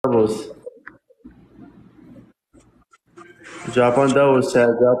doubles. Drop on doubles, Chad.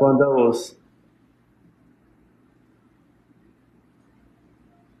 Drop on doubles.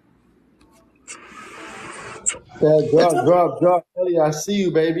 Chad, It's drop. Ellie, I see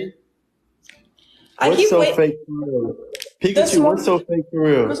you, baby. I What's keep so wait. fake for real? This Pikachu, what's so fake for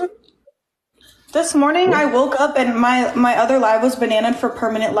real? this morning What? I woke up and my other live was bananaed for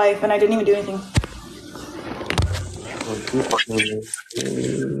permanent life, and I didn't even do anything.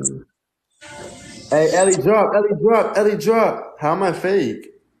 Hey, Ellie, drop. Ellie, drop. Ellie, drop. How am I fake?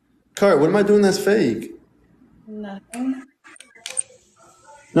 Kurt, what am I doing that's fake? Nothing.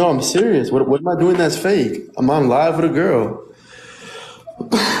 No, I'm serious. What am I doing that's fake? I'm on live with a girl.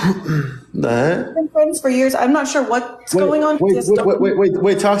 The heck? We've been friends for years. I'm not sure what's Wait, going on. wait, Just wait, wait, wait,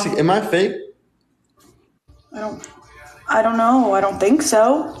 wait, Toxic. Am I fake? I don't know. I don't think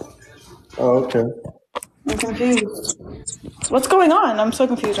so. Oh, okay. I'm confused. What's going on? I'm so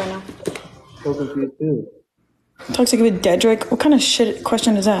confused right now. So confused too. Toxic with Dedrick? What kind of shit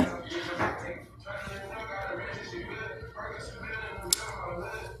question is that?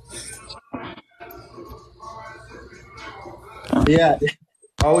 Yeah.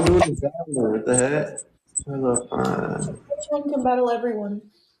 All we're doing is battling. What the heck? Hello, fine. Which one can battle everyone?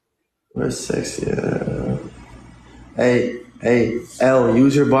 We're sexy. Hey, L,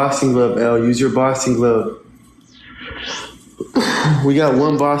 use your boxing glove, L. Use your boxing glove. We got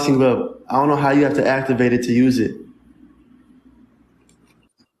one boxing glove. I don't know how you have to activate it to use it.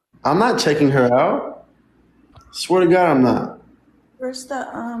 I'm not checking her out. Swear to God, I'm not. Where's the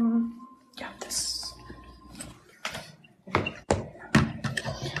yeah, this.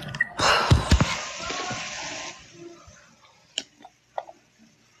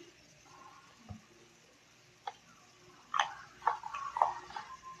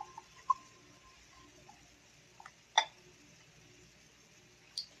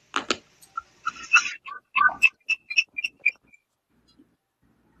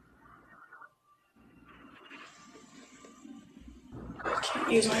 I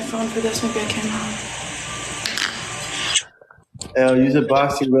can't use my phone for this. Maybe I can. L, use a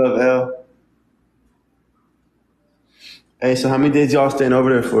boxing glove, L. Hey, so how many days y'all staying over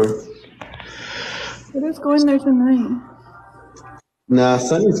there for? We're just going there tonight. Nah,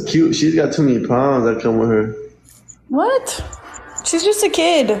 Sunny's cute. She's got too many pounds that come with her. What? She's just a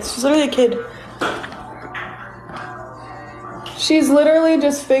kid. She's literally a kid. She's literally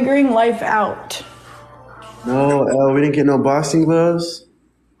just figuring life out. No, L, we didn't get no boxing gloves.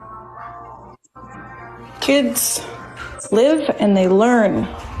 Kids live and they learn.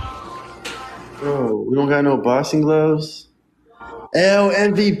 Bro, we don't got no boxing gloves. L,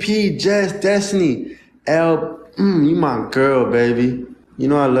 MVP, Jess, Destiny. L, you my girl, baby. You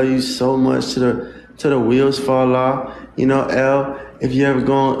know I love you so much to the wheels fall off. You know, L, if you ever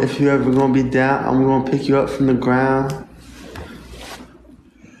gonna be down, I'm gonna pick you up from the ground.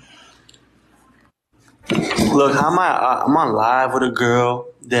 Look, I'm on live with a girl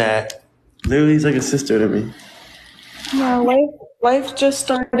that literally is like a sister to me. Yeah, life just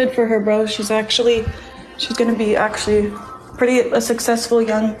started for her, bro. She's gonna be actually a successful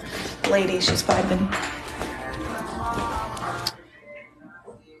young lady. She's vibing.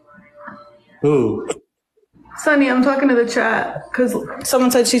 Who? Sunny, I'm talking to the chat because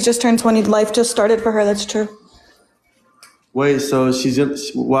someone said she just turned 20. Life just started for her. That's true. Wait, so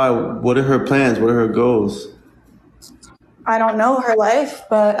why? What are her plans? What are her goals? I don't know her life,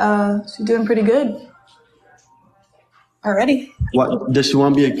 but she's doing pretty good already. What does she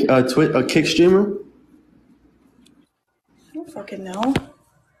want to be a kick streamer? I don't fucking know.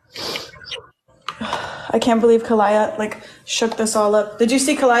 I can't believe Kalaya shook this all up. Did you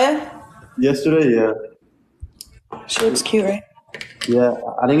see Kalaya? Yesterday, yeah. She looks cute, right? Yeah,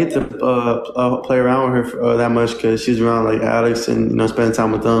 I didn't get to play around with her that much because she's around like Alex and spending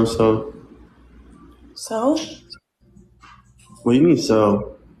time with them. So, what do you mean?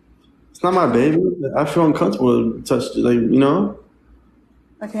 So, it's not my baby. I feel uncomfortable to touch,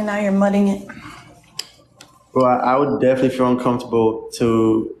 Okay, now you're mudding it. Well, I would definitely feel uncomfortable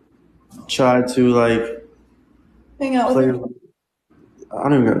to try to hang out with her. I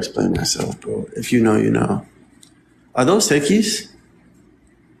don't even gotta explain myself, bro. If you know, you know. Are those hickeys?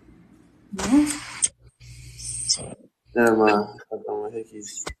 Never mind. I don't want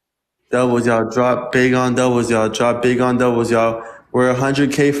hickeys. Doubles, y'all. Drop big on doubles, y'all. Drop big on doubles, y'all. We're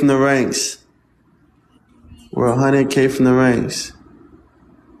 100K from the ranks. We're 100K from the ranks.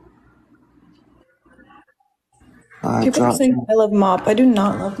 People are saying I love Mop. I do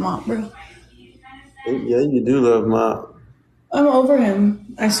not love Mop, bro. Yeah, you do love Mop. I'm over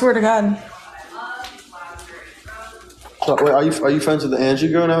him. I swear to God. So, wait, are you friends with the Angie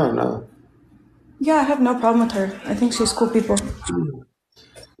girl now or no? Yeah, I have no problem with her. I think she's cool people.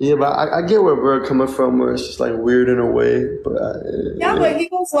 Yeah, but I get where we're coming from, where it's just like weird in a way. But Yeah, but he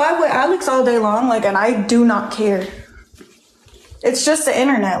goes live with Alex all day long, like, and I do not care. It's just the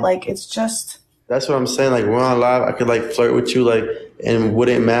internet, like, it's just. that's what I'm saying. Like we're on live, I could like flirt with you, like, and it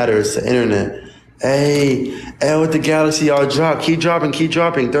wouldn't matter. It's the internet. Hey, L with the galaxy, y'all drop. Keep dropping, keep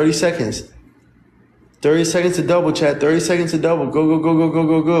dropping. 30 seconds. 30 seconds to double, chat. 30 seconds to double. Go, go, go, go, go,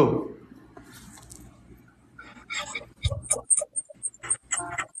 go, go.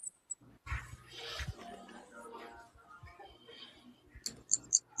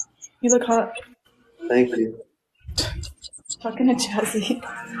 You look hot. Thank you. Talking to Jazzy.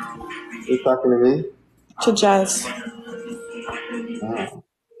 You talking to me? To Jazz. Wow.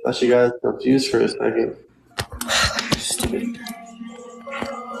 Thought you guys confused for a second. Stupid.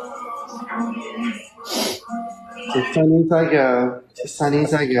 Tisanita girl.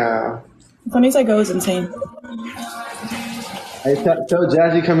 Tisanita girl. Funny Psycho is insane. Hey, tell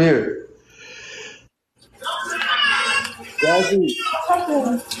Jazzy come here. Jazzy,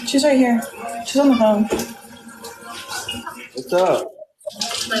 She's right here. She's on the phone. what's up?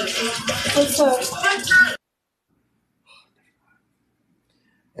 What's up?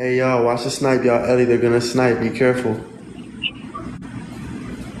 Hey, y'all, watch the snipe, y'all. Ellie, they're gonna snipe. Be careful.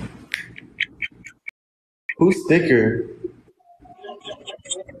 Who's thicker?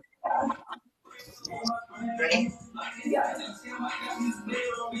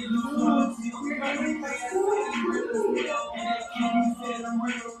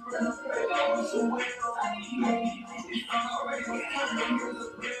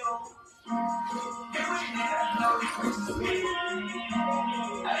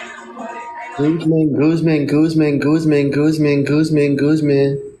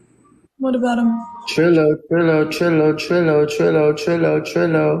 Guzman. What about him? Trillo.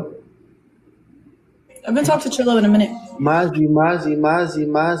 I've been talking to Chillo in a minute. Mozzie.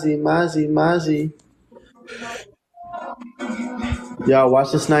 Y'all,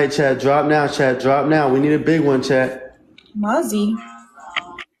 watch the snipe, chat. Drop now, chat. Drop now. We need a big one, chat. Mozzie.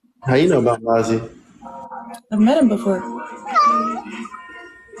 How you know about Mozzie? I've met him before.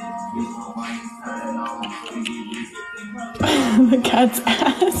 The cat's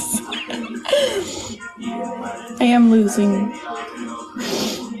ass. I am losing.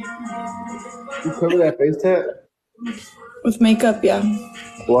 You cover that face tat? With makeup, yeah.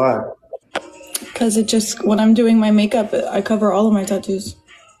 Why? Because it just, when I'm doing my makeup, I cover all of my tattoos.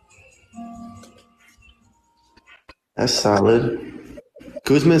 That's solid.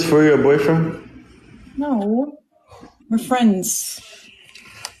 Guzman's for your boyfriend? No. We're friends.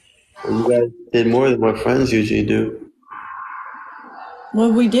 You guys did more than what friends usually do.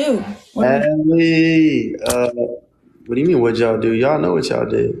 What we do? Ellie, what do you mean what y'all do? Y'all know what y'all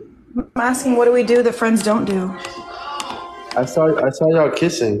did. I'm asking, what do we do that friends don't do? I saw y'all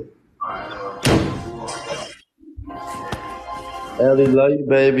kissing. Ellie, love you,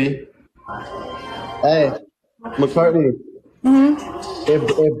 baby. Hey, McCartney.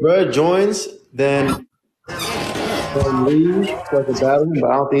 If Bud joins, then leave so I can battle him, but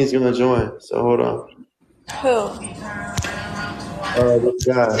I don't think he's gonna join. So hold on. Who? This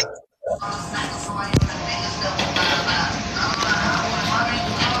guy.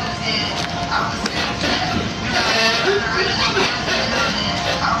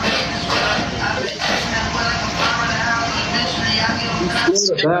 He's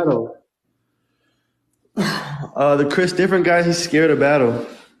scared of battle. The Chris Different guy, he's scared of battle.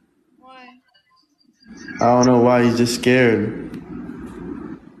 Why? I don't know why, he's just scared.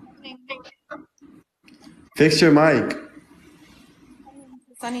 Fix your mic.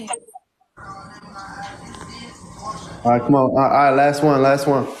 Sunny. All right, come on. All right, last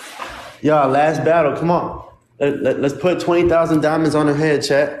one. Y'all, last battle. Come on. Let's put 20,000 diamonds on her head,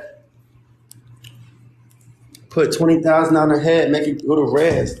 chat. Put 20,000 on her head. Make it go to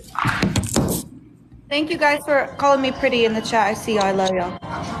rest. Thank you guys for calling me pretty in the chat. I see y'all. I love y'all.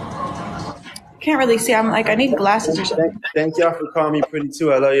 Can't really see. I'm like, I need glasses or something. Thank y'all for calling me pretty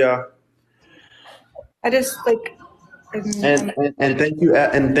too. I love y'all. I just like. And thank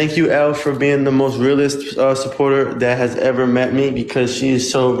you, Elle, for being the most realist supporter that has ever met me, because she is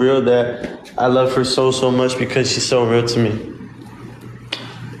so real that I love her so much because she's so real to me.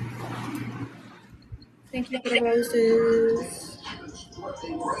 Thank you for the roses.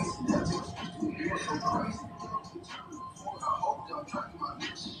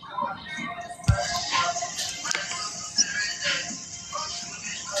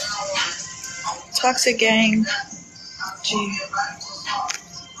 Toxic gang. Gee.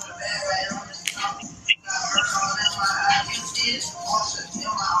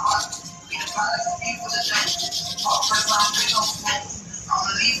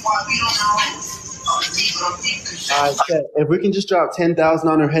 Alright, chat. If we can just drop 10,000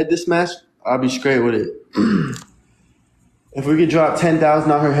 on her head this match, I'll be straight with it. If we could drop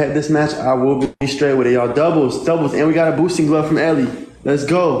 10,000 on her head this match, I will be straight with it, y'all. Doubles, and we got a boosting glove from Ellie. Let's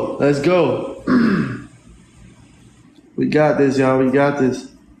go. We got this, y'all. We got this.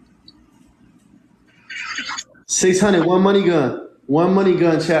 600, one money gun. One money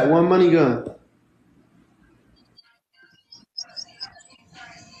gun, chat. One money gun.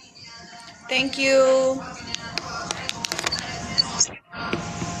 Thank you.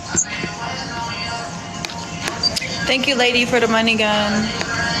 Thank you, lady, for the money gun.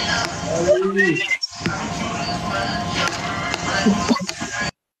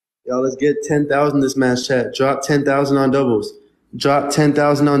 Y'all, let's get 10,000 this match, chat. Drop 10,000 on doubles. Drop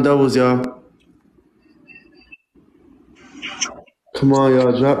 10,000 on doubles, y'all. Come on,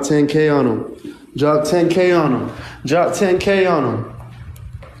 y'all. Drop 10K on them. Drop 10K on them. Drop 10K on them.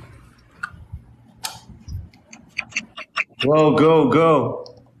 Whoa, go.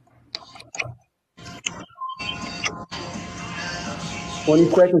 20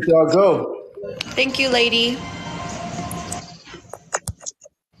 seconds, y'all. Go. Thank you, lady.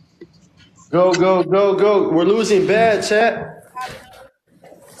 Go. We're losing bad, chat.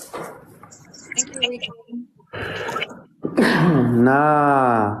 Thank you, Rico.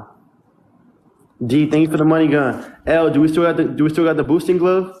 Nah. D, thank you for the money gun. L, do we still got the boosting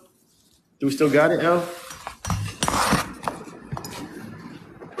glove? Do we still got it, L?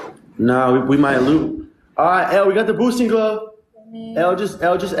 Nah, we might lose. All right, L, we got the boosting glove. L just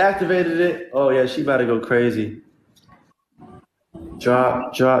activated it. Oh yeah, she about to go crazy.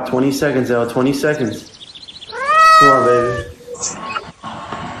 Drop. 20 seconds, L. 20 seconds. Come on, baby.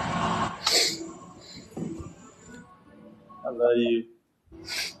 I love you.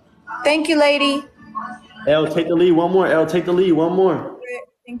 Thank you, lady. L, take the lead. One more. L, take the lead. One more.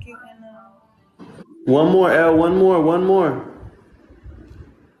 Thank you, One more, L. One more. One more.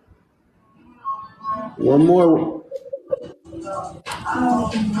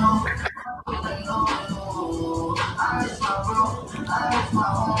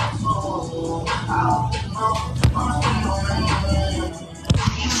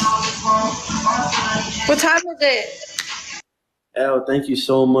 What time is it? L, thank you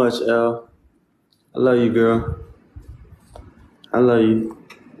so much, L. I love you, girl. I love you.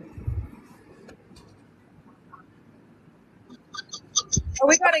 Oh,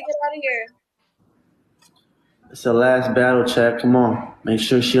 we gotta get out of here. It's the last battle, chat. Come on. Make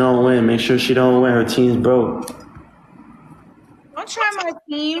sure she don't win. Her team's broke. Don't try my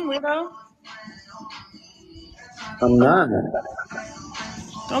team, Widow. I'm not.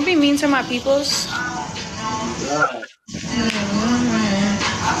 Don't be mean to my peoples.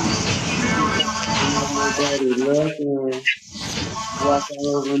 Nobody left me. Walk all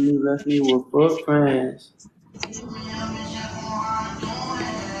over me, left me with footprints.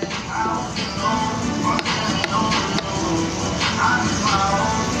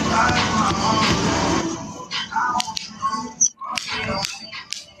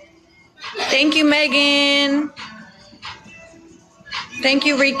 Thank you, Megan. Thank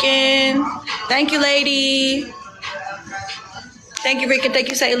you, Rican. Thank you, lady. Thank you, Rican. Thank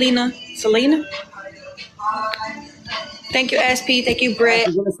you, Selena. Thank you, SP. Thank you, Britt.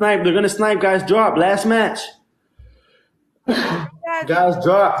 They're gonna snipe, guys. Drop. Last match. Guys,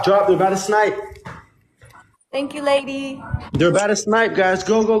 drop. They're about to snipe. Thank you, lady. They're about to snipe, guys.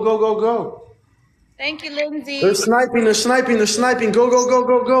 Go. Thank you, Lindsay. They're sniping.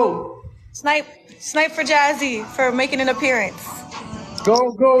 Go. Snipe for Jazzy for making an appearance.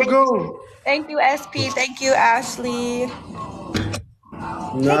 Go. Thank you, SP. Thank you, Ashley.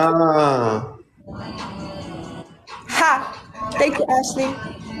 Nah. Ha! Thank you, Ashley.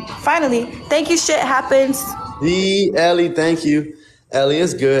 Finally. Thank you, shit happens. D, Ellie, thank you. Ellie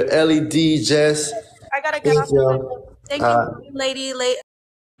is good. Ellie, D, Jess. I gotta get off. Thank you, lady.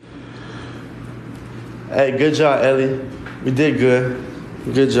 Hey, good job, Ellie. We did good.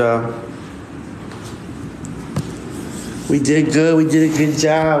 Good job. We did good. We did a good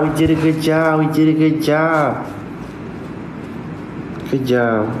job. Good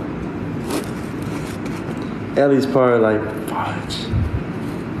job. Ellie's probably like, fuck.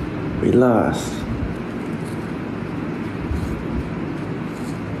 We lost.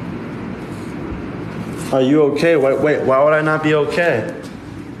 Are you okay? Wait, why would I not be okay?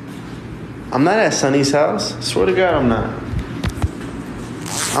 I'm not at Sunny's house. Swear to God, I'm not.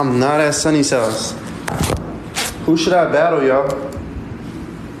 I'm not at Sunny's house. Who should I battle, y'all?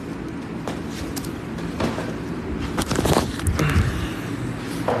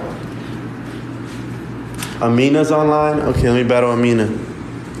 Amina's online? Okay, let me battle Amina.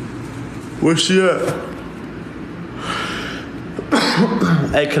 Where's she at?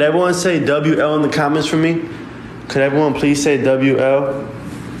 Hey, could everyone say WL in the comments for me? Could everyone please say WL?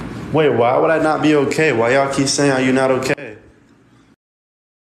 Wait, why would I not be okay? Why y'all keep saying, are you not okay?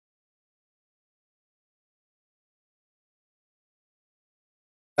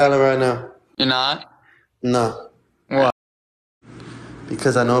 Right now. You're not? No. What?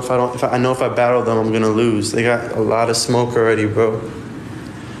 Because I know if I battle them, I'm gonna lose. They got a lot of smoke already, bro.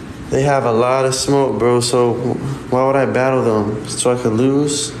 They have a lot of smoke, bro. So why would I battle them? So I could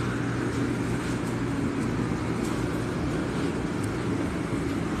lose?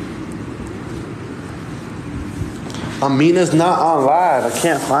 Amina's not on live. I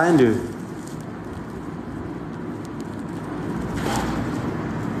can't find her.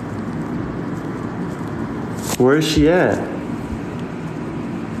 Where is she at?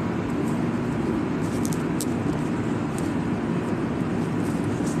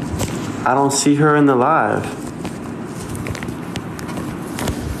 I don't see her in the live.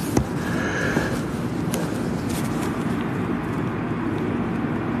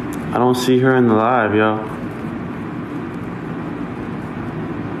 I don't see her in the live, yo.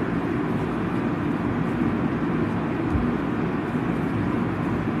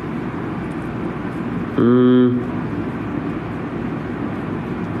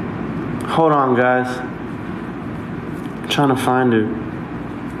 Hold on, guys. I'm trying to find her.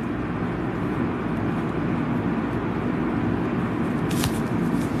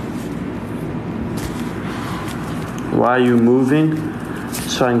 Why are you moving?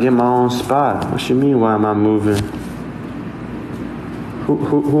 So I can get my own spot. What you mean, why am I moving? Who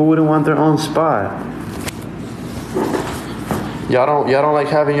wouldn't want their own spot? Y'all don't like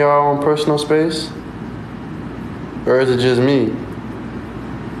having your own personal space? Or is it just me?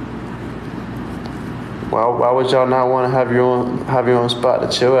 Why would y'all not want to have your own spot to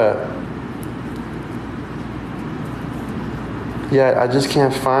chill at? Yeah, I just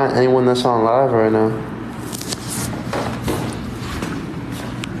can't find anyone that's on live right now.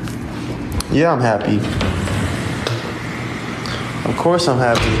 Yeah, I'm happy. Of course I'm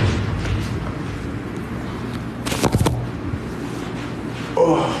happy.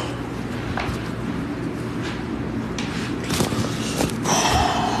 Oh.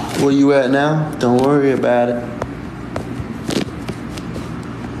 Where you at now? Don't worry about it.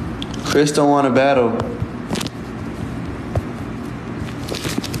 Chris don't want to battle.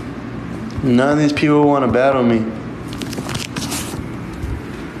 None of these people want to battle me.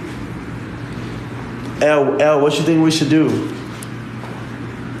 L, what you think we should do?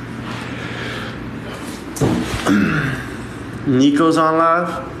 Nico's on live?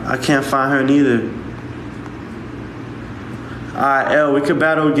 I can't find her neither. Alright, L, we could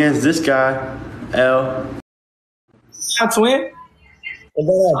battle against this guy. L. My twin?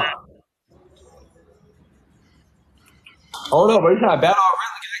 Hold up, bro. You trying to battle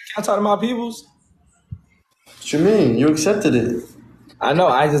already? Can I talk to my peoples? What you mean? You accepted it. I know.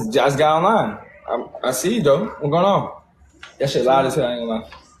 I just got online. I see you, though. What's going on? That shit loud as hell. I ain't gonna lie.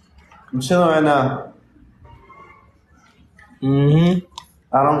 I'm chilling right now.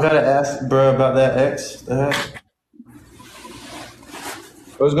 I don't gotta ask, bro, about that ex. The heck?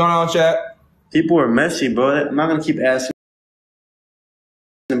 What's going on, chat? People are messy, bro. I'm not gonna keep asking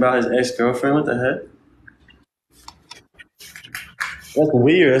about his ex-girlfriend. What the heck? That's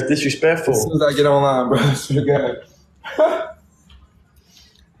weird. That's disrespectful. As soon as I get online, bro. I swear to God.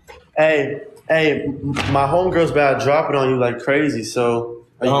 Hey, my homegirl's about to drop it on you like crazy, so...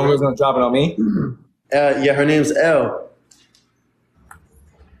 My homegirl's gonna drop it on me? Yeah, her name's L.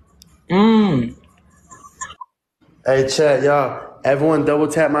 Hey, chat, y'all. Everyone double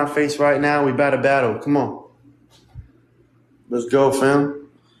tap my face right now. We about to battle. Come on. Let's go, fam.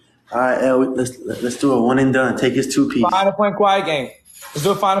 All right, L, let's do a one and done. Take his 2-piece. 500-point quiet game. Let's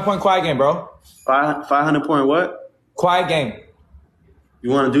do a 500-point quiet game, bro. 500 point what? Quiet game. You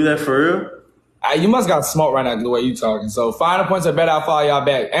want to do that for real? You must got smoke right now the way you talking. So 500 points are better. I'll follow y'all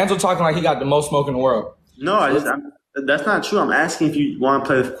back. Enzo talking like he got the most smoke in the world. No, that's not true. I'm asking if you want to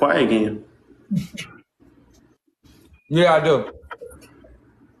play the quiet game. Yeah, I do.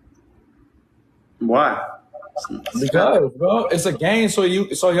 Why? Because, bro, it's a game, so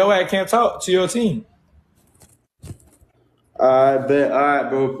your ass can't talk to your team. All right,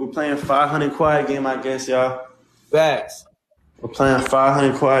 bro. We're playing 500 quiet game, I guess, y'all. Facts. We're playing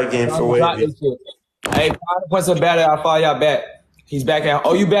 500 quiet game for Wavy. Hey, 500 points are better. I'll follow y'all back. He's back at.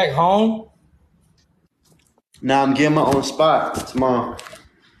 Oh, you back home? Nah, I'm getting my own spot tomorrow.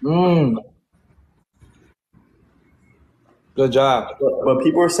 Good job. But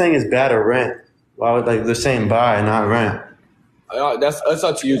people are saying it's bad to rent. Why would like they're saying buy, not rent? That's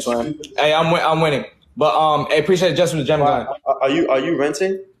up to you, twin. Hey, I'm winning. But hey, appreciate it just from the gem gun. Are you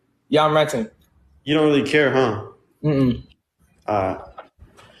renting? Yeah, I'm renting. You don't really care, huh?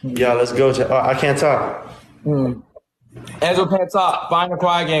 Yeah, let's go. I can't talk. Enzo can't talk. Find the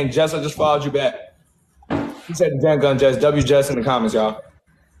quiet gang. Jess, I just followed you back. He said the gem gun, Jess. W Jess in the comments, y'all.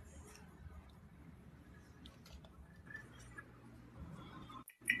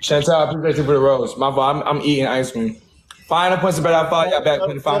 Chantal, I appreciate you for the rose. My fault. I'm eating ice cream. Final points of bet. I follow y'all back.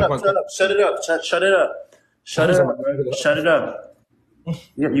 Final points. Shut it up. Shut it up. Shut it up. Shut it up.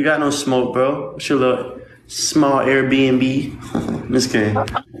 You got no smoke, bro. What's your little small Airbnb? I'm just kidding.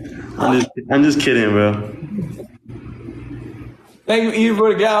 I'm just kidding, bro. Thank you, Eve,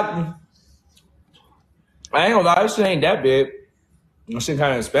 for the gap. I ain't gonna lie, this shit ain't that big. This shit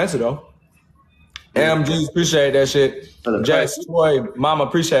kind of expensive, though. AMGs, appreciate that shit. Jess, Troy, Mama,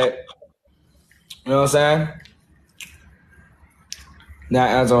 appreciate it. You know what I'm saying? Now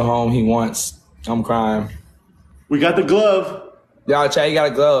Enzo home, he wants. I'm crying. We got the glove. Y'all, chat, you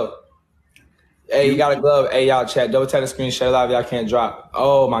got a glove. Hey, you got a glove. Hey, y'all, chat, double tap the screen, share live, y'all can't drop.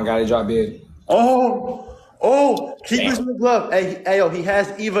 Oh, my God, he dropped big. Oh, keep using the glove. Hey, yo, he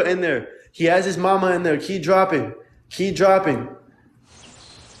has Eva in there. He has his mama in there. Keep dropping.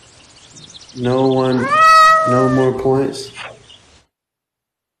 No more points.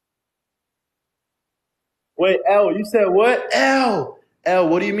 Wait, L, you said what? L,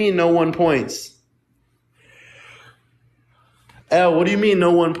 what do you mean no 1 points? L, what do you mean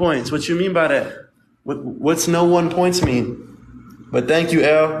no 1 points? What you mean by that? What's no 1 points mean? But thank you,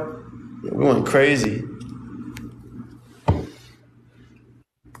 L. Yeah, we went crazy.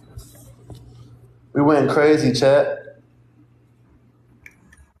 We went crazy, chat.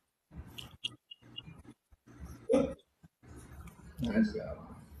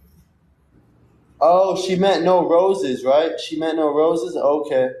 Oh, she meant no roses, right? She meant no roses?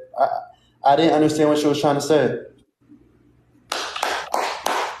 Okay. I didn't understand what she was trying to say.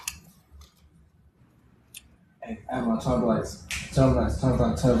 Hey, I have my turn lights. Turn lights.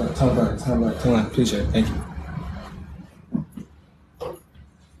 Appreciate it. Thank you.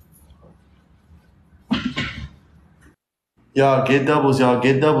 Y'all get doubles,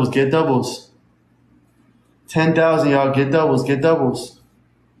 10,000, y'all get doubles.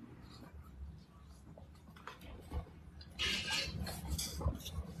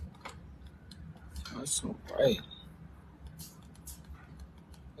 That's so bright.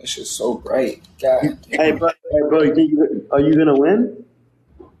 That shit's so bright. God. Hey, bro, are you gonna win?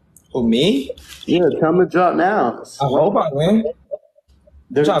 Who, me? Yeah, tell me to drop now. I hope I win.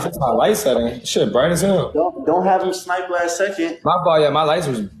 I'm trying to fix my light setting. Shit, bright as hell. Don't have him snipe last second. My fault, yeah, my lights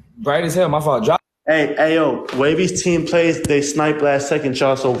was bright as hell. My fault. Drop. Hey, yo, Wavy's team plays, they snipe last second,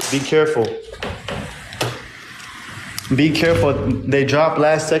 y'all, so be careful. Be careful. They drop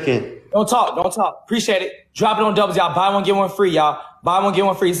last second. Don't talk. Appreciate it. Drop it on doubles, y'all. Buy one, get one free, y'all. Buy one, get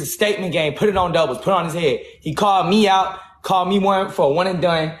one free. It's a statement game. Put it on doubles. Put it on his head. He called me out. Called me one for a one and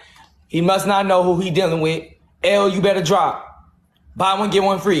done. He must not know who he dealing with. L, you better drop. Buy one, get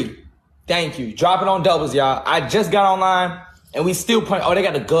one free. Thank you. Drop it on doubles, y'all. I just got online, and we still playing. Oh, they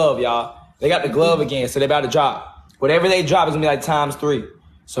got the glove, y'all. They got the glove again, so they about to drop. Whatever they drop is going to be like ×3.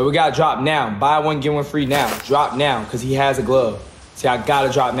 So we got to drop now. Buy one, get one free now. Drop now, because he has a glove. See, I got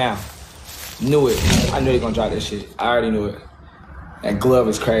to drop now. Knew it. I knew they going to drop that shit. I already knew it. That glove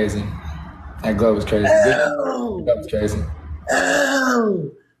is crazy. That glove is crazy. That glove is crazy.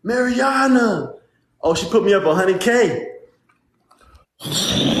 Oh, Mariana. Oh, she put me up 100K.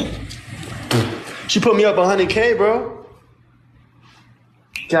 She put me up 100K, bro.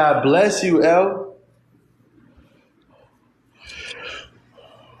 God bless you, L.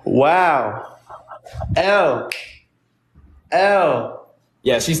 Wow. L.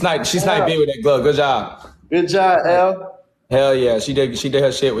 Yeah, she sniped big with that glove. Good job. Good job, L. Hell yeah, she did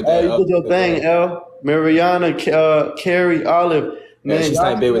her shit with that. You did your thing, L. Mariana, Carrie, Olive. Man, yeah, she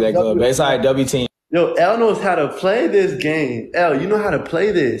sniped big with that glove. But it's all right, W team. Yo, L knows how to play this game. L, you know how to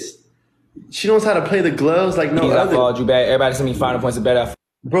play this. She knows how to play the gloves like no other. I followed you back. Everybody send me final points of bet.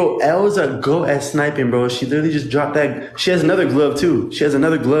 Bro, L is a go at sniping, bro. She literally just dropped that. She has another glove too. She has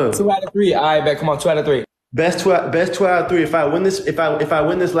another glove. 2 out of 3. All right, bet. Come on, 2 out of 3. Best two out of 3. If I win this, if I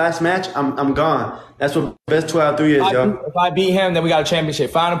win this last match, I'm gone. That's what best 2 out of 3 is, y'all. If I beat him, then we got a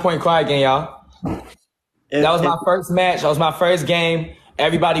championship. Final point quiet game, y'all. That was my first match. That was my first game.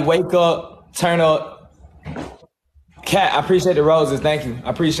 Everybody wake up, turn up. Cat, I appreciate the roses. Thank you. I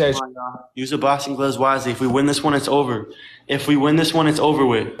appreciate you. Use the boxing gloves wisely. If we win this one, it's over. If we win this one, it's over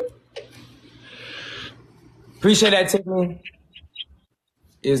with. Appreciate that, Tiffany.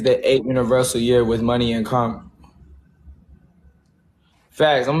 is the 8th universal year with money and karma.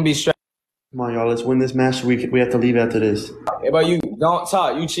 Facts. I'm gonna be straight. Come on, y'all. Let's win this match. We have to leave after this. Hey, but you don't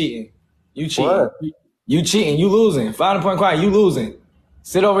talk. You cheating. You cheating. What? You cheating. You losing. Final point quiet. You losing.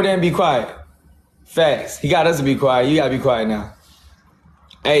 Sit over there and be quiet. Facts. He got us to be quiet. You gotta be quiet now.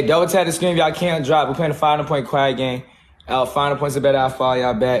 Hey, double tap the screen if y'all can't drop. We're playing the final point quiet game. Final points are better. I'll follow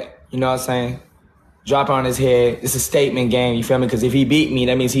y'all back. You know what I'm saying? Drop it on his head. It's a statement game. You feel me? Because if he beat me,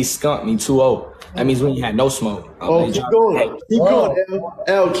 that means he skunked me 2-0. That means we had no smoke. Oh, keep going. Keep going,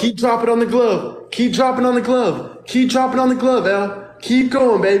 L. Keep dropping on the glove. Keep dropping on the glove. Keep dropping on the glove, L. Keep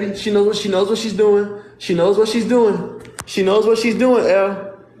going, baby. She knows what she's doing. She knows what she's doing. She knows what she's doing, L.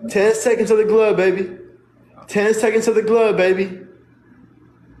 10 seconds of the glove, baby. 10 seconds of the glove, baby.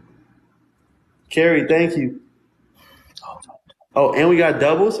 Carrie, thank you. Oh, and we got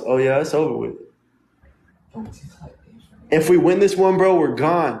doubles? Oh, yeah, it's over with. If we win this one, bro, we're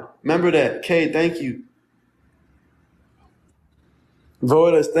gone. Remember that. Kay, thank you.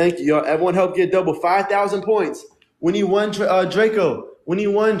 Vodas, thank you. Y'all, everyone help get double. 5,000 points. We need one Draco. We need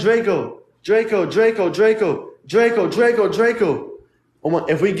one Draco. Draco. Oh my,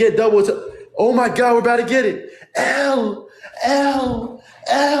 if we get double, oh my God, we're about to get it. L.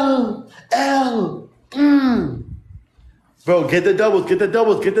 Bro, get the doubles,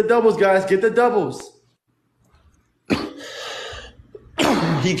 guys. Get the doubles.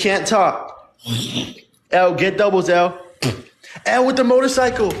 He can't talk. L, get doubles, L. L with the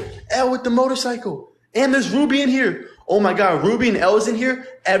motorcycle. And there's Ruby in here. Oh my God, Ruby and L is in here.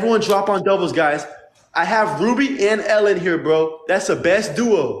 Everyone drop on doubles, guys. I have Ruby and L in here, bro. That's the best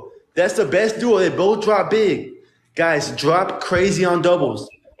duo. They both drop big. Guys, drop crazy on doubles.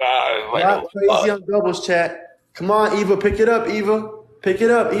 Drop crazy on doubles, chat. Come on, Eva, pick it up, Eva.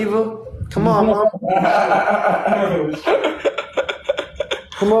 Come on, Mom.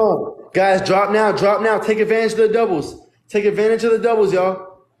 Come on. Guys, drop now. Take advantage of the doubles. Y'all.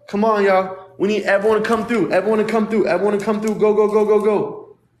 Come on, y'all. We need everyone to come through. Go.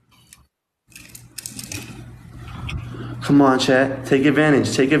 Come on, chat. Take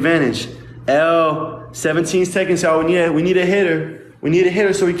advantage. L, 17 seconds, y'all. We need a hitter.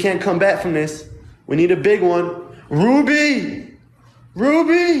 So we can't come back from this. We need a big one. Ruby!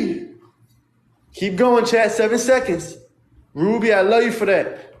 Keep going, chat. 7 seconds. Ruby, I love you for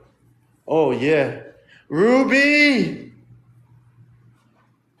that. Oh, yeah. Ruby!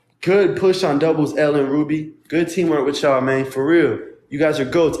 Good push on doubles, L and Ruby. Good teamwork with y'all, man. For real. You guys are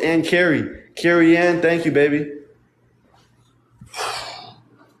goats. And Carrie Ann, thank you, baby.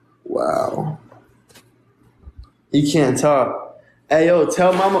 Wow. He can't talk. Hey, yo,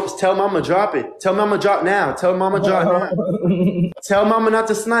 tell mama drop it. Tell mama drop now. Tell mama not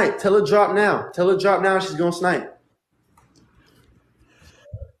to snipe. Tell her drop now. She's going to snipe.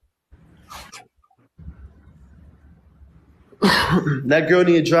 That girl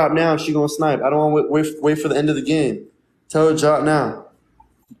need to drop now. She's going to snipe. I don't want to wait for the end of the game. Tell her drop now.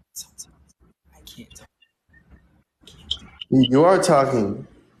 I can't talk. You are talking.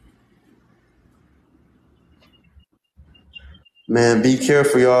 Man, be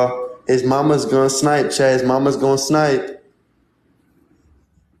careful, y'all. His mama's gonna snipe, Chad. His mama's gonna snipe.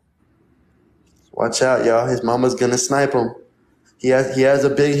 Watch out, y'all. His mama's gonna snipe him. He has a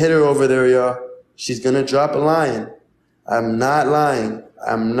big hitter over there, y'all. She's gonna drop a lion. I'm not lying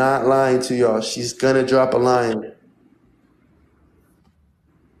to y'all. She's gonna drop a lion.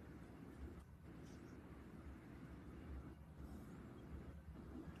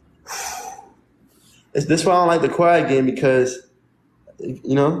 This is why I don't like the quiet game, because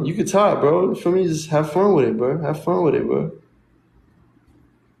you know, you could talk, bro. For me, just have fun with it, bro.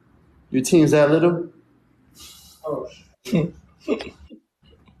 Your team's that little? Oh.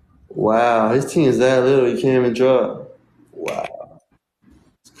 Wow, his team is that little. He can't even draw. Wow.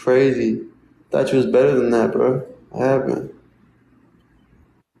 It's crazy. Thought you was better than that, bro. I haven't.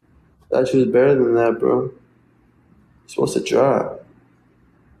 Thought you was better than that, bro. You're supposed to draw.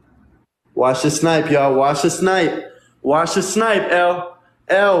 Watch the snipe, y'all. Watch the snipe, L.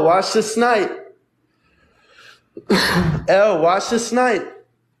 L, watch the snipe. L, watch the snipe.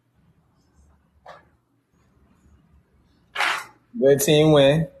 Good team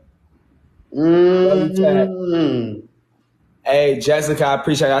win. Hey, Jessica, I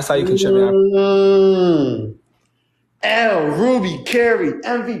appreciate it. I saw you contributing. L, Ruby, Carrie,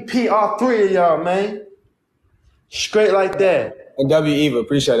 MVP, all three of y'all, man. Straight like that. And W Eva,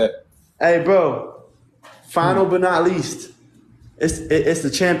 appreciate it. Hey, bro. Final but not least. It's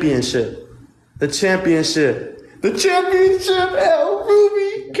the championship. The championship, L,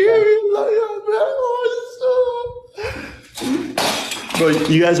 Ruby, Carrie, love y'all, man. Bro,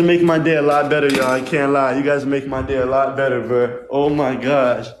 you guys are making my day a lot better, y'all. I can't lie. You guys are making my day a lot better, bro. Oh my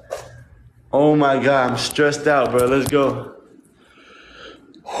gosh. Oh my God. I'm stressed out, bro. Let's go.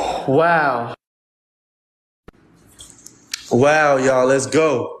 Wow. Wow, y'all. Let's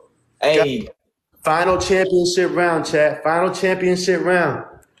go. Hey. Final championship round, chat. Final championship round.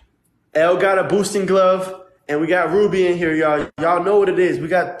 L got a boosting glove, and we got Ruby in here, y'all. Y'all know what it is. We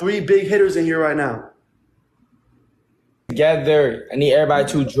got 3 big hitters in here right now. Together. I need everybody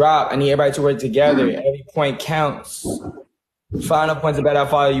to drop. I need everybody to work together. Every point counts. Final points are better. I'll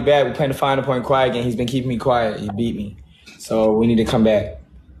follow you back. We're playing the final point quiet again. He's been keeping me quiet. He beat me. So we need to come back.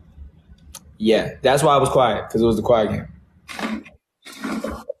 Yeah, that's why I was quiet, because it was the quiet game.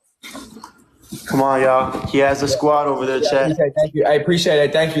 Come on, y'all. He has a squad over there, chat. Thank you. I appreciate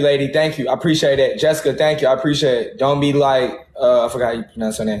it. Thank you, lady. Thank you. I appreciate it. Jessica, thank you. I appreciate it. Don't be like, I forgot how you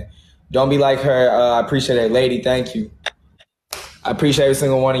pronounce her name. Don't be like her. I appreciate it. Lady, thank you. I appreciate every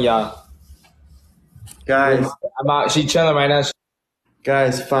single one of y'all. Guys. I'm out. She chilling right now.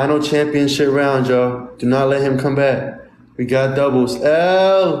 Guys, final championship round, y'all. Do not let him come back. We got doubles.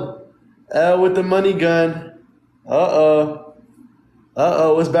 L with the money gun. What's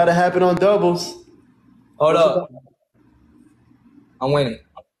about to happen on doubles? Hold up. I'm winning.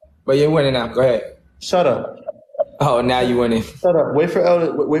 But you're winning now. Go ahead. Shut up. Oh, now you winning. Shut up. Wait for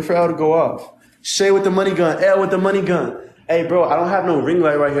L to go off. Shay with the money gun. L with the money gun. Hey, bro, I don't have no ring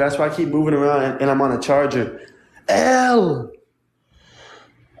light right here. That's why I keep moving around and I'm on a charger. L.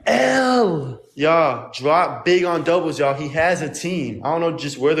 Y'all, drop big on doubles, y'all. He has a team. I don't know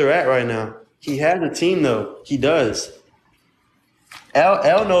just where they're at right now. He has a team, though. He does.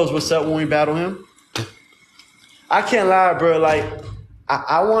 L knows what's up when we battle him. I can't lie, bro. Like,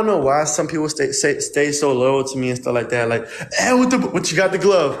 I want to know why some people stay so loyal to me and stuff like that. Like, what you got the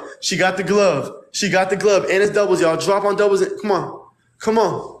glove? She got the glove. And it's doubles, y'all. Drop on doubles. Come on.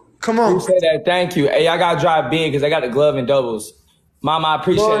 Appreciate that. Thank you. Hey, I got to drop big because I got the glove and doubles. Mama, I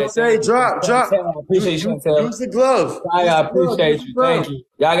appreciate it. Say, drop. I appreciate you. Use the glove. I appreciate you. Thank you.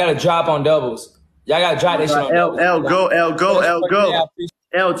 Y'all got to drop on doubles. Y'all got to drop that shit on doubles. L, go.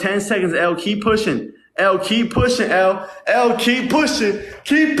 L, 10 seconds. L, keep pushing. L, keep pushing, L. L, keep pushing.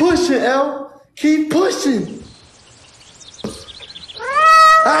 Keep pushing, L. Keep pushing.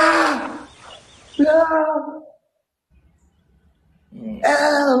 Ah! No.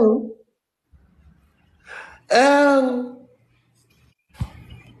 L.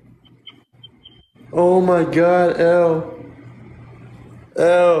 Oh my God, L.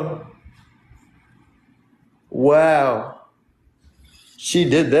 Wow. She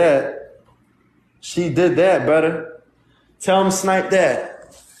did that. Brother. Tell him snipe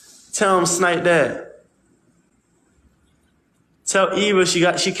that. Tell Eva she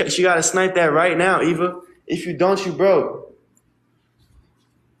got to snipe that right now, Eva. If you don't, you broke.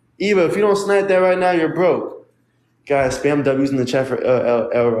 Eva, if you don't snipe that right now, you're broke. Guys, spam W's in the chat for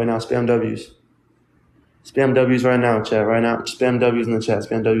L right now. Spam W's. Spam W's right now, chat. Right now. Spam W's in the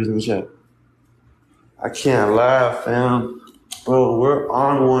chat. I can't lie, fam. Bro, we're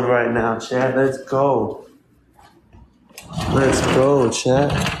on one right now, chat. Let's go,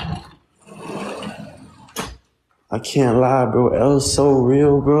 chat. I can't lie, bro. L's so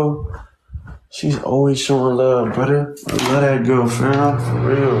real, bro. She's always showing love, brother. I love that girl, fam. For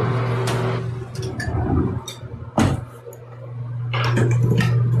real.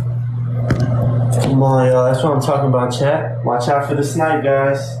 Come on, y'all. That's what I'm talking about, chat. Watch out for the snipe,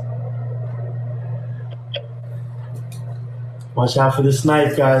 guys. Watch out for the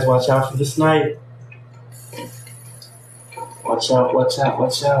snipe, guys. Watch out.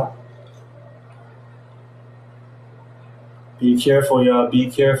 Be careful, y'all. Be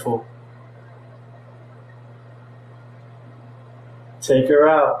careful. Take her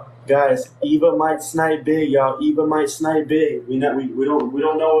out. Guys, Eva might snipe big, y'all. We don't know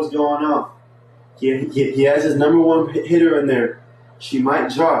what's going on. He has his number one hitter in there. She might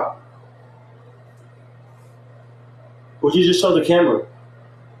drop. Would you just show the camera?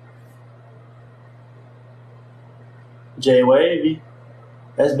 J Wavy.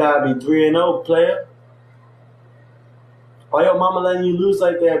 That's about to be 3-0, player. Why your mama letting you lose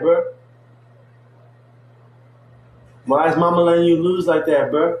like that, bro? Why is mama letting you lose like that,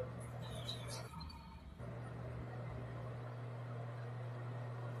 bro?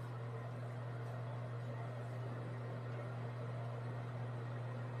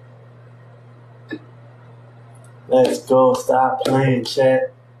 Let's go. Stop playing,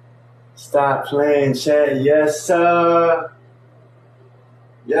 chat. Yes, sir.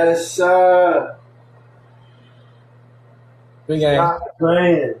 Big game. Stop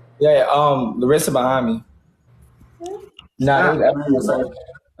playing. Yeah, Larissa behind me. Nah, Stop.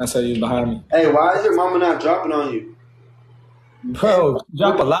 I said you was behind me. Hey, why is your mama not dropping on you? Bro,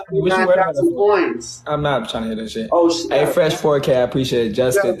 drop a lot. What you worried about that 9,000 for? points. I'm not trying to hear that shit. Oh, shit. Hey, Fresh 4K, I appreciate it.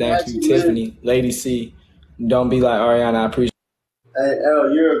 Jessica, Yeah, thank you. man. Tiffany, Lady C, don't be like Ariana, I appreciate it. Hey,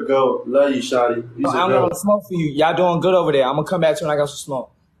 L, you're a goat. Love you, shawty. You's a I'm goat. gonna smoke for you. Y'all doing good over there. I'm gonna come back to you when I got some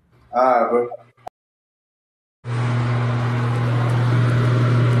smoke. Alright, bro.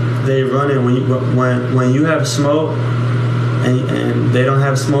 They running when you have smoke and they don't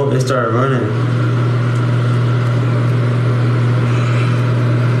have smoke, they start running.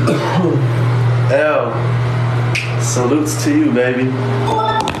 L, salutes to you, baby.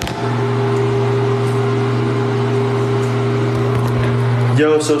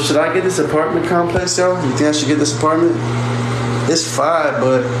 Yo, so should I get this apartment complex, yo? You think I should get this apartment? It's 5,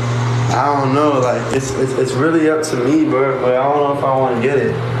 but I don't know. Like, it's really up to me, bro. But I don't know if I want to get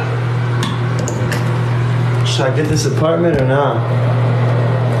it. Should I get this apartment or not?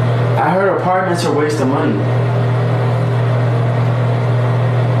 I heard apartments are a waste of money.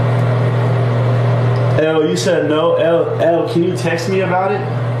 L, you said no. L, can you text me about it?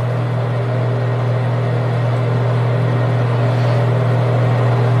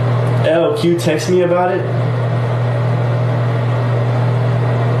 L, can you text me about it?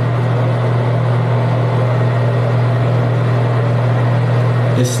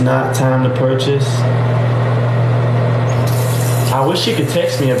 It's not time to purchase. I wish you could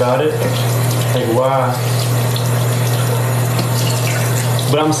text me about it. Like, why?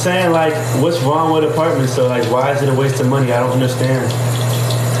 But I'm saying, like, what's wrong with apartments? So, like, why is it a waste of money? I don't understand.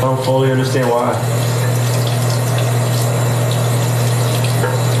 I don't fully understand why.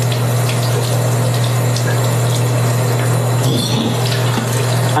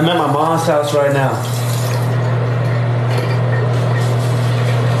 I'm at my mom's house right now.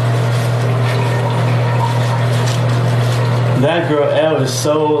 That girl L is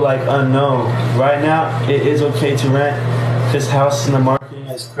so like unknown. Right now, it is okay to rent. This house in the marketing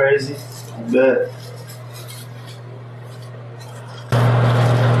is crazy.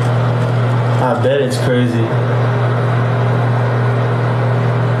 I bet it's crazy.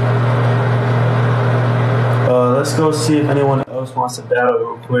 Let's go see if anyone else wants to battle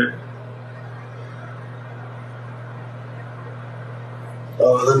real quick.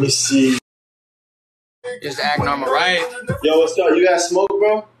 Let me see. Just act normal, right? Yo, what's up? You got smoke,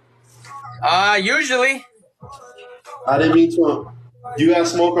 bro? Usually. I didn't mean to. You got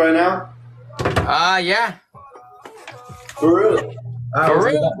smoke right now? Yeah. For real? For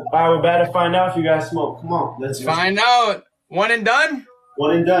real? Alright, we're about to find out if you got smoke. Come on, let's Find out. One and done?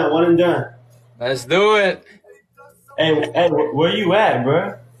 One and done, one and done. Let's do it. Hey, where you at,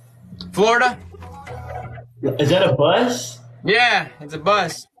 bro? Florida? Is that a bus? Yeah, it's a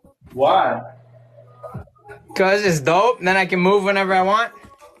bus. Why? Cause it's dope, then I can move whenever I want.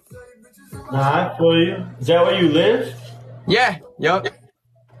 Nah, I feel you. Is that where you live? Yeah, yup.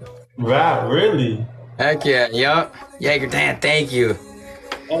 Wow, really? Heck yeah, yup. Jaeger, damn, thank you.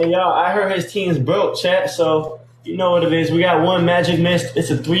 Hey, y'all, I heard his team's broke, chat, so you know what it is. We got one Magic Mist. It's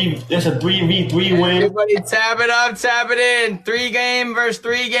a 3v3 win. Everybody tap it up, tap it in. 3 game versus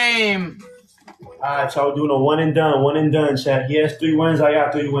 3 game. Alright, y'all doing a one and done, chat. He has 3 wins, I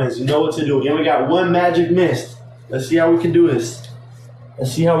got 3 wins. You know what to do. Then we got one Magic Mist. Let's see how we can do this.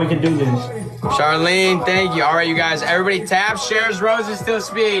 Charlene, thank you. All right, you guys. Everybody tap, shares, roses, still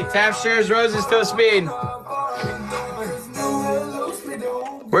speed. Tap, shares, roses, still speed.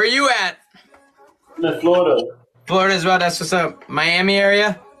 Where are you at? I'm in Florida. Florida as well. That's what's up. Miami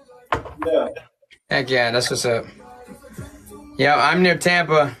area? Yeah. Heck yeah, that's what's up. Yo, I'm near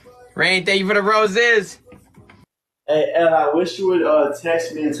Tampa. Rain, thank you for the roses. Hey, Ella, I wish you would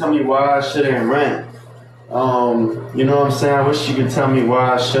text me and tell me why I shouldn't rent. You know what I'm saying? I wish you could tell me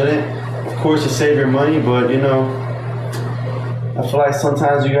why I shouldn't. Of course, to save your money, but you know, I feel like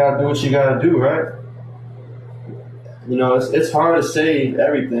sometimes you gotta do what you gotta do, right? You know, it's hard to save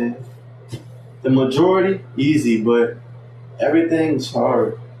everything. The majority, easy, but everything's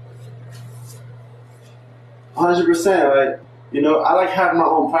hard. 100%. Like, you know, I like having my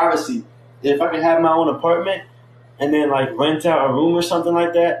own privacy. If I could have my own apartment and then like rent out a room or something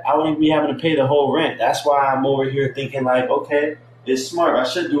like that, I wouldn't be having to pay the whole rent. That's why I'm over here thinking like, okay, it's smart. I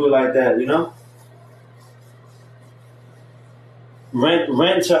should do it like that, you know?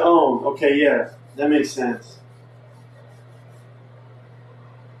 Rent to own. Okay, yeah, that makes sense.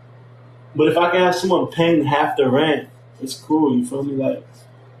 But if I can have someone paying half the rent, it's cool, you feel me? Like,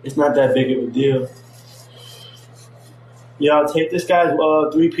 it's not that big of a deal. Y'all, take this guy's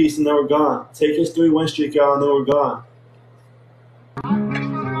 3-piece and then we're gone. Take his 3-win streak, y'all, and then we're gone.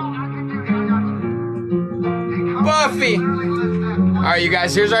 coffee. All right, you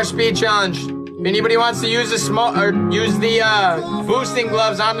guys, here's our speed challenge. If anybody wants to use the boosting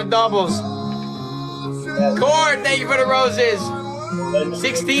gloves on the doubles. Cord, thank you for the roses.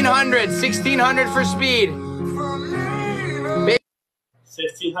 1600 for speed.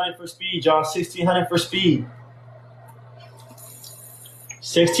 1600 for speed, y'all. 1600 for speed.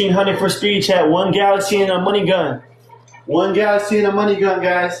 1600 for speed, chat. One galaxy and a money gun. One galaxy and a money gun,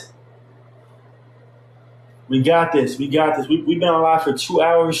 guys. We got this. We got this. We've been on live for 2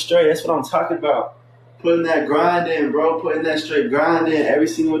 hours straight. That's what I'm talking about. Putting that grind in, bro. Putting that straight grind in every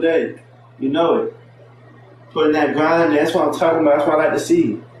single day. You know it. Putting that grind in. That's what I'm talking about. That's what I like to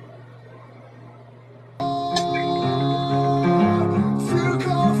see.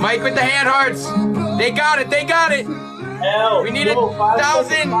 Mike with the hand hearts. They got it. They got it. L. We need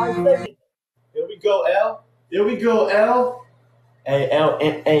 1,000. Here we go, L. Here we go, L. Hey, L,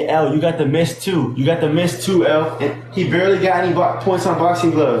 you got the miss too. You got the miss too, L. And he barely got any points on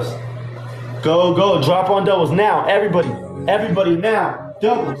boxing gloves. Go, drop on doubles now. Everybody now.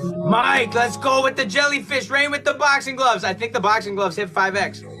 Doubles. Mike, let's go with the jellyfish. Rain with the boxing gloves. I think the boxing gloves hit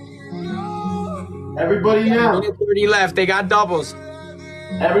 5x. Everybody now. 30 left. They got doubles.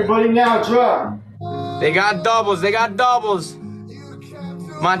 Everybody now, drop. They got doubles. They got doubles.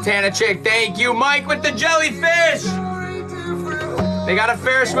 Montana chick, thank you. Mike with the jellyfish. They got a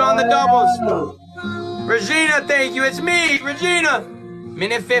Ferris wheel on the doubles. Regina, thank you. It's me, Regina.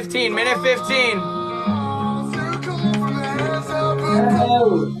 Minute 15. Minute 15.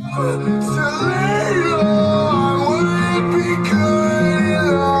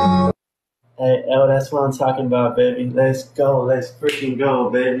 Hey, L, that's what I'm talking about, baby. Let's go. Let's freaking go,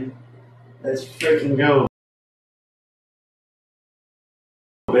 baby. Let's freaking go,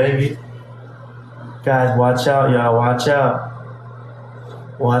 baby. Guys, watch out, y'all. Watch out.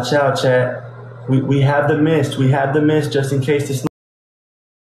 Watch out, chat. We have the mist. We have the mist just in case this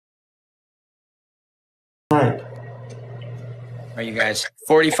snipe. All right, you guys.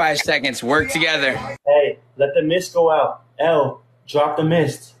 45 seconds. Work together. Hey, let the mist go out. L, drop the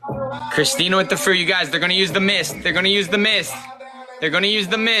mist. Christina with the fruit. You guys, they're going to use the mist. They're going to use the mist. They're going to use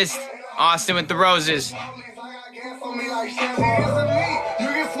the mist. Austin with the roses.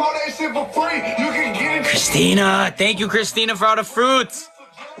 Christina. Thank you, Christina, for all the fruits.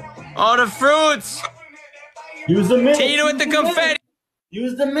 All the fruits. Use the mist. Tina with the confetti.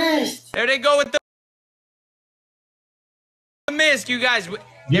 Use the mist. There they go with the mist, you guys.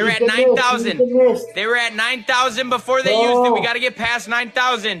 They were at 9,000. They were at 9,000 before they used it. We got to get past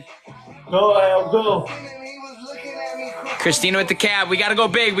 9,000. Go, Al, go. Christina with the cab. We got to go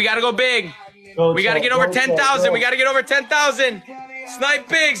big. We got to go big. Go, we got to get over 10,000. We got to get over 10,000. Snipe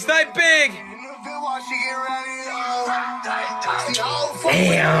big. Snipe big.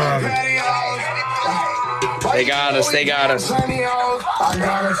 Damn. They got us. They got us.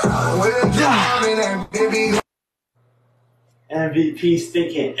 MVP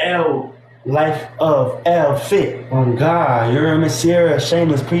stinking L. Life of L fit. Oh God, you're a Messiah.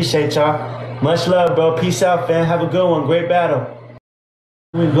 Shameless. Appreciate y'all. Much love, bro. Peace out, fam. Have a good one. Great battle.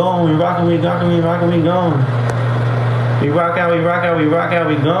 We going. We rocking. We rocking. We rocking. We going. We rock out. We rock out. We rock out.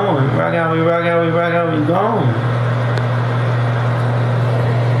 We going. We rock out. We rock out. We rock out. We going.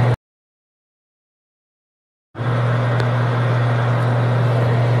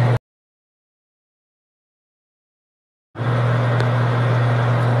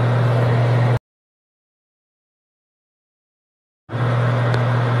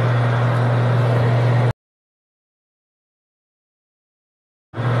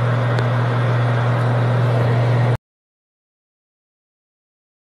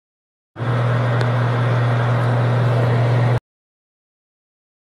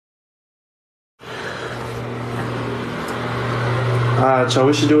 Alright, y'all,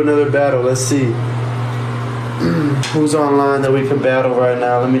 we should do another battle. Let's see. Who's online that we can battle right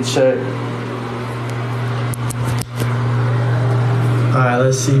now? Let me check. Alright,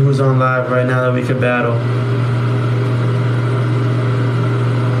 let's see who's on live right now that we can battle.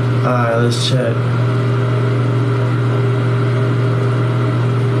 Alright, let's check.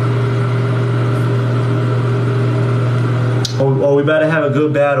 Oh, we better have a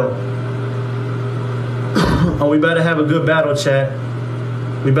good battle. Oh, we better have a good battle, chat.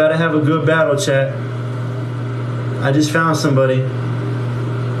 We better have a good battle, chat. I just found somebody.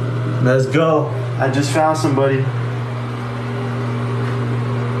 Let's go. I just found somebody.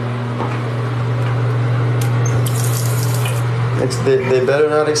 They better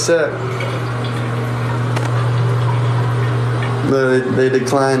not accept. No, they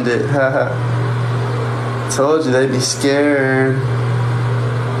declined it. Haha. Told you they'd be scared.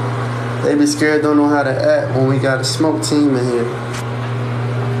 They be scared, don't know how to act when we got a smoke team in here.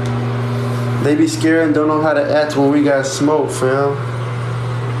 They be scared and don't know how to act when we got smoke, fam.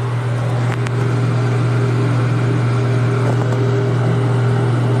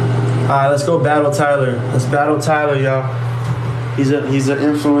 Alright, let's go battle Tyler. Let's battle Tyler, y'all. He's an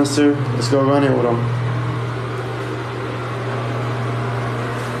influencer. Let's go run it with him.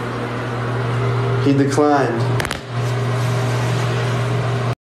 He declined.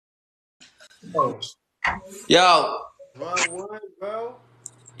 Yo. Run, bro.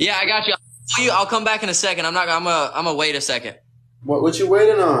 Yeah, I got you. I'll come back in a second. I'm gonna wait a second. What you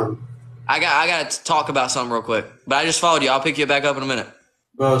waiting on? I got to talk about something real quick. But I just followed you. I'll pick you back up in a minute.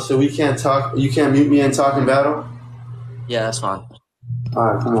 Bro, so we can't talk. You can't mute me and talk in battle? Yeah, that's fine.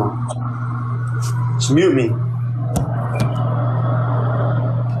 Alright, come on. Just mute me.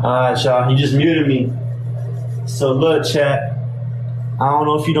 Alright, y'all. He just muted me. So look, chat. I don't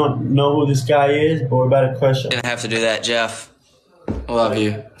know if you don't know who this guy is, but we're about to crush him. Gonna have to do that, Jeff. Love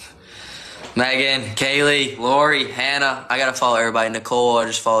you. Megan, Kaylee, Lori, Hannah. I gotta follow everybody. Nicole, I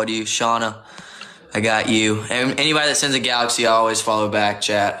just followed you. Shauna, I got you. And anybody that sends a galaxy, I always follow back,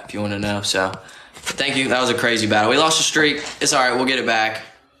 chat, if you want to know. So, thank you. That was a crazy battle. We lost a streak. It's all right. We'll get it back.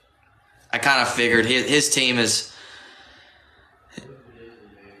 I kind of figured his team is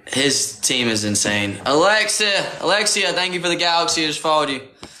insane. Alexia, thank you for the galaxy. I just followed you.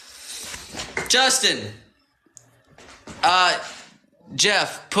 Justin,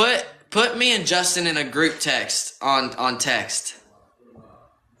 Jeff, put me and Justin in a group text on text.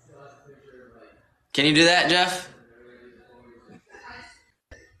 Can you do that, Jeff?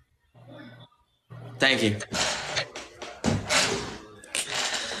 Thank you.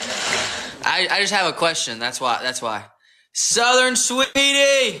 I just have a question. That's why. Southern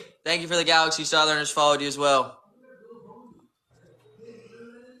Sweetie, thank you for the galaxy. Southern has followed you as well.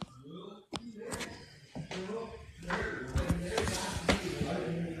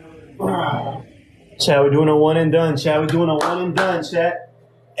 Chat, we're doing a one and done. Chat,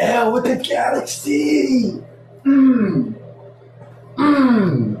 L with the galaxy. Man,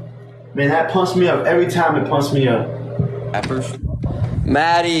 that pumps me up. Every time it pumps me up. Rappers.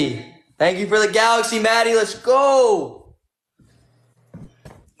 Maddie, thank you for the galaxy, Maddie. Let's go.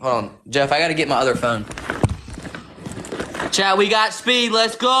 Hold on, Jeff. I gotta get my other phone. Chat, we got speed.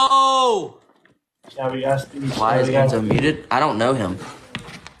 Let's go. Chat, we got speed. Why is Enzo muted? I don't know him.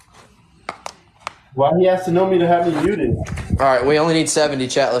 Why he has to know me to have me muted? All right, we only need 70,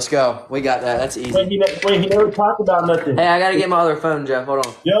 chat. Let's go. We got that. That's easy. Wait, he never talked about nothing. Hey, I gotta get my other phone, Jeff. Hold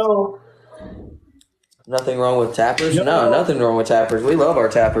on. Yo. Nothing wrong with tappers? Yo. No, nothing wrong with tappers. We love our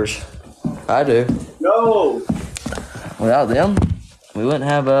tappers. I do. Yo. Without them, we wouldn't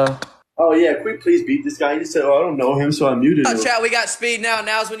have Oh, yeah, quick, please beat this guy. He just said, I don't know him, so I muted him. Chat, we got speed now.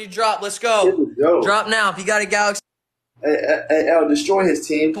 Now's when you drop. Let's go. Drop now if you got a galaxy. Hey, L, destroy his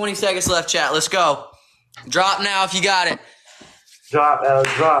team. 20 seconds left, chat. Let's go. Drop now if you got it. Drop, L,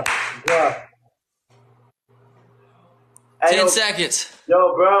 drop. 10 seconds.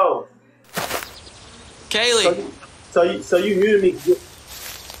 Yo, bro. Kaylee. So you muted me.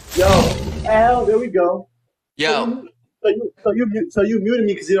 Yo, L, there we go. Yo. So you muted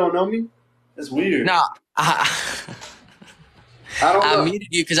me because you don't know me? That's weird. No, I don't know. I muted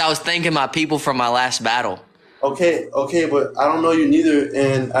you because I was thanking my people from my last battle. Okay, but I don't know you neither,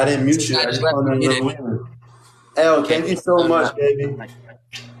 and I didn't mute you. I just want to know. L, thank you so much, baby.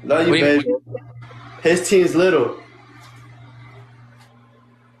 Love you, baby. His team's little.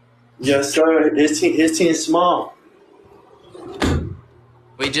 Yes, sir. His team's small.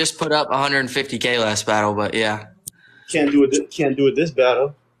 We just put up 150K last battle, but yeah. Can't do it this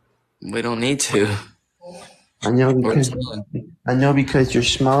battle. We don't need to. I know because you're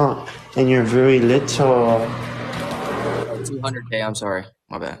small and you're very little. 200K, I'm sorry.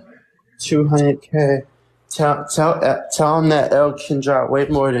 My bad. 200K. Tell him that L can drop way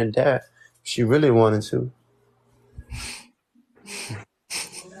more than that. If she really wanted to.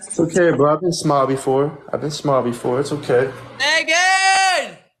 It's okay, bro. I've been small before. It's okay.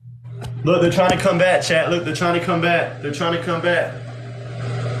 Megan! Look, they're trying to come back, chat. Look, they're trying to come back. They're trying to come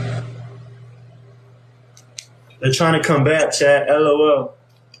back, chat. LOL.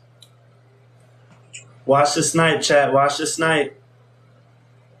 Watch the snipe, chat. Watch the snipe.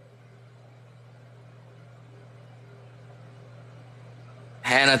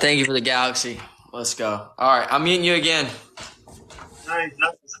 Hannah, thank you for the galaxy. Let's go. All right, I'm meeting you again. Nice.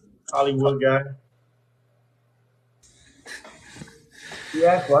 Hollywood guy.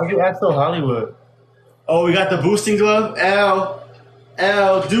 Yeah, why you act so Hollywood? Oh, we got the boosting glove. L,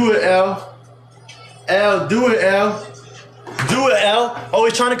 do it, L. L, do it, L. Do it, L. Oh,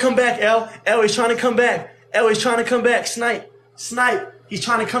 he's trying to come back, L. L, he's trying to come back. L, he's trying to come back. Snipe. Snipe. He's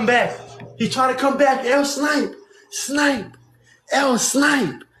trying to come back. He's trying to come back. L, snipe. Snipe. L,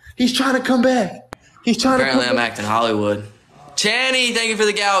 snipe. He's trying to come back. He's trying Apparently to come I'm back. acting Hollywood. Channy, thank you for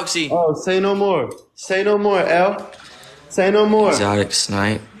the galaxy. Oh, say no more. Say no more, L. Say no more. Exotic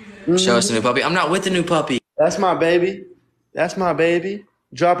snipe. Show us a new puppy. I'm not with the new puppy. That's my baby. That's my baby.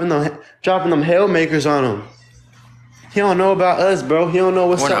 Dropping them haymakers on him. He don't know about us, bro. He don't know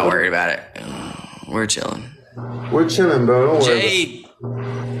what's up. We're not worried about it. We're chilling. We're chilling, bro. Don't worry. Jade.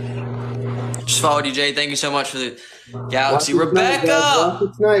 Just followed you, Jade. Thank you so much for the galaxy. Watch the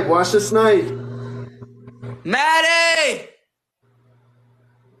Rebecca. Snipe, watch the snipe. Watch the snipe. Maddie.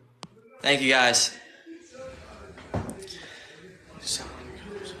 Thank you, guys.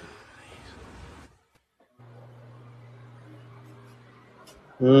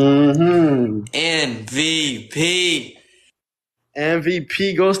 MVP.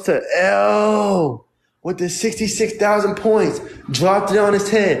 MVP goes to L with the 66,000 points. Dropped it on his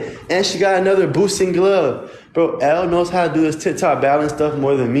head. And she got another boosting glove. Bro, L knows how to do this TikTok balance stuff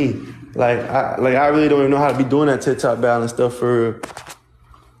more than me. I really don't even know how to be doing that TikTok balance stuff for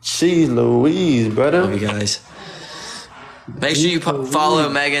Jeez Louise, brother. Love you guys. Make sure you follow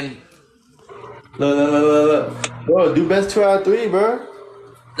Megan. Look. Bro, do best 2 out of 3, bro.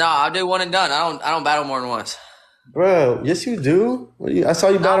 No, I'll do one and done. I don't battle more than once. Bro, yes you do. I saw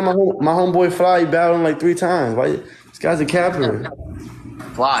you battle my homeboy Fly. You battled him like 3 times. Why? This guy's a capper.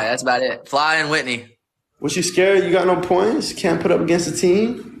 Fly, that's about it. Fly and Whitney. Was you scared? You got no points. Can't put up against the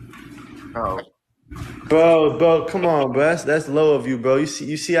team. Oh. Bro, come on, bro. That's low of you, bro. You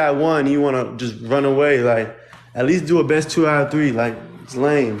see, I won. You want to just run away? Like, at least do a best 2 out of 3. Like, it's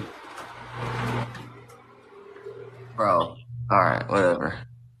lame. Bro. All right, whatever.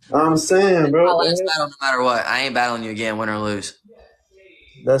 I'm saying, bro. Last battle, no matter what. I ain't battling you again, win or lose.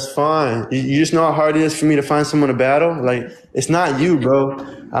 That's fine. You just know how hard it is for me to find someone to battle. Like, it's not you, bro.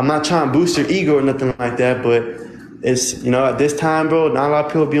 I'm not trying to boost your ego or nothing like that, but it's, at this time, bro, not a lot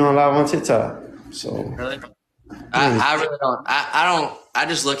of people be on live on TikTok. So really, I really don't. I don't. I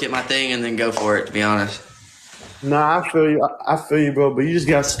just look at my thing and then go for it. To be honest. Nah, I feel you. I feel you, bro. But you just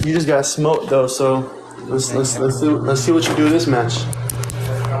got smoked though. So let's see what you do this match.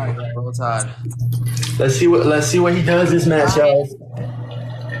 Roll Tide. Let's see what he does this match, y'all.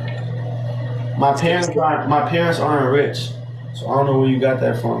 My parents aren't rich, so I don't know where you got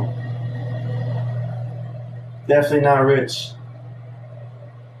that from. Definitely not rich.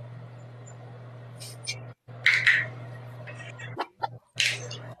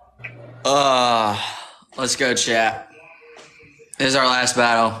 Let's go, chat. This is our last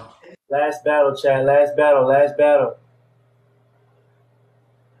battle. Last battle, chat. Last battle.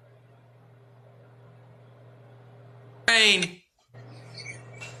 Rain.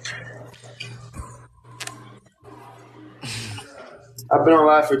 I've been on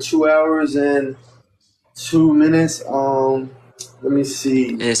live for 2 hours and 2 minutes. Let me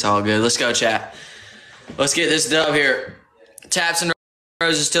see. It's all good. Let's go, chat. Let's get this dub here. Taps and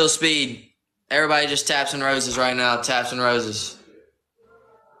roses till speed. Everybody just taps and roses right now. Taps and roses.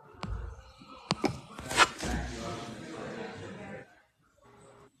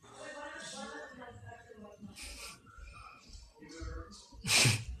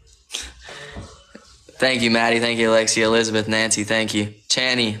 Thank you, Maddie. Thank you, Alexia, Elizabeth, Nancy. Thank you.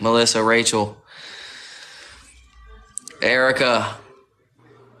 Channy, Melissa, Rachel, Erica.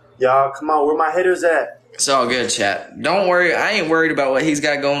 Y'all, come on. Where my hitters at? It's all good, chat. Don't worry. I ain't worried about what he's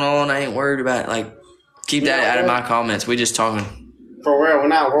got going on. I ain't worried about, keep that out of my comments. We just talking. For real, we're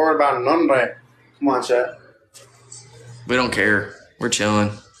not worried about none of that. Come on, chat. We don't care. We're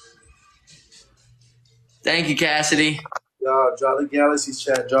chilling. Thank you, Cassidy. Y'all, draw the galaxies,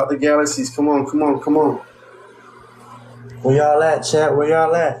 chat. Draw the galaxies. Come on. Where y'all at, chat? Where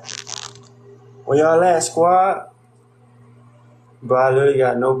y'all at, squad? Bro, I literally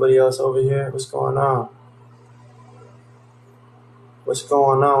got nobody else over here. What's going on? I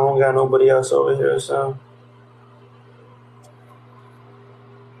don't got nobody else over here, so.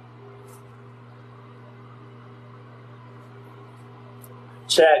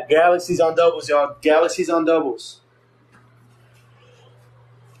 Chat, galaxies on doubles, y'all. Galaxies on doubles.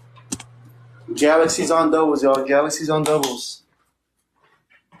 Galaxies on doubles, y'all. Galaxies on doubles.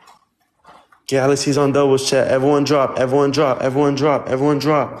 Galaxies on doubles, chat. Everyone drop.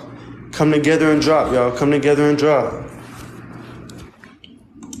 Come together and drop, y'all. Come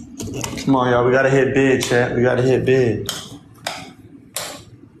on, y'all. We gotta hit big, chat.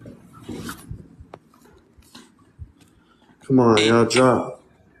 Come on, y'all. Drop.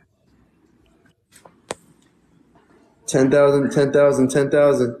 10,000, 10,000,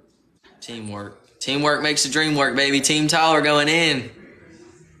 10,000. Teamwork. Teamwork makes the dream work, baby. Team Tyler going in.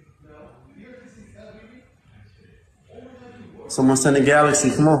 Someone send a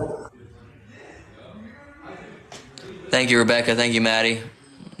galaxy. Come on. Thank you, Rebecca. Thank you, Maddie.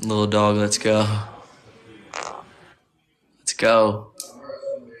 Little dog, let's go. Let's go.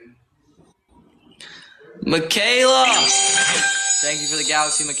 Michaela! Thank you for the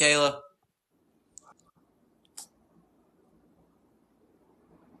galaxy, Michaela.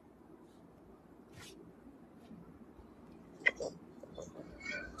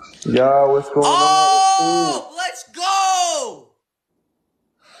 Yo, what's going on? Oh, let's go!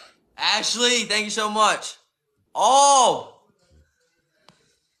 Ashley, thank you so much. Oh!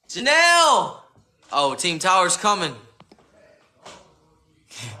 Janelle! Oh, Team Tower's coming.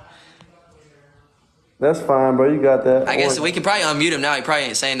 That's fine, bro. You got that. I guess we can probably unmute him now. He probably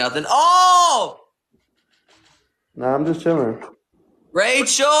ain't saying nothing. Oh! Nah, I'm just chilling.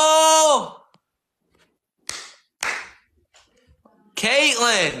 Rachel!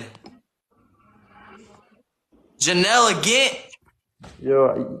 Caitlin! Janelle again.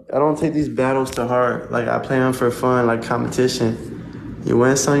 Yo, I don't take these battles to heart. Like, I play them for fun, like competition. You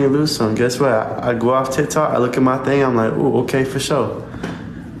win some, you lose some. Guess what? I go off TikTok, I look at my thing, I'm like, ooh, okay, for sure.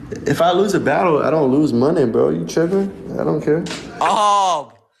 If I lose a battle, I don't lose money, bro. You tripping? I don't care.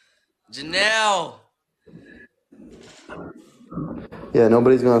 Oh! Janelle! Yeah,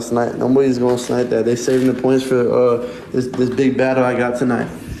 nobody's gonna snipe. Nobody's gonna snipe that. They saving the points for this big battle I got tonight.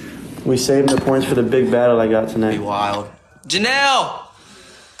 We saving the points for the big battle I got Be tonight. wild. Janelle!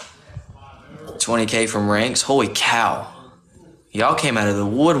 20K from ranks. Holy cow. Y'all came out of the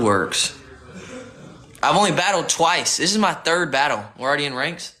woodworks. I've only battled twice. This is my third battle. We're already in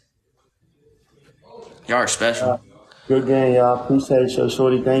ranks. Y'all are special. Good game, y'all. Appreciate you,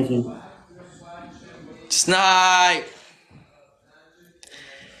 shorty. Thank you. Snipe!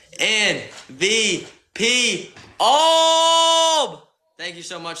 MVP! Oh! Thank you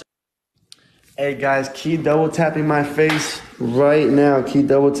so much. Hey guys, keep double tapping my face right now. Keep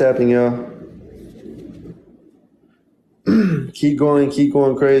double tapping, y'all. keep going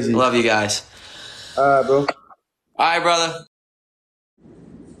crazy. Love you guys. Alright, bro. Alright, brother.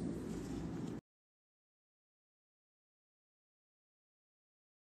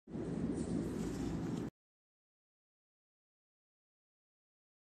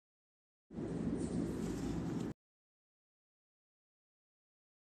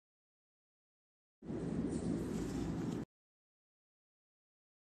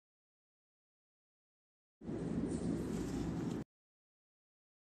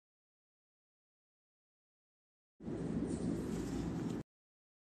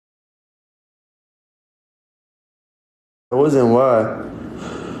 It wasn't why.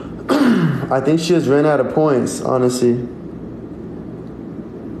 I think she just ran out of points, honestly.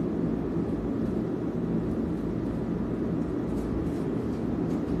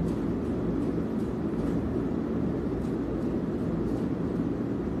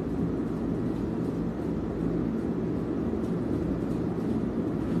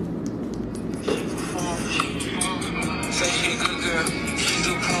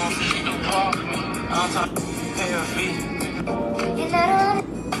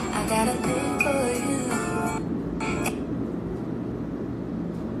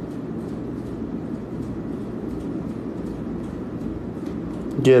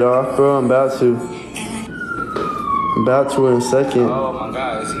 Get off, bro. I'm about to. I'm about to in a second. Oh my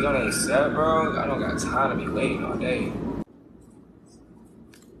God, is he gonna accept, bro? I don't got time to be waiting all day.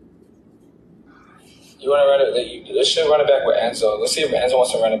 You wanna run it? Let's should run it back with Enzo. Let's see if Enzo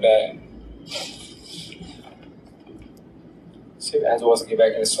wants to run it back. See if Enzo wants to get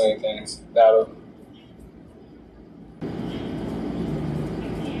back in the swing of things. Battle.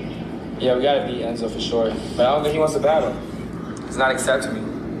 Yeah, we gotta beat Enzo for sure. But I don't think he wants to battle. He's not accepting me.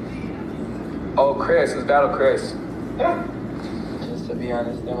 Oh, Chris. Let's battle Chris. Just to be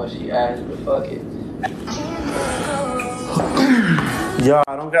honest, than what she asked, but fuck it. Y'all,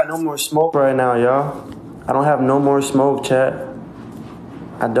 I don't got no more smoke right now, y'all. I don't have no more smoke, chat.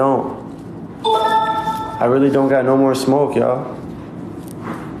 I don't. I really don't got no more smoke, y'all.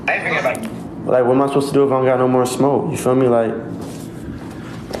 Like, what am I supposed to do if I don't got no more smoke? You feel me? Like,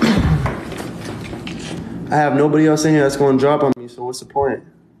 I have nobody else in here that's going to drop on me, so what's the point?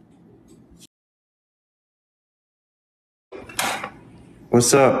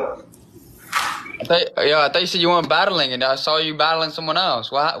 What's up? I thought you said you weren't battling, and I saw you battling someone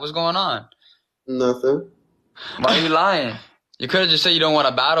else. What's going on? Nothing. Why are you lying? You could have just said you don't want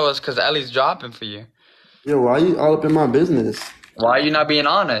to battle us because Ellie's dropping for you. Yo, why you all up in my business? Why are you not being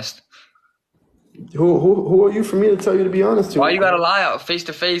honest? Who are you for me to tell you to be honest to? Why you gotta lie out face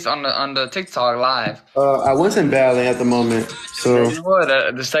to face on the TikTok live? I wasn't battling at the moment, so You would.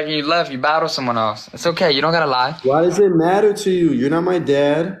 The second you left, you battled someone else. It's okay. You don't gotta lie. why does it matter to you? You're not my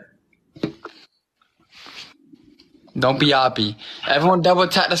dad. Don't be oppy. Everyone double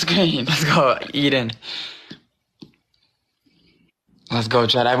tap the screen. Let's go, Eden. Let's go,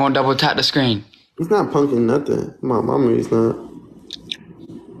 Chad. Everyone double tap the screen. He's not punking nothing. My mama, he's not.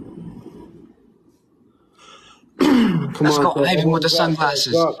 Come Let's on, go, Chad. Ivan with the Drop,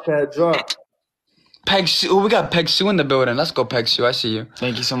 sunglasses. Drop, Chad, drop. Peg Sue. Oh, we got Peg Sue in the building. Let's go, Peg Sue. I see you.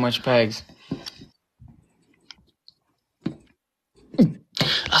 Thank you so much, Pegs.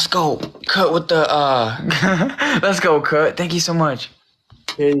 Let's go, Kurt with the Let's go, Kurt. Thank you so much.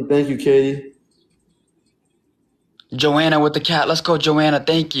 Katie, thank you, Katie. Joanna with the cat. Let's go, Joanna.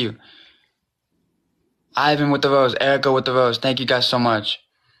 Thank you. Ivan with the rose. Erica with the rose. Thank you guys so much.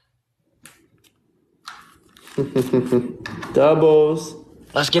 Doubles.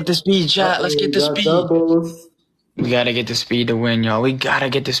 Let's get the speed, chat. Let's get the speed. Doubles. We gotta get the speed to win, y'all. We gotta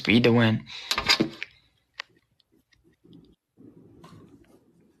get the speed to win.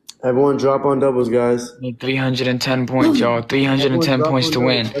 Everyone drop on doubles, guys. Need 310 points, y'all. 310 points to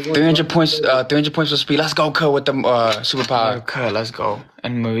win. 300 points. 300 points for speed. Let's go, Kurt, with the superpower. Kurt, let's go.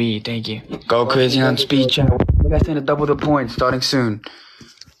 And Marie, thank you. Go crazy on speed, chat. We guys need to double the points starting soon.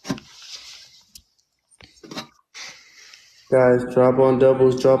 Guys, drop on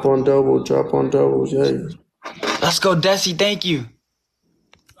doubles, drop on doubles, drop on doubles, yeah. Let's go, Desi. Thank you.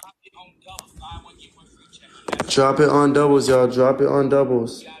 Drop it on doubles, y'all. Drop it on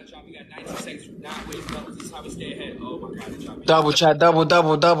doubles. Double chat, double.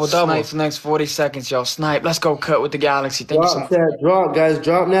 Snipe for the next 40 seconds, y'all. Snipe. Let's go, Cut with the Galaxy. Thank you so much. Chat, drop, guys.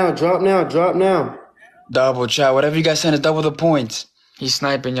 Drop now, drop now, drop now. Double chat. Whatever you guys send is double the points. He's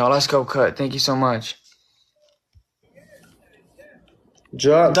sniping, y'all. Let's go, Cut. Thank you so much.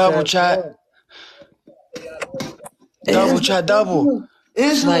 Drop. Double chat. Double chat, double.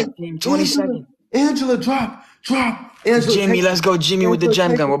 Angela, Snipe team, 20 seconds. Angela, drop. Angela, Jimmy, let's go, Jimmy with the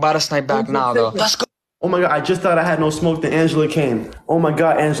gem gun. We're about to snipe back now, though. Let's go. Oh my God, I just thought I had no smoke, then Angela came. Oh my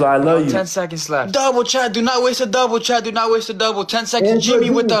God, Angela, I love you. 10 seconds left. Double chat, do not waste a double chat, do not waste a double. 10 seconds, Angela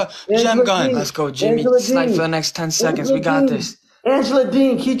Jimmy with the Angela gem gun. Dean. Let's go, Jimmy. Angela Snipe Dean. for the next 10 seconds. Angela We got Dean. this. Angela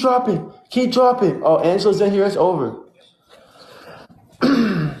Dean, keep dropping. Oh, Angela's in here, it's over.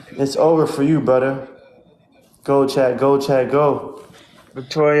 It's over for you, brother. Go, chat, go.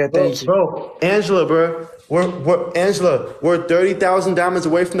 Victoria, thank you. Bro, Angela, bro. We're 30,000 diamonds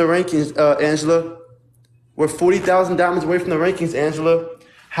away from the rankings, Angela. We're 40,000 diamonds away from the rankings, Angela.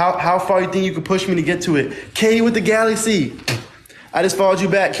 How far you think you could push me to get to it? Katie with the Galaxy. I just followed you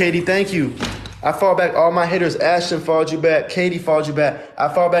back, Katie. Thank you. I followed back all my hitters. Ashton followed you back. Katie followed you back. I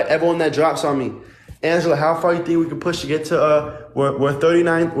followed back everyone that drops on me. Angela, how far you think we could push to get to we're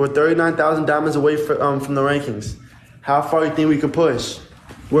 39,000 diamonds away from the rankings. How far you think we could push?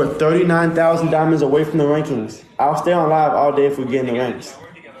 We're 39,000 diamonds away from the rankings. I'll stay on live all day if we get in the ranks.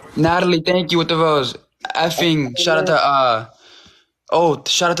 Natalie, thank you with the rose. Effing, shout out to,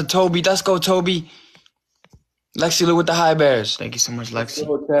 shout out to Toby. Let's go, Toby. Lexi Lou with the high bears. Thank you so much, Lexi.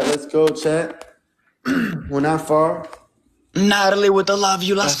 Let's go, chat. We're not far. Natalie with the love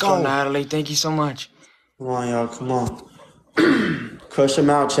you. Let's go, Natalie. Thank you so much. Come on, y'all. Come on. Crush them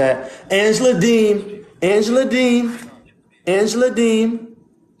out, chat. Angela Dean.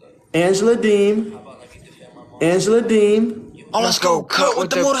 Oh, let's go. Cut with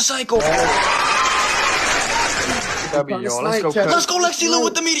the motorcycle. Let's go, Lexi Lou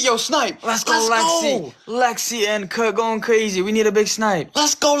with the meteor snipe. Let's go, Lexi. Lexi and Kurt going crazy. We need a big snipe.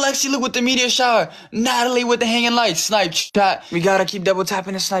 Let's go, Lexi Lou with the meteor shower. Natalie with the hanging lights. Snipe, chat. We gotta keep double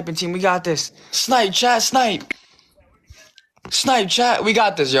tapping the sniping team. We got this. Snipe, chat, snipe. Snipe, chat. We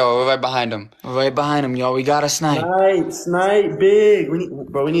got this, yo. We're right behind him. Y'all. We gotta snipe. Snipe big. We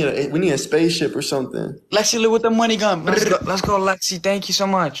need a spaceship or something. Lexi Lou with the money gun. Let's go, Lexi. Thank you so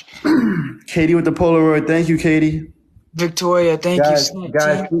much. Katie with the Polaroid. Thank you, Katie. Victoria, thank you.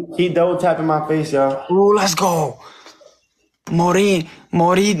 Guys, keep double tapping my face, y'all. Ooh, let's go. Morenita.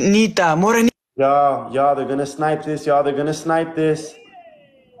 Y'all, they're gonna snipe this.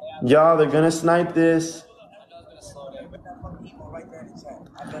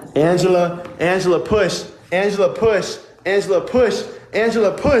 Angela, push.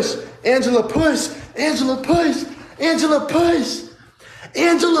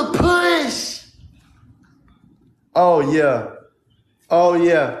 Oh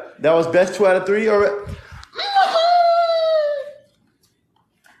yeah. That was best 2 out of 3 already.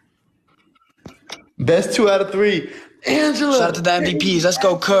 Best 2 out of 3. Angela. Shout out to the MVPs. Let's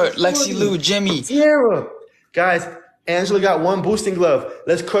go, Kurt, Lexi Lou, Jimmy. Sierra. Guys, Angela got one boosting glove.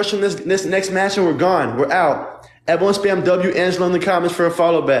 Let's crush on this next match and we're gone. We're out. Everyone spam W Angela in the comments for a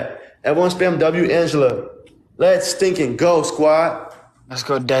follow back. Everyone spam W Angela. Let's stinking go, squad. Let's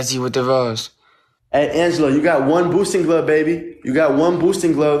go, Desi with the rose. Hey, Angela, you got one boosting glove, baby. You got one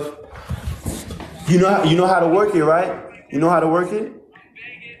boosting glove. You know how to work it, right? You know how to work it?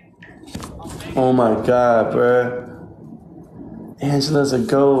 Oh my God, bruh. Angela's a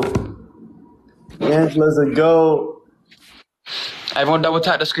goat. Angela's a goat. Everyone double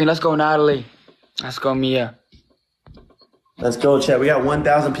tap the screen. Let's go, Natalie. Let's go, Mia. Let's go, chat. We got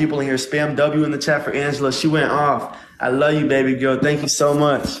 1,000 people in here. Spam W in the chat for Angela. She went off. I love you, baby girl. Thank you so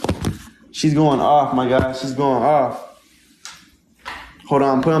much. She's going off, my guy. She's going off. Hold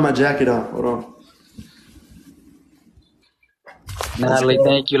on. I'm putting my jacket on. Hold on. Natalie,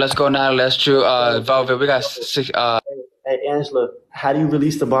 thank you. Let's go, Natalie. That's true. Velvet, we got 6. Hey, Angela, how do you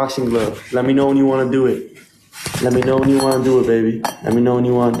release the boxing glove? Let me know when you want to do it. Let me know when you want to do it, baby. Let me know when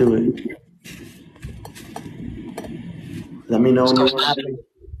you want to do it. Let me know when you want to do it.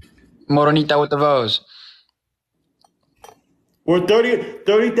 Moronita with the rose. We're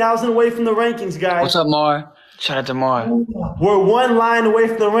 30,000 away from the rankings, guys. What's up, Mar? Shout out to Mar. We're one line away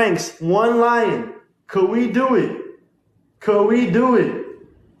from the ranks. One line. Could we do it? Could we do it?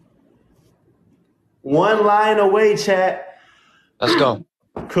 One line away, chat. Let's go.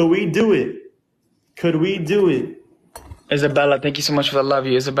 Could we do it? Could we do it? Isabella, thank you so much for the love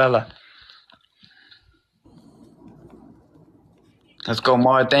you, Isabella. Let's go,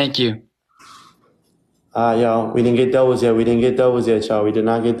 Mar. Thank you. Y'all, we didn't get doubles yet. We didn't get doubles yet, y'all. We did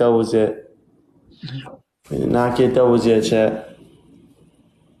not get doubles yet. We did not get doubles yet, chat.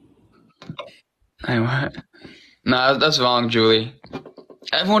 Hey, what? Nah, that's wrong, Julie.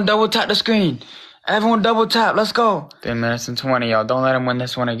 Everyone double tap the screen. Everyone double tap. Let's go. 3 minutes and 20, y'all. Don't let him win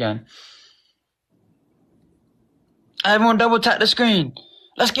this one again. Everyone double tap the screen.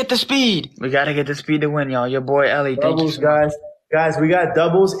 Let's get the speed. We gotta get the speed to win, y'all. Your boy Ellie. Thank Doubles, you so guys. Guys, we got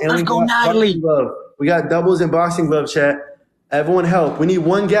doubles and Let's we go, got Natalie. boxing glove. We got doubles and boxing glove, chat. Everyone help. We need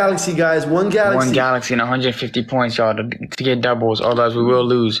one galaxy, guys. One galaxy. One galaxy and 150 points, y'all, to get doubles. Otherwise, we will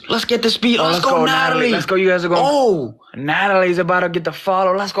lose. Let's get the speed. Let's go, Natalie. Let's go. You guys are going. Oh, Natalie's about to get the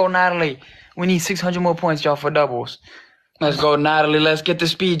follow. Let's go, Natalie. We need 600 more points, y'all, for doubles. Let's go, Natalie. Let's get the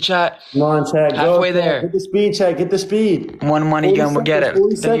speed, chat. Come on, chat. Halfway Go, there. Get the speed, chat. Get the speed. One money gun will get it.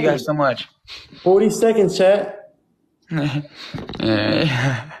 Thank you guys so much. 40 seconds, chat.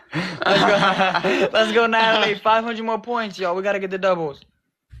 Yeah. Let's go, Natalie. 500 more points, y'all. We gotta get the doubles.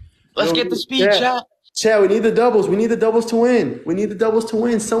 Let's get the speed, chat. Chat, we need the doubles. We need the doubles to win. We need the doubles to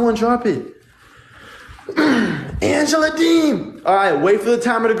win. Someone drop it. Angela Deem. All right, wait for the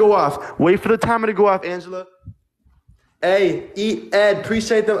timer to go off. Wait for the timer to go off, Angela. Hey, Ed,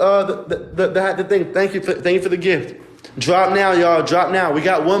 appreciate the thing. Thank you for the gift. Drop now, y'all. Drop now. We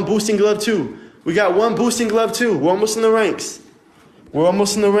got one boosting glove too. We got one boosting glove too. We're almost in the ranks. We're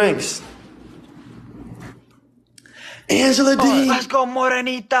almost in the ranks. Angela D. Oh, let's go,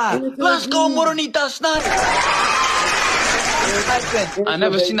 Morenita. Let's go, Morenita. Snipe. I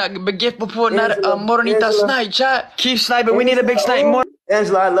never seen that big gift before. Not Morenita snipe, chat. Keep sniping. We need a big snipe. More.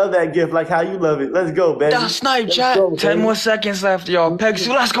 Angela, I love that gift. Like how you love it. Let's go, baby. That snipe, chat. 10 more seconds left, y'all. Pegsu,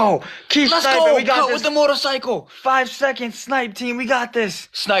 let's go. Keep sniping. We got this. With the motorcycle. 5 seconds. Snipe, team. We got this.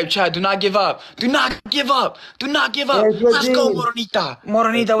 Snipe, chat. Do not give up. Do not give up. Do not give up. Let's go, Morenita.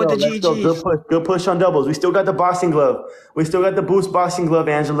 Morenita with the GGs. Good push on doubles. We still got the boxing glove. We still got the boost boxing glove,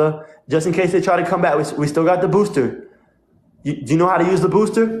 Angela. Just in case they try to come back, we still got the booster. Do you know how to use the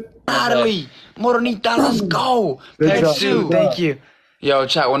booster? Natalie, Morenita, let's go. Pegsu, thank you. Yo,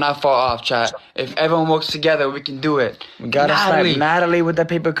 chat, we'll not fall off, chat. If everyone works together, we can do it. We gotta snipe Natalie with the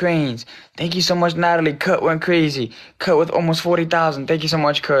paper cranes. Thank you so much, Natalie. Kurt went crazy. Kurt with almost 40,000. Thank you so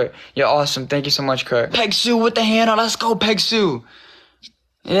much, Kurt. You're awesome. Thank you so much, Kurt. Pegsu with the handle. Let's go, Pegsu.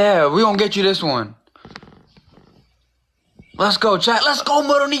 Yeah, we gonna get you this one. Let's go, chat. Let's go,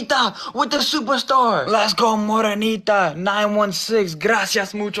 Morenita with the superstar. Let's go, Morenita. 916.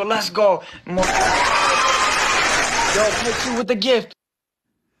 Gracias mucho. Let's go. Yo, Pegsu with the gift.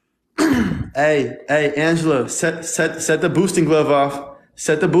 Hey, Angela, set the boosting glove off.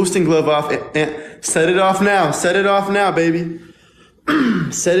 Set the boosting glove off. And set it off now. Set it off now, baby.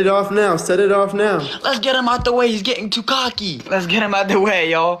 Set it off now. Set it off now. Let's get him out the way. He's getting too cocky. Let's get him out the way,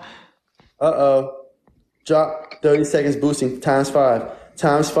 y'all. Uh-oh. Drop 30 seconds boosting. Times 5.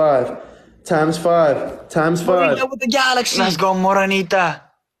 Times 5. Times 5. Times 5. Morenita with the galaxy. Let's go, Morenita.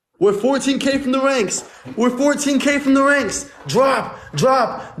 We're 14K from the ranks. We're 14K from the ranks. Drop,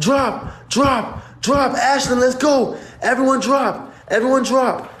 drop, drop, drop, Drop, Ashlyn, let's go. Everyone drop. Everyone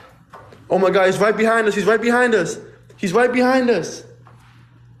drop. Oh my God, he's right behind us. He's right behind us. He's right behind us.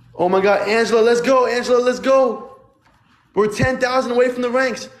 Oh my God, Angela, let's go. Angela, let's go. We're 10,000 away from the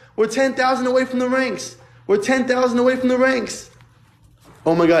ranks. We're 10,000 away from the ranks. We're 10,000 away from the ranks.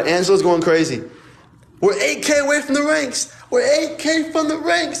 Oh my God, Angela's going crazy. We're 8K away from the ranks. We're 8K from the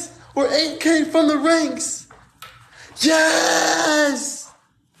ranks. We're 8K from the ranks. Yes!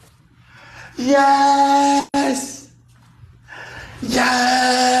 Yes!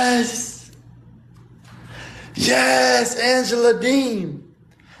 Yes! Yes, Angela Dean,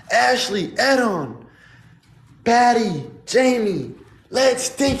 Ashley, Edon, Patty, Jamie, let's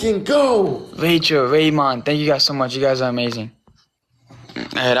stinking go. Rachel, Raymond, thank you guys so much. You guys are amazing.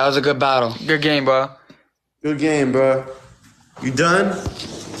 Hey, that was a good battle. Good game, bro. Good game, bro. You done?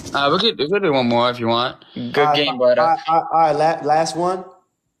 We could do one more if you want. Good game, brother. All right, last one.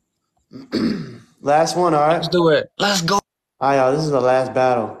 Last one, all right? Let's do it. Let's go. All right, y'all, this is the last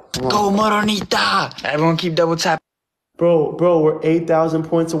battle. Come on. Go, Moronita. Everyone keep double tap. Bro, we're 8,000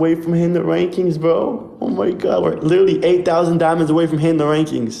 points away from hitting the rankings, bro. Oh my God, we're literally 8,000 diamonds away from hitting the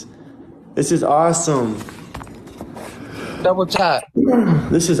rankings. This is awesome. Double tap.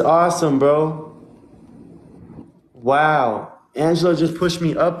 This is awesome, bro. Wow. Angela just pushed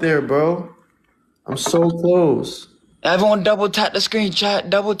me up there, bro. I'm so close. Everyone double tap the screen, chat.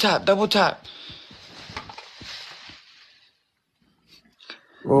 Double tap, double tap.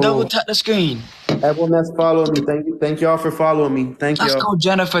 Bro. Double tap the screen. Everyone that's following me, thank you. Thank y'all for following me. Thank y'all. Let's go,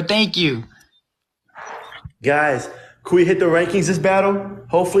 Jennifer. Thank you. Guys, could we hit the rankings this battle?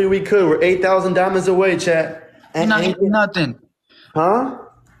 Hopefully we could. We're 8,000 diamonds away, chat. You're not hitting nothing. Huh?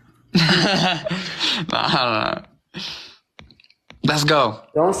 Nah. Let's go.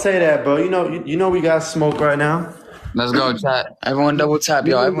 Don't say that, bro. You know we got smoke right now. Let's go, chat. Everyone double tap,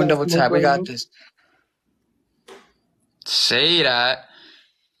 y'all. Everyone double tap. We got this. Say that.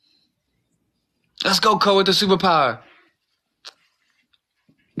 Let's go, Cole, with the superpower.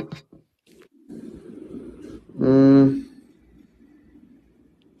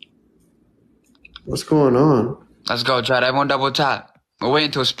 What's going on? Let's go, chat. Everyone double tap. We're waiting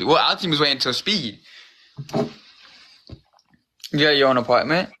till speed. Well, our team is waiting till speed. You got your own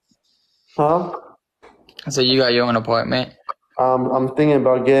apartment? Huh? I said you got your own apartment. I'm thinking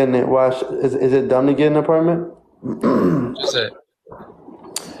about getting it. Why? Is it dumb to get an apartment? What's it?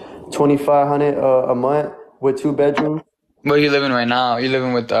 2,500 a month with 2 bedrooms. Where you living right now? You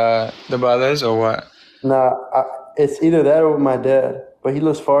living with the brothers or what? Nah, it's either that or with my dad. But he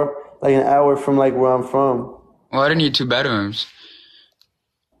lives far, like an hour from like where I'm from. Well, I don't need 2 bedrooms.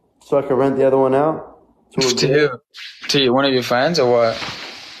 So I could rent the other one out? To you, one of your friends or what?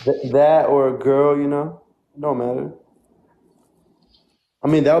 That or a girl, don't matter. I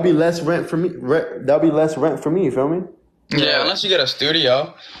mean, that'll be less rent for me. That'll be less rent for me. You feel me? Yeah, unless you get a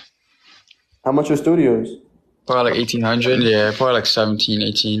studio. How much are studios? Probably like 1,800. Yeah, probably like 17,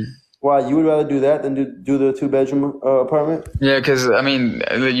 18. Why, you would rather do that than do the 2-bedroom apartment? Yeah, because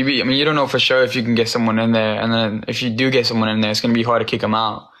you don't know for sure if you can get someone in there, and then if you do get someone in there, it's gonna be hard to kick them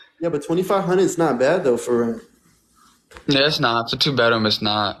out. Yeah, but 2,500 is not bad though for rent. Yeah, it's not. For 2-bedroom, it's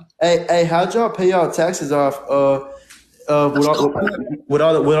not. Hey, how'd y'all pay y'all taxes off? With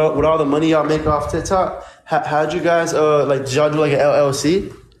all the money y'all make off TikTok, how'd you guys did y'all do like an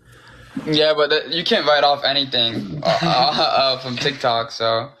LLC? Yeah, but you can't write off anything from TikTok.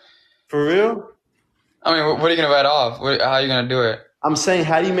 So. For real? I mean, what are you gonna write off? How are you gonna do it? I'm saying,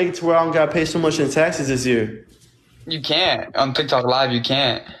 how do you make it to where I don't gotta pay so much in taxes this year? You can't on TikTok Live. You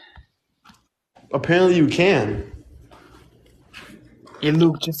can't. Apparently, you can. You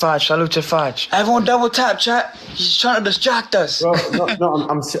Luke Chafach. Everyone double tap, chat. He's trying to distract us. Bro, no,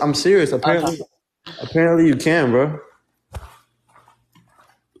 I'm serious. Apparently you can, bro.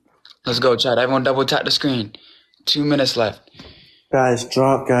 Let's go, chat. Everyone double tap the screen. 2 minutes left. Guys,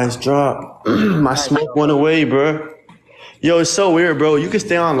 drop. My smoke went away, bro. Yo, it's so weird, bro. You can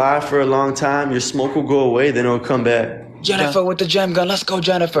stay on live for a long time. Your smoke will go away, then it'll come back. Jennifer with the gem gun. Let's go,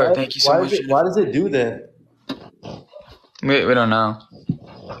 Jennifer. Thank you so much. Why does it do that? We don't know.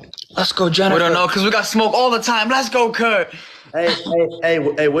 Let's go, Jennifer. We don't know because we got smoke all the time. Let's go, Kurt.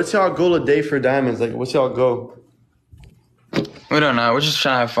 Hey, what's y'all goal a day for diamonds? Like, what's y'all goal? We don't know. We're just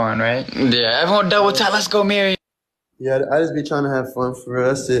trying to have fun, right? Yeah, everyone double tap. Let's go, Mary. Yeah, I just be trying to have fun for real.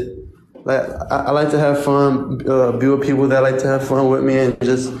 That's it. Like, I like to have fun, be with people that like to have fun with me and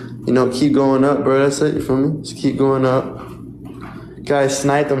just, keep going up, bro. That's it. You feel me? Just keep going up. Guys,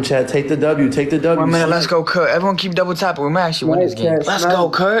 snipe them, chat. Take the W. 1 minute, let's go, Kurt. Everyone keep double tapping. We might actually win this game. Let's go,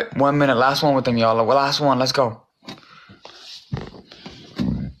 Kurt. 1 minute. Last one with them, y'all. Last one. Let's go.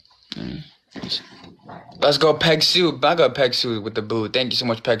 seconds. Let's go Peg Sue. I got Peg Sue with the boo. Thank you so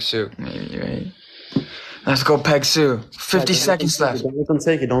much, Peg Sue. Maybe, right? Let's go Peg Sue. 50 seconds left. Don't let them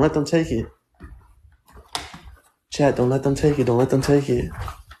take it. Don't let them take it. Chat, don't let them take it. Don't let them take it.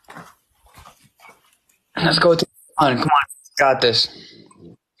 Let's go. Come on. Got this.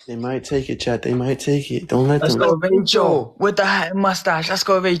 They might take it, chat. They might take it. Don't let Let's them. go Rachel with the hat and mustache. Let's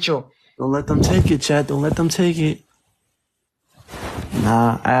go Rachel. Don't let them take it, chat. Don't let them take it.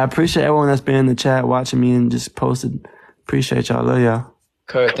 Nah, I appreciate everyone that's been in the chat watching me and just posted. Appreciate y'all. Love y'all.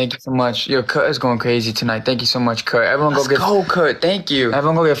 Kurt, thank you so much. Yo, Kurt is going crazy tonight. Thank you so much, Kurt. Everyone go Kurt. Thank you.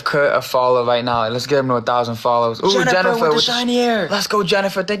 Everyone go give Kurt a follow right now. Let's get him to 1,000 follows. Ooh, Jennifer with the shiny hair. Let's go,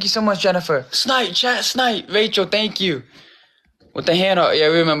 Jennifer. Thank you so much, Jennifer. Snipe, chat, snipe. Rachel, thank you. With the hand up. Yeah,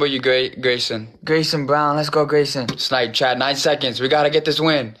 we remember you, Grayson. Grayson Brown. Let's go, Grayson. Snipe, chat. 9 seconds. We got to get this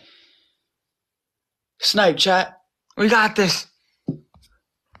win. Snipe, chat. We got this.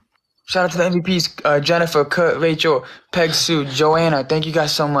 Shout out to the MVPs, Jennifer, Kurt, Rachel, Peg Sue, Joanna. Thank you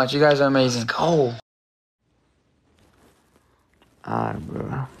guys so much. You guys are amazing. Let's go. Alright,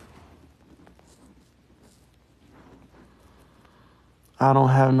 bro. I don't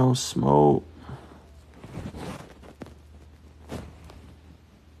have no smoke.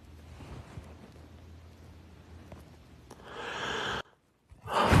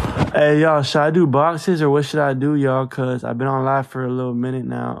 Hey, y'all, should I do boxes or what should I do, y'all? Because I've been on live for a little minute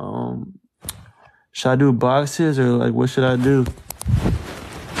now. Should I do boxes or, like, what should I do?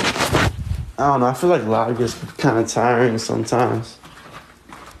 I don't know. I feel like live gets kind of tiring sometimes.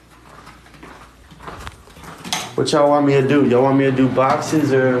 What y'all want me to do? Y'all want me to do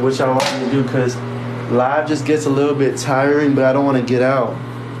boxes or what y'all want me to do? Because live just gets a little bit tiring, but I don't want to get out.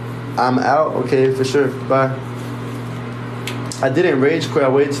 I'm out? Okay, for sure. Bye. I didn't rage quit. I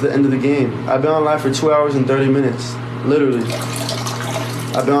waited to the end of the game. I've been on live for 2 hours and 30 minutes. Literally.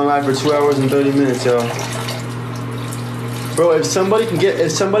 I've been on live for 2 hours and 30 minutes, y'all. Bro, if somebody can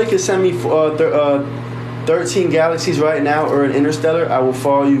send me 13 galaxies right now or an interstellar, I will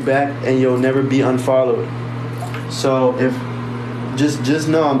follow you back and you'll never be unfollowed. So if just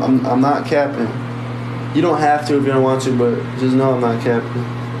know I'm not capping. You don't have to if you don't want to, but just know I'm not capping.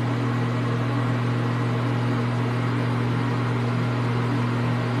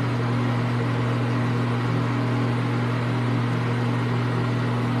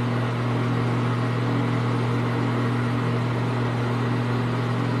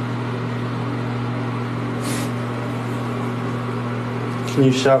 Can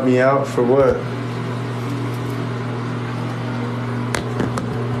you shout me out for what?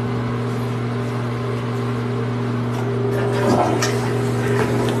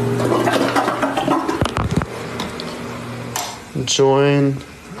 Join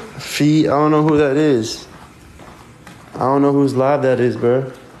feed. I don't know who that is. I don't know whose live that is, bro.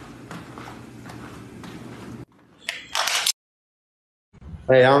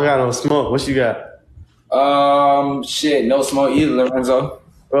 Hey, I don't got no smoke. What you got? Shit, no smoke either, Lorenzo.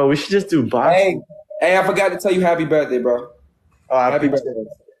 Bro, we should just do boxing. Hey, I forgot to tell you happy birthday, bro. Oh, happy birthday.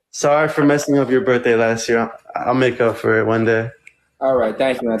 Sorry for messing up your birthday last year. I'll make up for it one day. All right,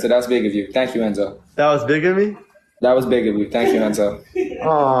 thank you, Enzo. That's big of you. Thank you, Enzo. That was big of me? That was big of you. Thank you, Enzo.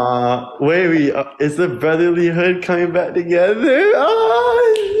 Aw, wait, is the brotherly hood coming back together?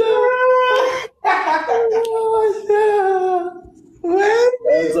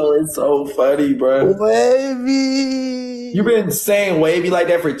 Enzo is so funny, bro. Wavy. You've been saying wavy like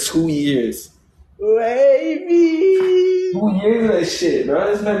that for 2 years. Wavy. 2 years of that shit,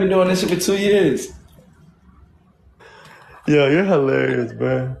 bro. This man been doing this shit for 2 years. Yo, you're hilarious,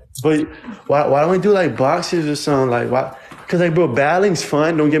 bro. But why don't we do like boxes or something? Like why? Cause like, bro, battling's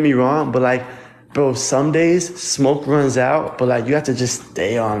fun. Don't get me wrong, but like, bro, some days smoke runs out. But like, you have to just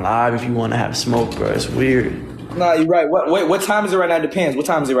stay on live if you want to have smoke, bro. It's weird. Nah, you're right. What time is it right now? Depends. What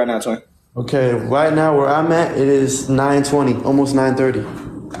time is it right now, Twin? Okay, right now where I'm at, it is 9:20, almost 9:30.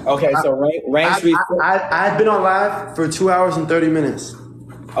 Okay, so ranks reset. I've been on live for 2 hours and 30 minutes.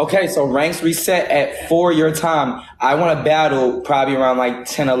 Okay, so ranks reset at 4 your time. I want to battle probably around like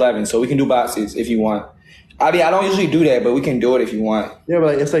 10, 11, so we can do boxes if you want. I mean, I don't usually do that, but we can do it if you want. Yeah,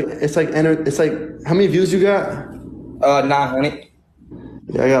 but it's like how many views you got? 900.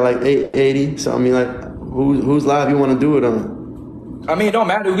 Yeah, I got like 880. So I mean, like, who's live you want to do it on? I mean, it don't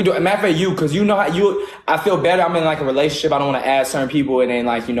matter. We can do it. Matter of fact, you, because you know how I feel better. I'm in like a relationship. I don't want to add certain people, and then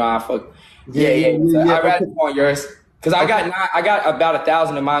like I fuck. Yeah. So I'd rather go on yours. Because I got about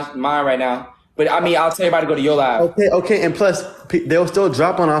 1,000 in mine right now. But I mean, I'll tell everybody to go to your live. Okay, and plus they'll still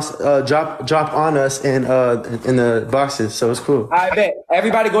drop on us, drop on us in the boxes, so it's cool. I bet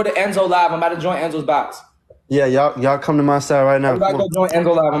everybody go to Enzo live. I'm about to join Enzo's box. Yeah, y'all come to my side right now. Everybody go join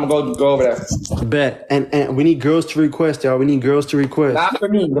Enzo live. I'm gonna go over there. Bet. And we need girls to request, y'all. We need girls to request. Not for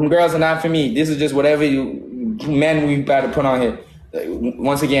me. Them girls are not for me. This is just whatever men we about to put on here.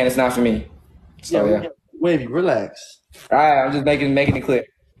 Once again, it's not for me. So yeah. Wavy, relax. All right, I'm just making it clear.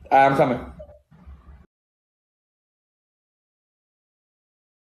 All right, I'm coming.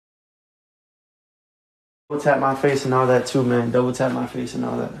 Double tap my face and all that too, man. Double tap my face and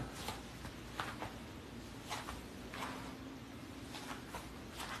all that.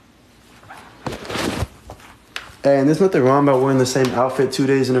 Hey, and there's nothing wrong about wearing the same outfit 2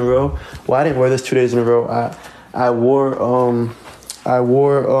 days in a row. Well, I didn't wear this 2 days in a row. I wore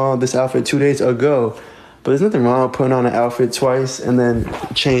this outfit 2 days ago. But there's nothing wrong with putting on an outfit twice and then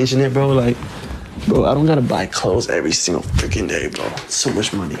changing it, bro. Like, bro, I don't gotta buy clothes every single freaking day, bro. It's so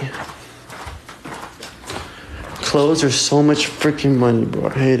much money. Clothes are so much freaking money, bro.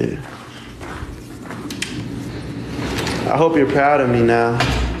 I hate it. I hope you're proud of me now.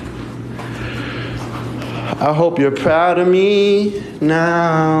 I hope you're proud of me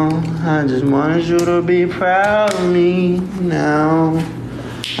now. I just want you to be proud of me now.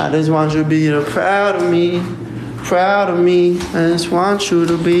 I just want you to be proud of me, proud of me. I just want you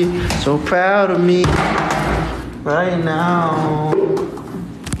to be so proud of me right now.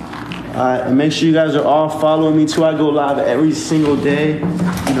 Alright, and make sure you guys are all following me too. I go live every single day.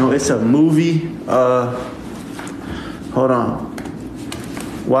 You know, it's a movie. Hold on.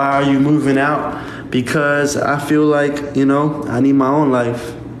 Why are you moving out? Because I feel like, you know, I need my own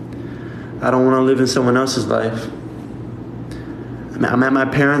life. I don't want to live in someone else's life. I'm at my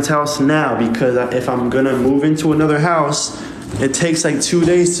parents' house now because if I'm going to move into another house, it takes like 2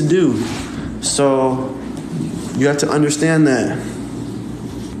 days to do. So you have to understand that.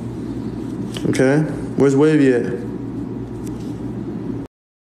 Okay? Where's Wavy at?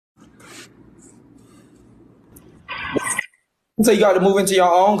 So you got to move into your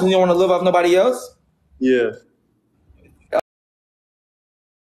own because you don't want to live off nobody else? Yeah.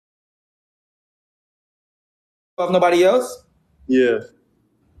 Off nobody else? Yeah.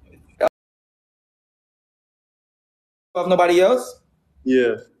 Off nobody else?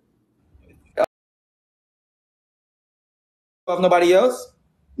 Yeah. Off nobody else?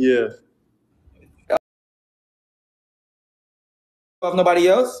 Yeah. Off nobody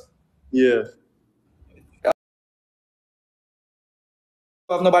else? Yeah.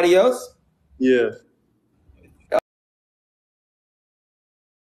 Off nobody else? Yeah.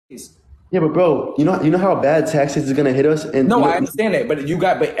 Yeah, but bro, you know how bad taxes is gonna hit us? And No, you know, I understand that, but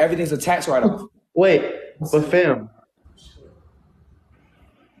everything's a tax write-off. Wait, but fam.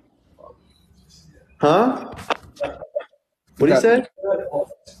 Huh? What do you say?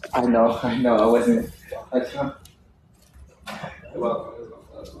 I know, I wasn't.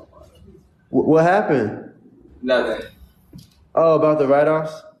 What happened? Nothing. Oh, about the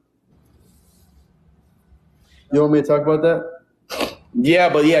write-offs? You want me to talk about that? Yeah,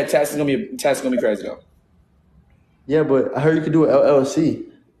 but yeah, tax is gonna be crazy though. Yeah, but I heard you could do an LLC.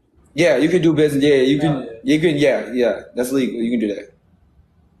 Yeah, you can do business. Yeah, you can. Yeah, that's legal. You can do that.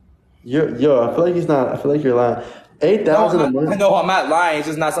 I feel like you're lying. 8,000 a month? No, I'm not lying. It's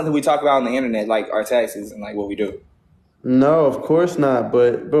just not something we talk about on the internet, like our taxes and like what we do. No, of course not.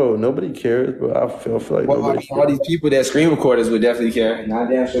 But bro, nobody cares. But I feel like nobody cares. All these people that screen recorders would definitely care. And I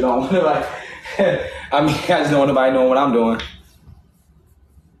damn sure don't want to like. I mean, I just don't want nobody knowing what I'm doing.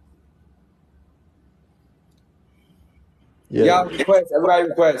 Yeah. Y'all request. Everybody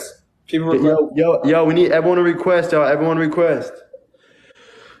request. People request. Yo, we need everyone to request, y'all. Everyone request.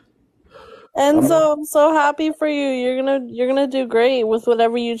 Enzo, I'm so happy for you. You're gonna do great with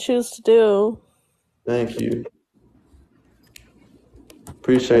whatever you choose to do. Thank you.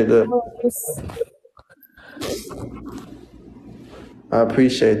 Appreciate that. I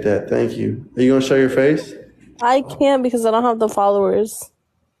appreciate that. Thank you. Are you gonna show your face? I can't because I don't have the followers.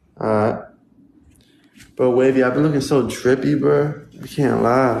 Alright. But Wavy, I've been looking so drippy, bro. I can't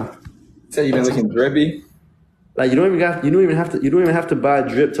lie. Say you've been looking drippy. Like you don't even have to buy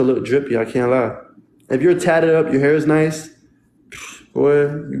drip to look drippy. I can't lie. If you're tatted up, your hair is nice,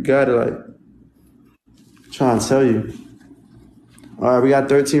 boy, you got it. Like, I'm trying to tell you. All right, we got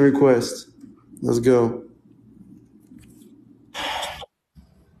 13 requests. Let's go.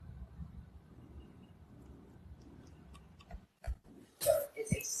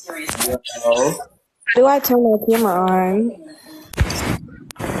 How do I turn my camera on?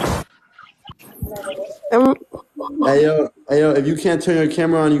 Hey yo, if you can't turn your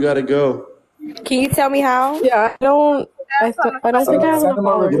camera on, you gotta go. Can you tell me how? Yeah, I don't think I have Send them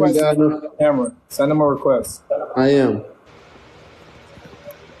a request. Camera. Send them a request. I am.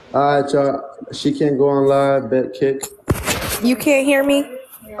 All right, y'all. She can't go on live. Bet kick. You can't hear me?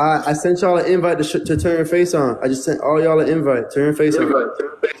 I sent y'all an invite to turn your face on. I just sent all y'all an invite. Turn your face on.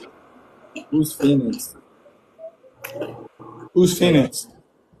 Who's Phoenix? Who's Phoenix?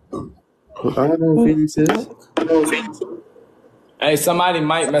 I don't know who Phoenix is. Hey, somebody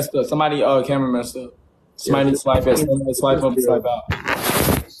might messed up. Somebody camera messed up. Somebody need to swipe it. Somebody swipe up and swipe out.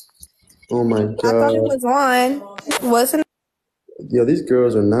 Oh my god. I thought it was on. Wasn't it? Yo, these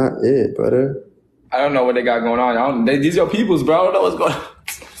girls are not it, brother. I don't know what they got going on. These your peoples, bro. I don't know what's going on.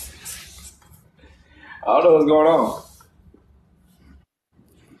 I don't know what's going on.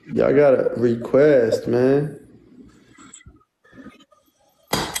 Y'all got a request, man.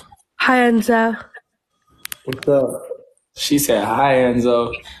 Hi, Enzo. What's up? She said, hi,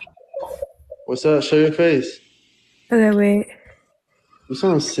 Enzo. What's up? Show your face. Okay, wait. You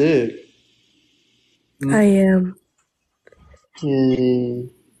sound sick. I am. Hmm.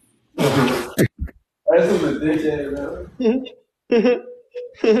 That's some ridiculous, bro.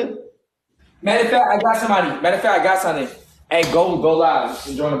 Matter of fact, I got something. Hey, go live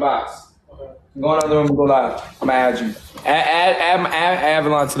and join the box. Okay. Go in the other room and go live. I'm gonna add you. Add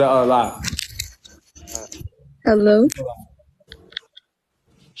Avalon to the live. Hello?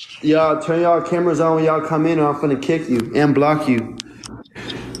 Y'all turn y'all cameras on when y'all come in or I'm finna kick you and block you.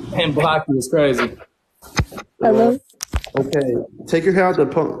 And block you is crazy. Hello? Okay. Take your hair out the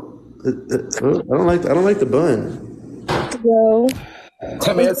pump. I don't like the bun. Yo.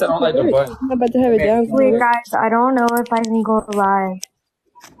 Tell me I don't like the button. I'm about to have it down. Wait, guys, I don't know if I can go live.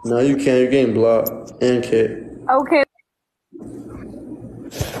 No, you can't. You're getting blocked and kicked. Okay.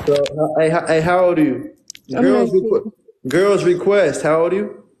 So, hey, how old are you? Girls request. How old are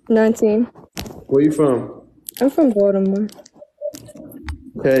you? 19. Where you from? I'm from Baltimore.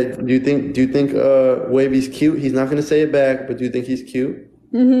 Okay. Do you think Wavy's cute? He's not gonna say it back, but do you think he's cute?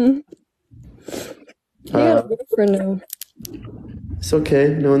 Mm-hmm. He got a girlfriend now. It's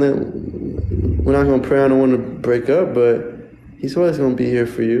okay. Knowing that we're not gonna pray on one to break up, but he's always gonna be here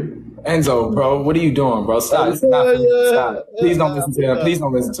for you. Enzo, bro, what are you doing, bro? Stop. Stop. Please don't listen to him. Please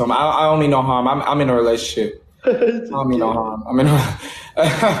don't listen to him. I don't mean no harm. I'm in a relationship. I don't mean no harm. I'm in a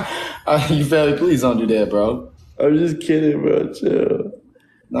you feel me? Please don't do that, bro. I'm just kidding, bro. Chill.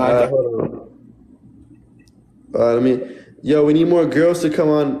 Hold on. Yo, we need more girls to come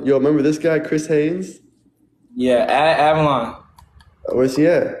on. Yo, remember this guy, Chris Haynes? Yeah, Avalon. Where's he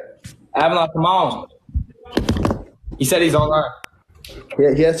at? Avalon, come on. He said he's online.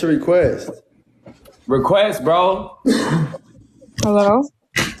 Yeah, he has to request. Request, bro. Hello?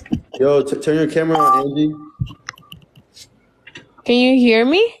 Yo, turn your camera on, Angie. Can you hear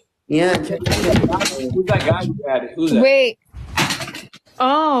me? Yeah. Who's that guy you added? Who's that? Wait.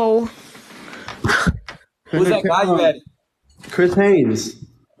 Oh. Who's that guy you added? Chris Haynes.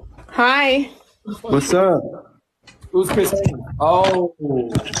 Hi. What's up? Who's Chris Haynes? Oh.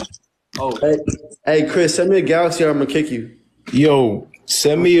 Hey, Chris, send me a galaxy or I'm gonna kick you. Yo,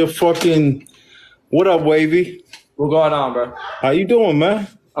 send me a fucking... What up, Wavy? What's going on, bro? How you doing, man?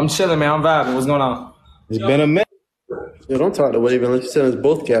 I'm chilling, man. I'm vibing. What's going on? It's been a minute. Yo, don't talk to Wavy unless you send us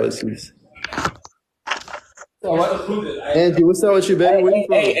both galaxies. Angie, what's up with you, baby? Where you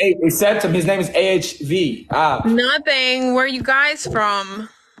from? Hey, accept him. His name is AHV. Nothing. Where are you guys from?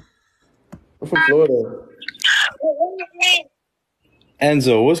 I'm from Florida.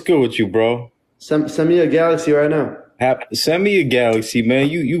 Enzo, what's good with you, bro? Send me a galaxy right now. Send me a galaxy, man.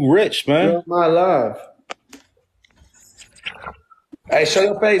 You rich, man. You're on my live. Hey, show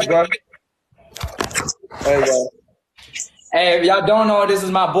your face, bro. There you go. Hey, if y'all don't know, this is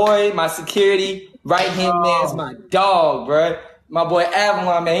my boy, my security. Right hand man's my dog, bro. My boy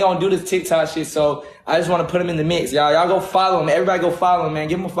Avalon, man. He don't do this TikTok shit, so I just want to put him in the mix, y'all. Y'all go follow him. Everybody go follow him, man.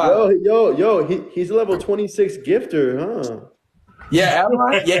 Give him a follow. Yo, he's a level 26 gifter, huh? Yeah,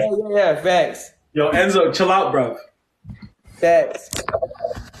 Avalon? Yeah, facts. Yo, Enzo, chill out, bro. Facts.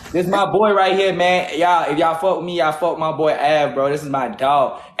 This is my boy right here, man. Y'all, if y'all fuck with me, y'all fuck with my boy Av, bro. This is my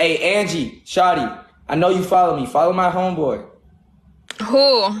dog. Hey, Angie, Shawty, I know you follow me. Follow my homeboy.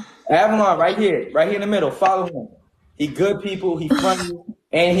 Who? Avalon, right here in the middle. Follow him. He good people, he funny,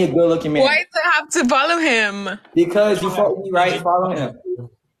 and he a good looking man. Why do I have to follow him? Because you fuck with me, right? Follow him.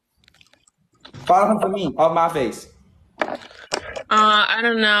 Follow him for me, off my face. I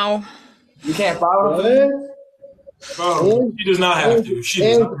don't know. You can't follow him? Bro, she does not have to.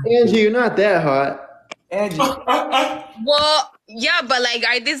 Angie, you're not that hot. Angie. Well, yeah, but like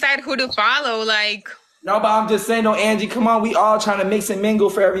I decide who to follow, like. No, but I'm just saying, though, Angie, come on, we all trying to mix and mingle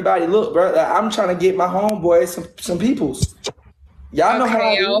for everybody. Look, bro, like, I'm trying to get my homeboys some peoples. Y'all know how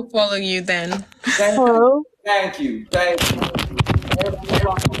I do. I'll follow you then. Thank you.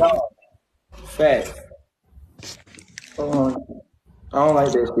 Facts. I don't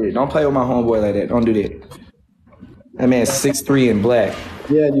like that shit. Don't play with my homeboy like that. Don't do that. That man's 6'3" and black.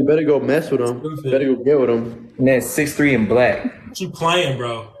 Yeah, you better go mess with him. You better go get with him. And that's 6'3" and black. Keep playing,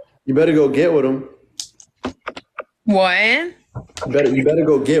 bro. You better go get with him. What? You better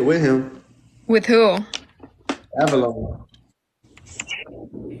go get with him. With who? Avalon.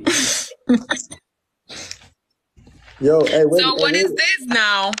 Yo, hey, wait. So what is this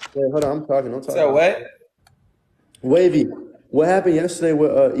now? Wait, hold on, I'm talking. So what? Wavy, what happened yesterday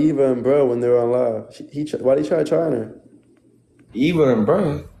with Eva and Bro when they were on live? Why did he try trying her? Eva and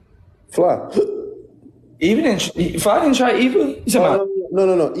Bro? Fly. If I didn't try Eva?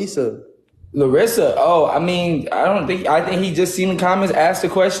 No, Issa. Larissa. Oh, I mean, I think he just seen the comments, asked the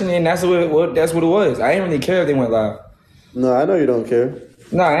question, and that's what it was. I didn't really care if they went live. No, I know you don't care.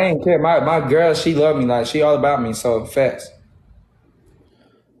 No, I ain't care. My girl, she loved me. Like, she all about me, so facts.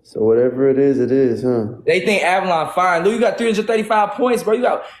 So whatever it is, huh? They think Avalon fine. Lou, you got 335 points,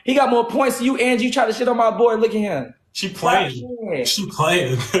 bro. He got more points than you, and you try to shit on my boy. Look at him. She playing. She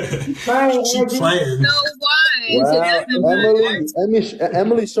playing. She playing. No, why? Wow.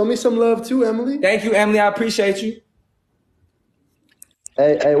 Emily, show me some love too, Emily. Thank you, Emily. I appreciate you.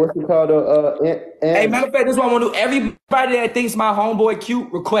 Hey, what's it called? Hey, matter of fact, this is what I want to do. Everybody that thinks my homeboy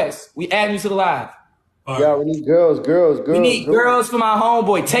cute, request. We add you to the live. Yeah, we need girls. We need girls for my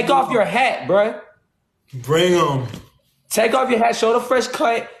homeboy. Take off your hat, bruh. Bring them. Take off your hat. Show the fresh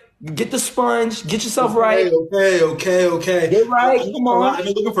cut. Get the sponge. Get yourself right. Okay. Get right. Come on. I've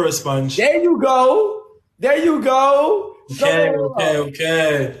been looking for a sponge. There you go. Okay.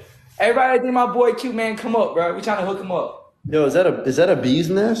 Everybody think my boy cute, man. Come up, bro. We trying to hook him up. Yo, is that a bee's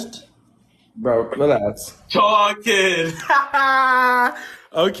nest? Bro, relax. Talking.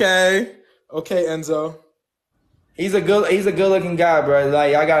 Okay, Enzo. He's a good looking guy, bro.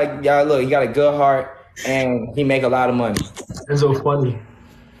 Like y'all look, he got a good heart and he make a lot of money. Enzo funny.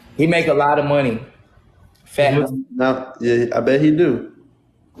 He make a lot of money. Fat. No, yeah, I bet he do.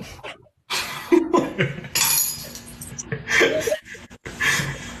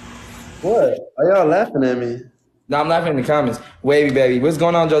 What? Are y'all laughing at me? No, I'm laughing in the comments. Wavy baby. What's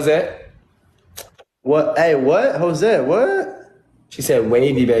going on, Josette? What? Hey, what? Jose, what? She said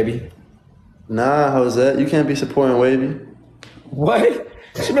wavy baby. Nah, Jose, you can't be supporting Wavy. What?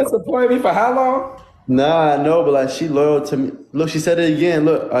 She been supporting me for how long? Nah, I know, but like she loyal to me. Look, she said it again.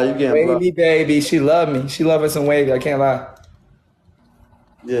 Look, are you getting wavy baby? She love me. She love us some wavy. I can't lie.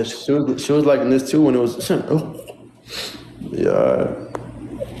 Yeah, she was liking this too when it was. Yeah.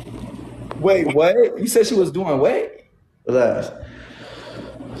 Wait, what? You said she was doing what? Relax.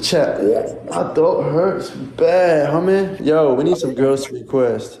 Chat. My throat hurts bad, homie. Yo, we need some girls to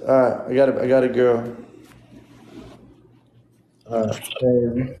request. All right, I got a girl. All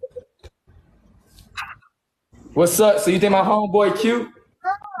right. What's up? So you think my homeboy cute?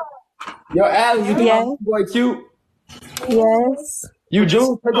 Yo, Allie, you think my homeboy cute? Yes. You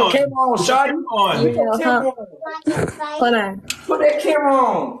do? Put the camera on, shawty. Hold on. Put that camera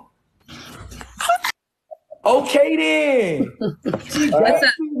on. Okay then. What's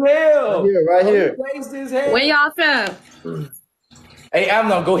up? Right here. Where y'all from? Hey,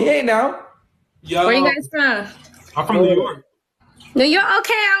 Avalon, go ahead now. Yo, Where you guys from? I'm from New York. New York?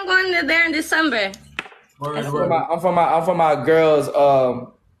 Okay, I'm going there in December. I'm from my girl's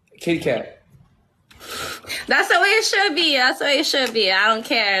kitty cat. That's the way it should be. I don't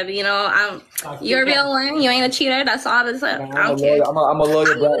care. You know, you're a real one. You ain't a cheater. That's all that's up. I don't care. I'm a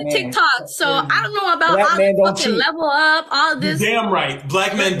loyal black man. TikTok, so I don't know about Black all man this don't fucking cheat. level up, all this. You damn right.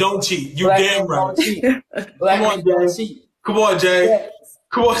 Black men don't cheat. You Black damn man right. don't cheat. Black Come on, man don't Jay. cheat. Come on, Jay.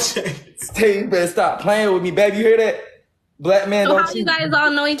 Come on, Jay. Stay, you better stop playing with me, baby. You hear that? Black man So don't how cheat. you guys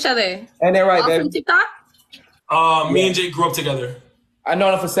all know each other? Ain't that right, All baby? from TikTok? Me and Jay grew up together. I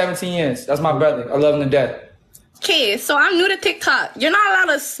known him for 17 years. That's my brother. I love him to death. Okay, so I'm new to TikTok. You're not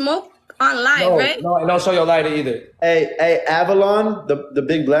allowed to smoke on live, right? No, and don't show your lighter either. Hey, Avalon, the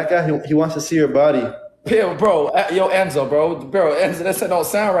big black guy, he wants to see your body. Yo, bro, Enzo, bro, Enzo, that don't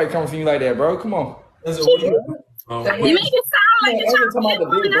sound right coming from you like that, bro. Come on. Enzo, what are you doing? You make it sound like you're Enzo talking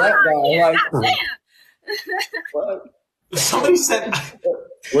about the big black guy. Like, what? Somebody said.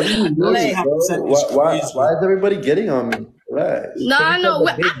 What are you doing, bro? Why is everybody getting on me? Right. No, I know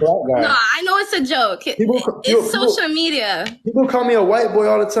it's a joke. It's social media. People call me a white boy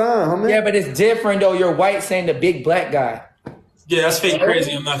all the time, homie. Yeah, but it's different though. You're white saying the big black guy. Yeah, that's fake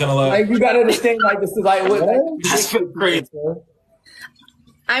crazy. I'm not gonna lie. Like you gotta understand, like this is like what? Like, that's fake crazy.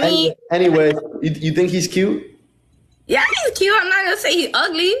 I mean, anyway, you think he's cute? Yeah, he's cute. I'm not gonna say he's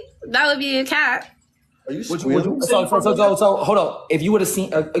ugly. That would be a cat. Are you So squealing? hold up. If you would have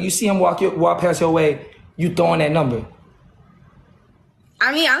seen, you see him walk past your way, you throwing that number.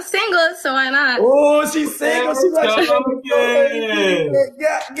 I mean, I'm single, so why not? Oh, she's single. She's like, I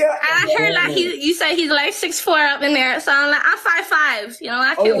heard like you said he's like 6'4" up in there, so I'm like, I'm 5'5". You know,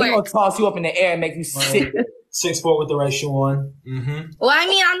 I can He's work. gonna toss you up in the air and make you sit. 6'4" with the right shoe on. Mm-hmm. Well, I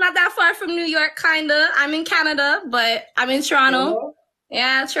mean, I'm not that far from New York, kinda. I'm in Canada, but I'm in Toronto.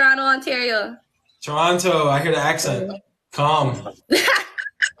 Yeah, Toronto, Ontario. Toronto, I hear the accent. Calm.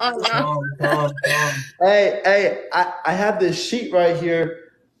 Oh, no. Calm. Hey, I have this sheet right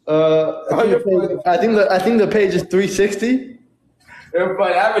here. I think the page is 360.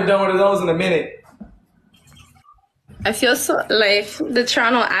 Everybody, I haven't done one of those in a minute. I feel so like the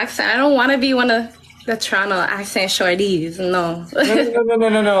Toronto accent. I don't want to be one of the Toronto accent shorties. No.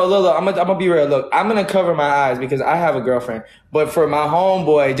 No. Look, I'm gonna be real. Look, I'm gonna cover my eyes because I have a girlfriend. But for my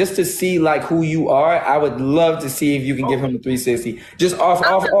homeboy, just to see like who you are, I would love to see if you can give him a 360. Just off.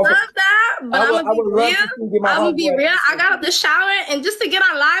 I would love that, but I'm gonna be real. I got out the shower and just to get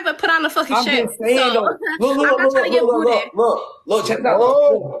on live, I put on the fucking shirt. Saying, so, I'm not trying to get booted. Look, check it out.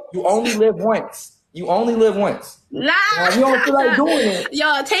 Look, you only live once. Nah, you don't feel like doing it.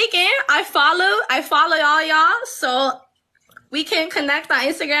 Yo, take in. I follow all y'all, so we can connect on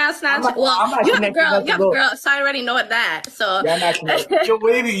Instagram, Snapchat. Well, you have a girl, so I already know that. So, yeah, I'm not connecting. Yo,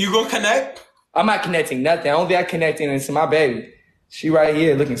 baby, you gonna connect? I'm not connecting nothing. Only I'm connecting is to my baby. She right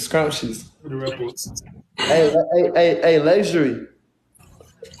here looking scrumptious. Hey, luxury.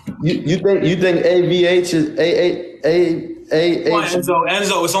 You think AVH is A?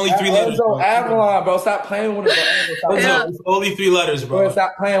 Enzo, it's only 3 letters. Enzo, Avalon, bro. Stop playing with him, bro. Enzo, it's only 3 letters, bro.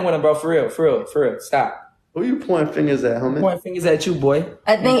 Stop playing with him, bro. For real. Stop. Who you pointing fingers at, homie? Pointing fingers at you, boy.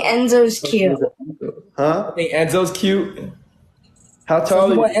 I think Enzo's cute. Huh? I think Enzo's cute. How tall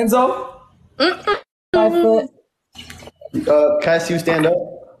are you? Enzo? 5 foot. Cassie, you stand up?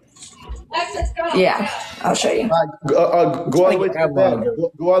 Yeah, I'll show you. Go all the way to the bed.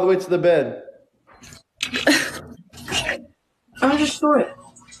 Go all the way to the bed. I'm just short.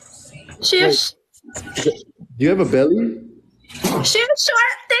 She's Do you have a belly? a short,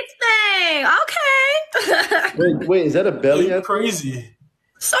 thick thing. Okay. Wait, is that a belly? You're crazy.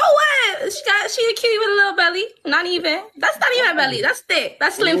 So what? She a cutie with a little belly. Not even. That's not even a belly. That's thick.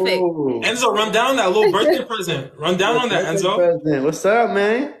 That's slim thick. Enzo, run down that little birthday present. Run down on that, Enzo. Present. What's up,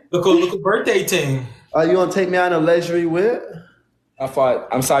 man? Look a birthday thing. Are you gonna take me on a luxury whip?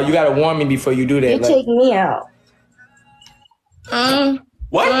 I'm sorry. You gotta warn me before you do that. You take me out.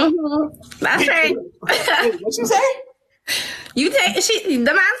 What? Mm-hmm. That's right. What you say? The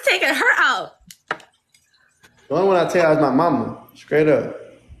man's taking her out. The only one I tell you is my mama. Straight up.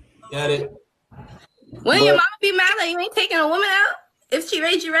 Got it. Wouldn't your mama be mad that you ain't taking a woman out if she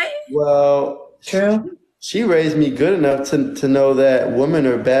raised you right? Well, True. She raised me good enough to know that women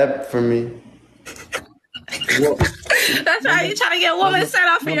are bad for me. That's right. You trying to get a woman set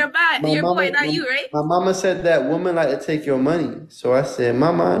off for your back. Your boy, not you, right? My mama said that women like to take your money. So I said,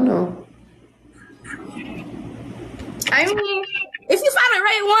 Mama, I know. I mean, if you find the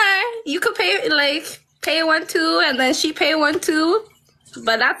right one, you could pay one too, and then she pay one too.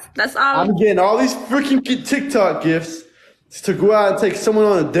 But that's all. I'm getting all these freaking TikTok gifts to go out and take someone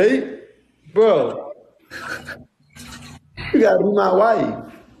on a date, bro. You gotta be my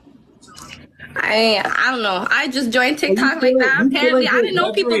wife. I don't know. I just joined TikTok like that. Apparently, I didn't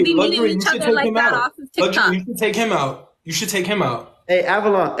know people be meeting each other like that off of TikTok. You should take him out. You should take him out. Hey,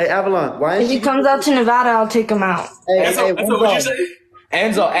 Avalon. Why? If he comes out to Nevada, I'll take him out. Enzo, what'd you say?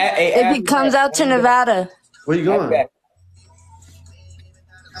 Enzo, if he comes out to Nevada. Where you going?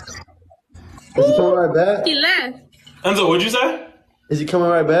 Is he coming right back? He left. Enzo, what'd you say? Is he coming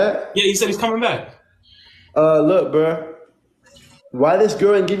right back? Yeah, he said he's coming back. Look, bro. Why this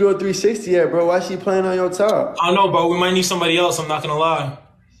girl didn't give you a 360 yet, bro? Why she playing on your top? I don't know, bro. We might need somebody else. I'm not gonna lie.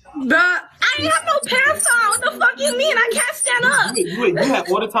 Bro, I ain't have no pants on. What the fuck you mean? I can't stand up. You had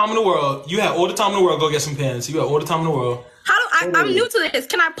all the time in the world. You had all the time in the world. Go get some pants. You had all the time in the world. I'm new to this.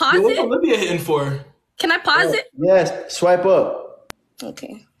 Can I pause What's it? Olivia hitting for? Can I pause it? Yes. Swipe up.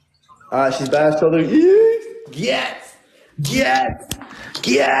 Okay. All right, she's bad shoulder. Yes.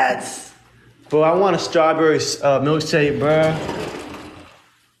 Bro, I want a strawberry milkshake, bro.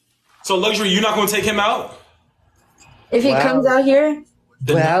 So, Luxury, you're not gonna take him out? If he comes out here?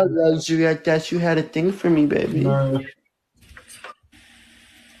 Wow, Luxury, I thought you had a thing for me, baby. The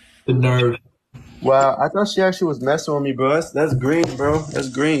nerve. Wow, I thought she actually was messing with me, bro. That's green, bro. That's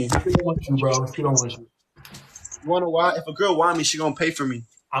green. She don't want you, bro. She don't want you. You wanna why? If a girl want me, she gonna pay for me.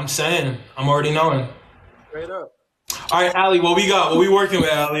 I'm saying. I'm already knowing. Straight up. All right, Allie, what we got? What we working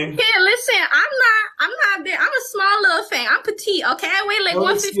with, Allie? Yeah, listen, I'm not big. I'm a small little thing. I'm petite, okay? I weigh like No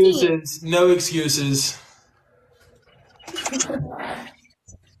 115. excuses. No excuses.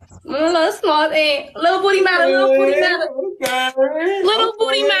 Little small thing. Little booty matter. Little booty matter. Little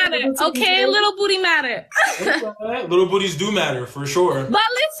booty matter. Okay, little booty matter. Little booties do matter for sure. But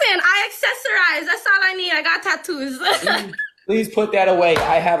listen, I accessorize. That's all I need. I got tattoos. Please put that away.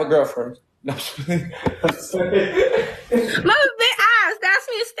 I have a girlfriend. No. Mama's big ass. They asked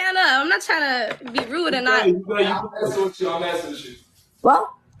me to stand up. I'm not trying to be rude and not. I'm messing with you.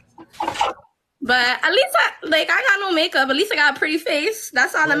 Well. But at least I got no makeup. At least I got a pretty face.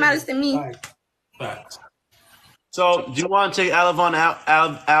 That's all that matters to me. Facts. So, do you want to take Alvon out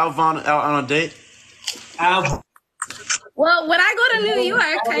on a date? Well, when I go to New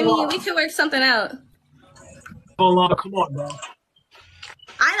York, I mean, we can work something out. Hold on, come on, bro.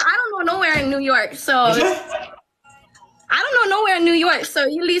 I don't know nowhere in New York, so I don't know nowhere in New York. So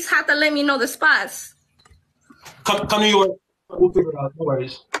you at least have to let me know the spots. Come New York. We'll figure it out. No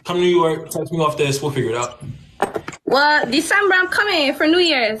worries. Come New York. Text me off this. We'll figure it out. Well, December I'm coming for New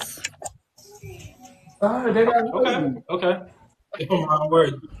Year's. Okay. If I'm wrong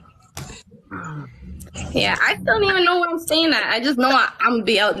word. Yeah, I still don't even know where I'm staying at. I just know I'm gonna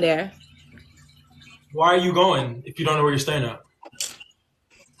be out there. Why are you going if you don't know where you're staying at?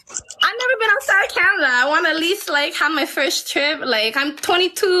 I've never been outside Canada. I want to at least have my first trip. I'm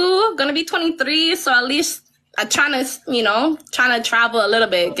 22, gonna be 23, so at least I'm trying to travel a little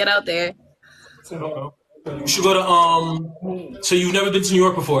bit, get out there. You should go to So you've never been to New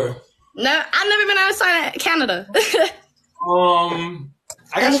York before? No, I've never been outside Canada.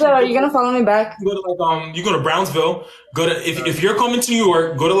 Enzo, are you gonna follow me back? You go to you go to Brownsville. Go to if you're coming to New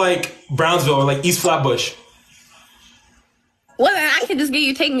York, go to Brownsville or East Flatbush. Well, then I can just get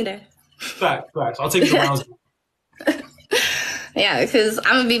you take me there. Facts. I'll take you to Brownsville. Yeah, because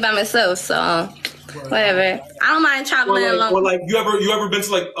I'm gonna be by myself, so whatever. I don't mind traveling alone. Or you ever been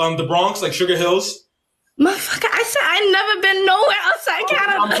to the Bronx, Sugar Hills? Motherfucker, I said I never been nowhere outside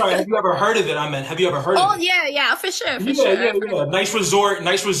Canada. I'm sorry. Have you ever heard of it? Have you ever heard of it? Oh yeah, for sure. Yeah. Nice resort.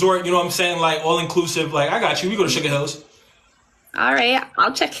 You know what I'm saying? All inclusive. I got you. We go to Sugar Hills. All right,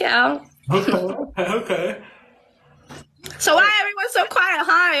 I'll check it out. Okay. So why everyone's so quiet,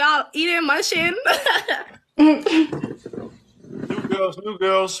 huh? Y'all eating, munching? New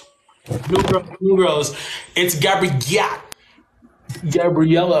girls. It's Gabriella.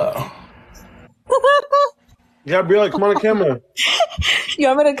 Gabriella, come on the camera. You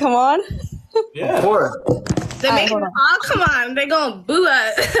want me to come on? Yeah. They're making come on. They're going to boo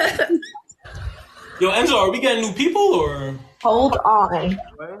us. Yo, Enzo, are we getting new people or? Hold on.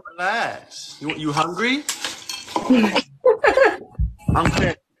 Relax. You hungry? I'm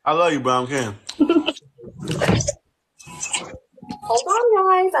Ken. I love you, bro. I'm Ken. Hold on,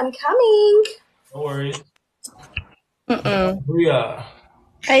 guys. I'm coming. No worries. Yeah.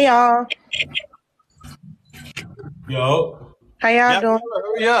 Hey, y'all. Yo. How y'all doing?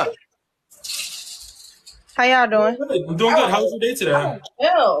 Hurry up. How y'all doing? I'm doing good. How was your day today?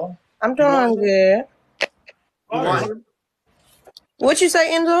 Ew. I'm doing good. You want him? What you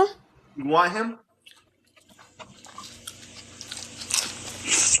say, Enzo? You want him?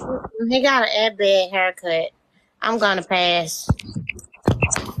 He got an bad haircut. I'm gonna pass.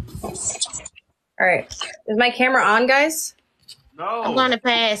 All right. Is my camera on, guys? No. I'm gonna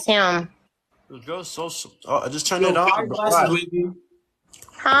pass him. The girl's so. I just turned it on.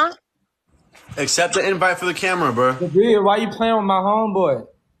 Huh? Accept the invite for the camera, bro. Why you playing with my homeboy?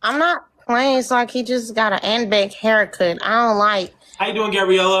 I'm not playing. It's like he just got an Anbeck haircut. I don't like. How you doing,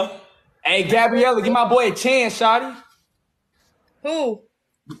 Gabriella? Hey, Gabriella, give my boy a chance, shawty. Who?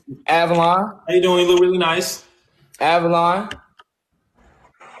 Avalon. How you doing? You look really nice. Avalon.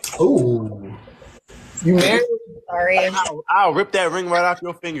 Ooh. You married? Sorry. I'll rip that ring right off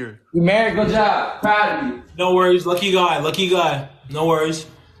your finger. You married? Good job. Proud of you. No worries. Lucky guy. No worries.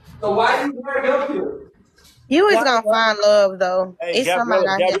 So why you married up here? You was gonna find love though. Hey, it's Gabriella,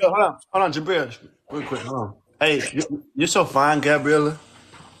 somebody out here. hold on, Jabril, real quick, hold on. Hey, you're so fine, Gabriella.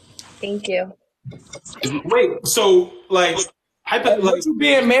 Thank you. Wait, so what you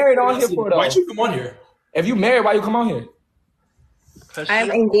being married on here for though? Why'd you come on here? If you married, why you come on here?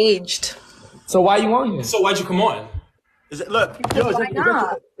 I'm engaged. So why you on here? So why'd you come on? Is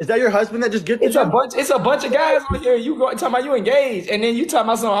that your husband that just gets It's a bunch of guys on here. You talking about you engaged, and then you talking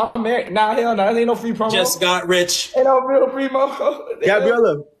about something I'm married. Nah, hell no, ain't no free promo. Just got rich. Ain't no real free promo.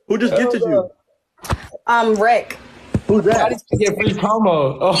 Gabriella, who just gifted you? Rick. Who's that? Why did you get free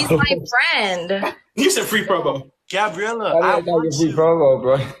promo? Oh. He's my friend. You said free promo. Gabriella, I got free promo,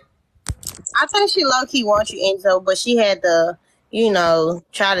 bro. I think she low key wants you, Enzo, but she had to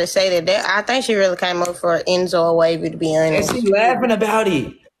try to say that. I think she really came up for Enzo or Wavy, to be And honest. she laughing about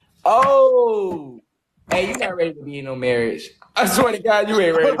it. Oh. Hey, you not ready to be in no marriage. I swear to God, you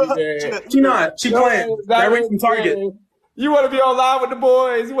ain't ready to be married. She not. She playing. That ring from Target. You want to be online with the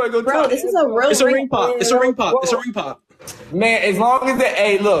boys. You want to go Bro, this is a real It's a ring pop. It's a ring pop. It's a ring pop. Man, as long as that,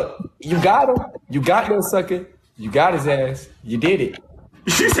 hey, look, you got him. You got that sucker. You got his ass. You did it.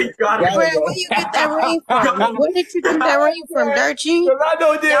 She said you got him. Where you get that ring from? Where did you get that ring from, Dirty?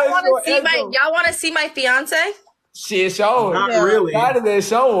 Y'all want to see my fiance? Shit, show him. Not really. Got it there,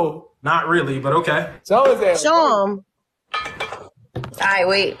 show him. Not really, but okay. Show his ass. Show him. Alright,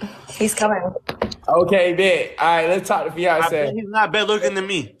 wait. He's coming. Okay, bet. All right, let's talk to I fiance. bet he's not better looking than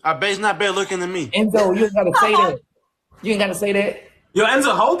me. I bet he's not better looking than me. Enzo, you ain't gotta say that. You ain't gotta say that. Yo,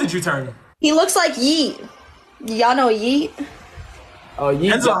 Enzo, how old did you turn? He looks like Yeet. Y'all know Yeet? Oh,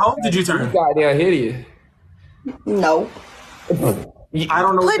 you Enzo, how old did you turn? You goddamn hideous. No. I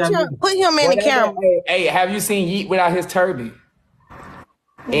don't know what that means. Put him in the camera. Hey, have you seen Yeet without his turban?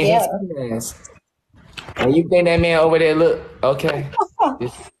 And his hands. And you think that man over there look okay?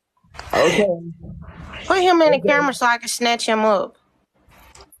 Okay. Put him in the camera so I can snatch him up.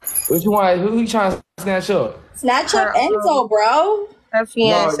 What you want? Who you trying to snatch up? Snatch up Enzo, bro. Her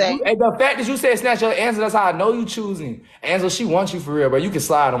fiance. No, and the fact that you said snatch up Enzo, that's how I know you choosing. Enzo, she wants you for real, bro. You can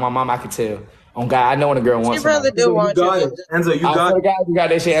slide on my mom, I can tell. On God, I know when a girl wants She really somebody. do want you. Enzo, you I got swear it. to God, you got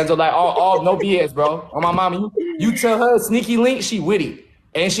that shit, Enzo. Like, all no BS, bro. On my mama, you tell her sneaky link, she with it,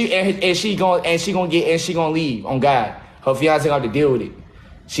 and she gonna leave. On God, her fiance gonna have to deal with it.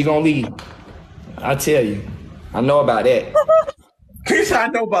 She gonna leave. I tell you, I know about that. I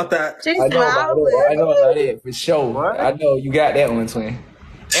know about that. I know about it for sure. What? I know you got that one, twin.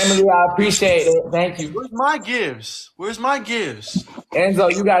 Emily, I appreciate it. Thank you. Where's my gifts? Where's my gifts?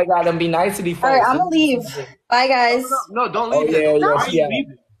 Enzo, you gotta them be nice to these folks. All right, I'm gonna leave. Bye, guys. No, don't Oh leave yeah, it. yeah, she out.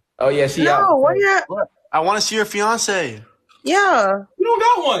 Oh yeah, she out. No, where you? I want to see your fiance. Yeah. You don't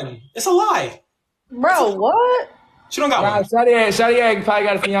got one. It's a lie. Bro, what? She don't got one. Shawty probably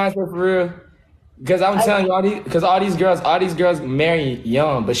got a fiance for real. Because I'm telling you, all these girls marry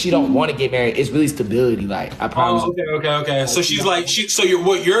young, but she don't want to get married. It's really stability, like I promise. Oh, okay. So she's like,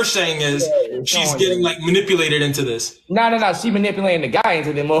 what you're saying is she's getting like manipulated into this. No. She manipulating the guy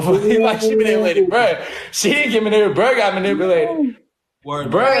into the motherfucker. Like she manipulated bruh. She didn't get manipulated. Bruh got manipulated.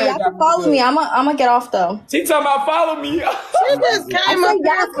 Word, Bro, y'all can follow me. I'm gonna get off though. She talking about follow me. She just came up.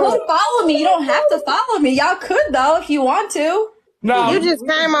 Y'all could follow me. You don't have to follow me. Y'all could though if you want to. No, You just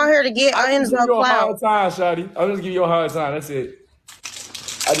came out here to get Enzo give you a clout. hard time, Shawty. I'll just give you a hard time. That's it.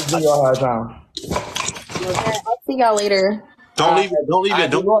 I just give you a hard time. I'll see y'all later. Don't leave it. Don't leave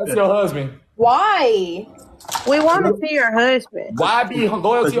it. Don't Go leave to it. your husband. Why? We want to see your husband. Why be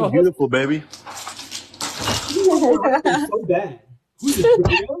loyal to You're your husband? beautiful, baby. So bad.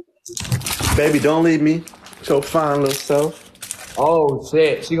 Baby, don't leave me. Your fine little self. Oh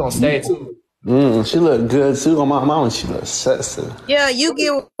shit, she gonna stay too. She look good too. On my mama, she look sexy. Yeah, you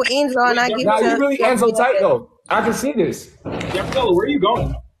get with Enzo and I get Nah, you with really Enzo tight though. I can see this. Yo, where are you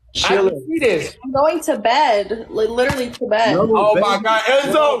going? I can see this. I'm going to bed. Like, literally to bed. Oh my God,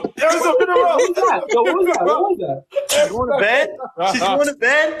 Enzo! Enzo, get around. Who's that? Yo, what was that? She's going to bed. She's going to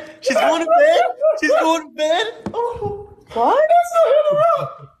bed. She's going to bed. She's going to bed. Oh. What?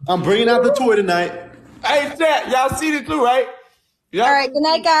 I'm bringing out the toy tonight. Hey, chat, y'all see this too, right? All right, good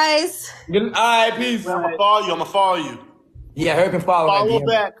night, guys. All right, peace. I'm gonna follow you. Yeah, her can follow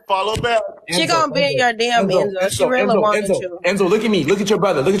Follow back. She gonna be in your DM, Enzo. She really wanted you. Enzo, look at me. Look at your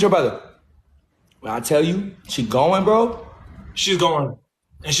brother. When I tell you, she going, bro. She's going.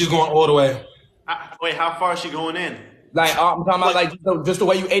 And she's going all the way. Wait, how far is she going in? Like, I'm talking about like just the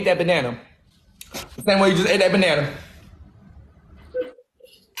way you ate that banana. The same way you just ate that banana.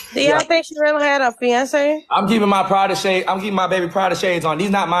 Do y'all think she really had a fiance? I'm keeping my Prada shade. I'm keeping my baby Prada shades on. These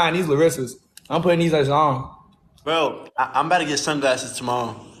not mine. These Larissa's. I'm putting these on. Bro, I'm about to get sunglasses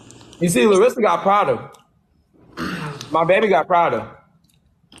tomorrow. You see, Larissa got Prada. My baby got Prada.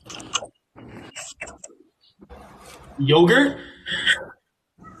 Yogurt?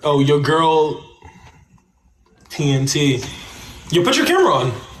 Oh, your girl TNT. You put your camera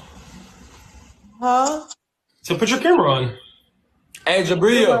on. Huh? So put your camera on. Hey,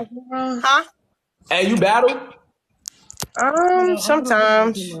 Jabria. Huh? Hey, you battle?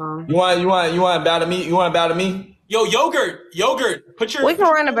 Sometimes. You want to battle me? You want to battle me? Yo, yogurt. Put your. We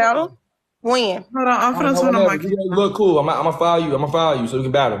can run a battle. When? Hold on, I'm gonna turn on my camera. You look cool. I'm gonna follow you so we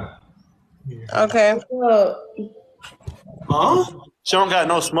can battle. Okay. Huh? She don't got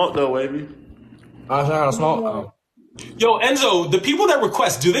no smoke though, baby. I'm trying to smoke. Yo, Enzo, the people that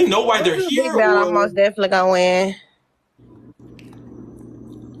request, do they know why they're here? Big battle, I'm most definitely gonna win.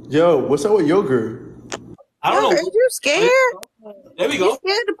 Yo, what's up with yogurt? I don't know. Are you scared? There we You go.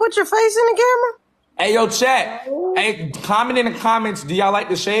 scared to put your face in the camera? Hey, yo, chat. Hey, comment in the comments. Do y'all like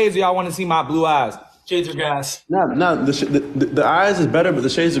the shades or y'all want to see my blue eyes? Shades are gas. Nah, the eyes is better, but the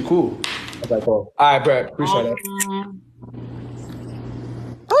shades are cool. Okay, cool. All right, Brett. Appreciate it.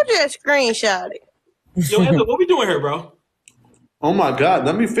 Who just screenshot it? Yo, Enzo, what we doing here, bro? Oh my God,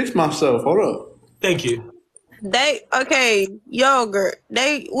 let me fix myself. Hold up. Thank you. Yogurt.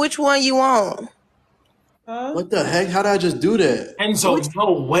 Which one you want? What the heck? How did I just do that? Enzo,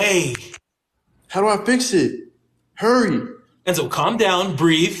 no way. How do I fix it? Hurry. Enzo, calm down.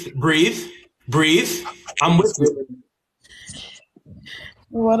 Breathe. I'm with you.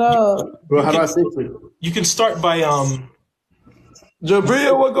 What up? Bro, how do I fix it? You can start by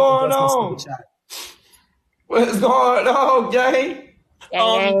Jabria, what going on? What's going on, gang?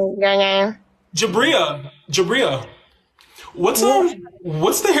 Jabria. What's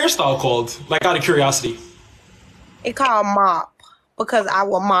the hairstyle called? Like, out of curiosity. It's called mop because I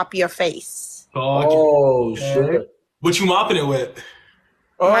will mop your face. Oh, shit. What you mopping it with?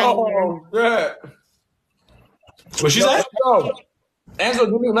 Oh, yeah. What she said?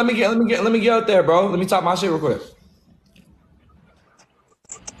 Enzo, let me get out there, bro. Let me talk my shit real quick.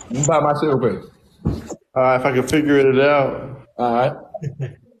 Let me talk my shit real quick. If I can figure it out. All right.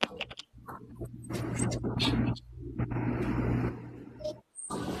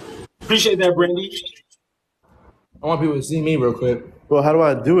 Appreciate that, Brandy. I want people to see me real quick. Well, how do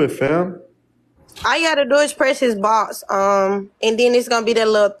I do it, fam? All you gotta do is press his box, and then it's gonna be that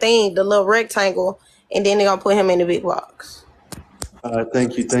little thing, the little rectangle, and then they're gonna put him in the big box.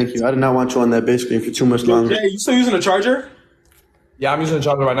 Thank you. I did not want you on that big screen for too much longer. Yeah, you still using a charger? Yeah, I'm using a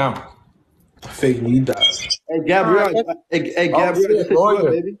charger right now. Fake need that. Hey, Gabrielle. Gabrielle.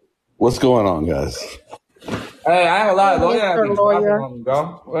 Baby. What's going on, guys? Hey, I ain't a lot.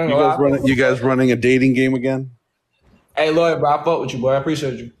 You guys running a dating game again? Hey, lawyer, bro, I fuck with you, boy. I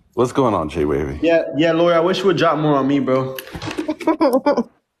appreciate you. What's going on, Jay Wavy? Yeah, lawyer. I wish you would drop more on me, bro.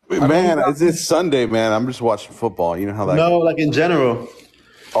 Man, it's Sunday, man. I'm just watching football. You know how that No, goes. like in general.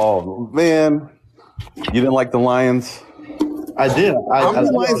 Oh, man. You didn't like the Lions? I did. How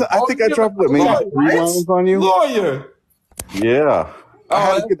many Lions? I think I dropped maybe 3 Lions on you. Lawyer. Yeah. I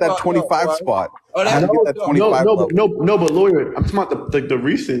had to get that 25 spot. I had to get that 25 No, but lawyer, I'm talking about the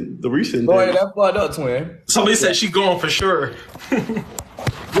recent Lawyer, thing. that's fucked up, twin. Somebody said she going for sure.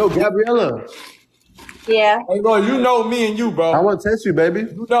 Yo, Gabriella. Yeah. Hey, lawyer, you know me and you, bro. I want to test you, baby.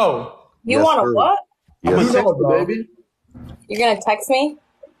 You know. You Yes, want sir. to what? I want Yes, to text you, baby. You're gonna text me?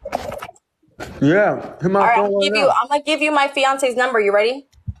 Yeah. Hit my All right, phone I'm gonna give you my fiance's number. You ready?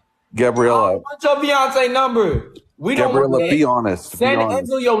 Gabriella. What's your fiance number? We don't Gabriella, want be honest. Be Send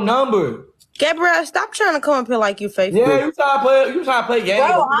honest. Enzo your number. Gabrielle, stop trying to come up here like you faithful. Yeah, you trying to play games.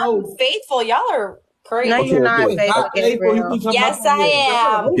 Bro, I'm faithful. Y'all are crazy. No, you're not faithful, Gabrielle. Yes,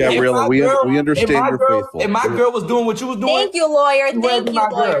 I am. Gabriella, we understand you're faithful. If my girl was doing what you was doing. Thank you, lawyer. Thank you,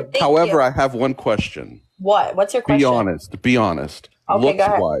 lawyer. Thank However, you. I have one question. What? What's your question? Be honest. Okay, go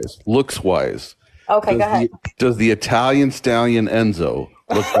ahead. Looks wise. Okay, go ahead. Does the Italian stallion Enzo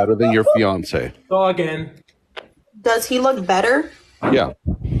look better than your fiance? Go again. Does he look better? Yeah.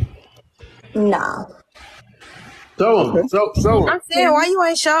 Nah. So. I'm saying, why you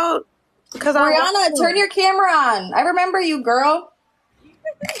ain't showed? Because Brianna, turn your camera on. I remember you, girl.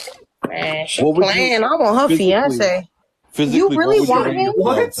 Man, she playing. I want her fiance. Physically, You really want him?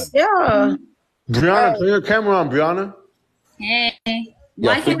 What? Yeah. Brianna, turn your camera on, Brianna. Hey.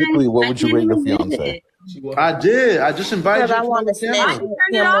 Yeah, physically, what would you rate your fiance? I did. I just invited you I to want the to camera. Turn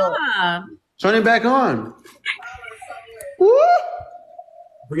it off. Turn it back on.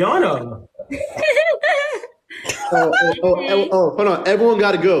 Brianna. Oh, hold on. Everyone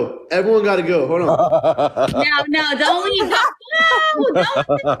got to go. Hold on. No, don't leave.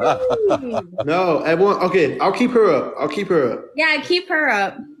 No. No, everyone. Okay, I'll keep her up. Yeah, keep her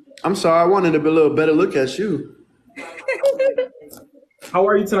up. I'm sorry. I wanted a little better look at you. How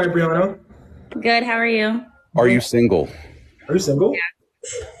are you tonight, Brianna? Good, how are you? Are you single? Are you single?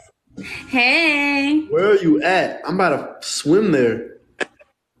 Yeah. Hey. Where are you at? I'm about to swim there.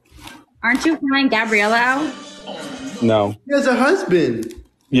 Aren't you flying Gabriella out? No. He has a husband.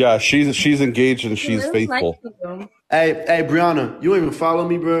 Yeah, she's engaged and she's faithful. Hey, Brianna, you don't even follow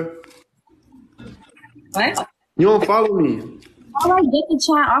me, bro. What? You don't follow me. How do I get the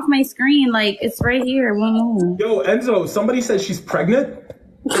chat off my screen? Like, it's right here. Yo, Enzo, somebody said she's pregnant.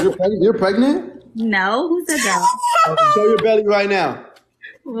 You're pregnant? No, who said that? Show your belly right now.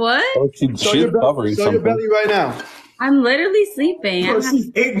 What? Oh, she's covering Show something. your belly right now. I'm literally sleeping. Bro, she's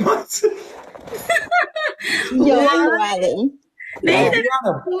 8 months. Yo,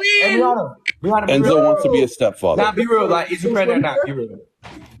 Brianna, be Enzo real. wants to be a stepfather. Nah, be real. Like, is you pregnant or not? Be real.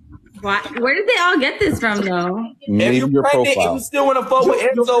 Why? Where did they all get this from, though? Maybe if you your pregnant, profile. if you still want to fuck with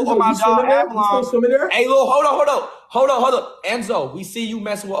Enzo or my dog Avalon, hey, look, hold up, Enzo, we see you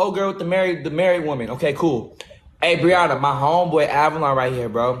messing with old girl with the married woman. Okay, cool. Hey, Brianna, my homeboy Avalon right here,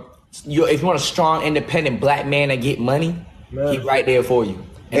 bro. If you want a strong, independent black man that get money, he right there for you.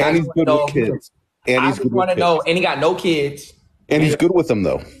 And he's good with kids. And he's good with kids. And he got no kids. And he's good with them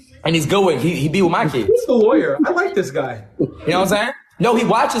though. And he's good with he be with my kids. He's a lawyer. I like this guy. You know what I'm saying? No, he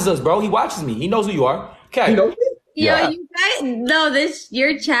watches us, bro. He watches me. He knows who you are. Okay. You know? Yo, you guys, no,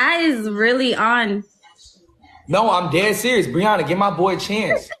 your chat is really on. No, I'm dead serious. Brianna, give my boy a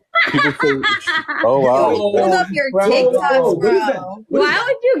chance. People say, oh wow. Pull up your TikToks, bro. Why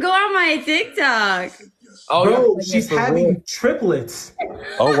would you go on my TikTok? Oh, bro, she's having triplets.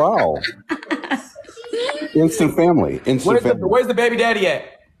 Oh wow. Instant family. Instant family. Where's the baby daddy at?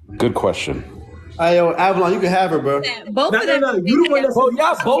 Good question. Hey, yo, Avalon, you can have her, bro. Both of them. No, you the one that's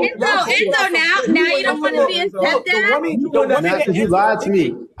Enzo, now you don't want to be a stepdad? Not because you lied to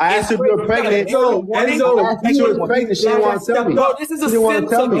me. I asked her if you were pregnant. Enzo, if you were pregnant, she didn't want to tell me. No, this is a sin to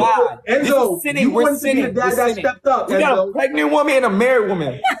God. Enzo, We're sinning. Dad that stepped up. We got a pregnant woman and a married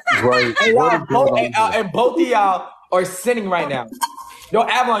woman. Right. And both of y'all are sinning right now. Yo,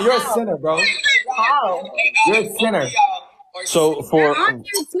 Avalon, you're a sinner, bro. Wow. You're a sinner. So for You're on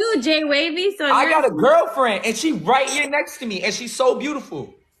here too, Jay Wavy. So I got a girlfriend and she right here next to me and she's so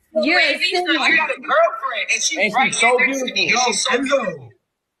beautiful. You're a sinner. I got a girlfriend and she's right so beautiful. Enzo.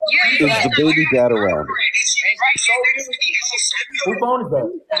 is the baby dad around? Who phone is that?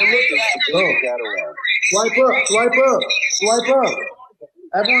 Swipe up.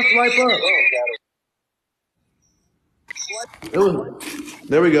 Everyone swipe up.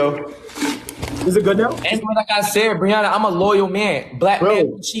 There we go. Is it good now? And like I said, Brianna, I'm a loyal man. Black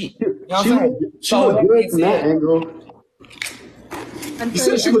man don't cheat. You know what I'm saying? She look good from that angle. You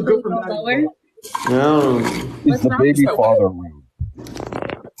said she looked good from that angle. No. Is the baby father around?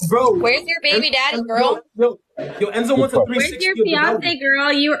 Bro, where's your baby daddy, girl? Yo, Enzo wants a 360. Where's your fiance,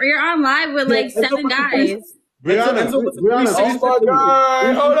 girl? You're on live with like 7 guys. Brianna, oh my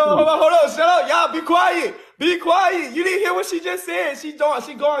God. Hold on. Shut up. Y'all be quiet. Be quiet. You didn't hear what she just said. She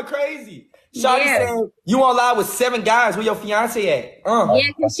going crazy. Shawty said, you on live with 7 guys. Where your fiance at?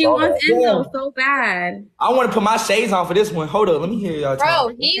 Yeah, because she wants Enzo so bad. I want to put my shades on for this one. Hold up. Let me hear y'all talk.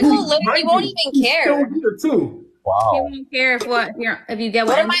 Bro, he won't even care. Too. Wow. He won't care if you get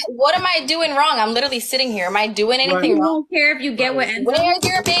what What am I doing wrong? I'm literally sitting here. Am I doing anything wrong? He won't care if you get with Enzo. Where's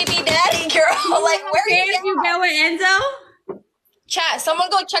your baby daddy, girl? Like, where if you get with Enzo? Chat, someone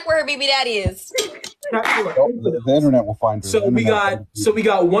go check where her baby daddy is. The internet will find her. So we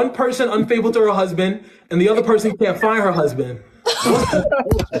got one person unfaithful to her husband, and the other person can't find her husband. What's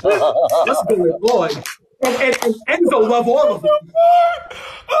going on? And Enzo love all of them.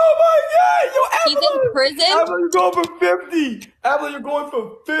 Oh my God! Yo, he's in prison. Apple, you're going for 50. Apple, you're going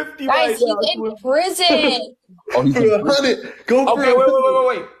for 50. Guys, he's in prison. Oh, he's in prison. Go for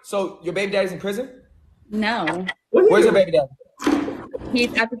it. Wait. So your baby daddy's in prison? No. Where's your baby daddy?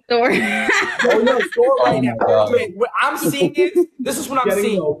 He's at the store. Store right now. What I'm seeing is, this is what I'm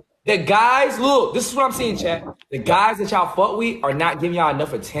seeing. The guys, look, this is what I'm seeing, chat. The guys that y'all fuck with are not giving y'all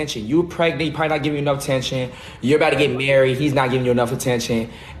enough attention. You pregnant, he probably not giving you enough attention. You're about to get married, he's not giving you enough attention.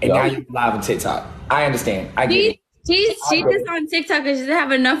 And now you're live on TikTok. I understand. I get it. She's just on TikTok because she doesn't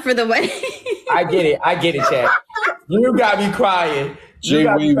have enough for the wedding. I get it, chat. You got me crying. Jay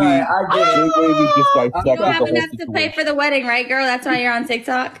Wavy, I get it. Jay Wavy just dissected You don't have the whole enough to situation. pay for the wedding, right, girl? That's why you're on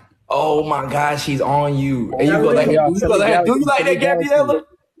TikTok. Oh my God, she's on you. And you go like, do you like that, Gabriella?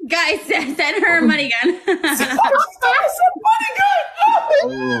 Guys, send her money gun.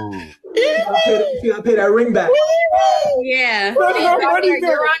 You gotta pay that ring back. Yeah.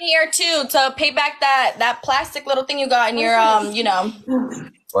 You're on here too to pay back that plastic little thing you got in your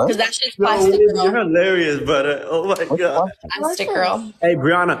because that shit's plastic. You're hilarious, brother. Oh my God. Plastic girl. Hey,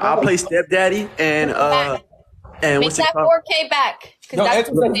 Brianna, I'll play stepdaddy and Make what's it that called? 4K back. No, Enzo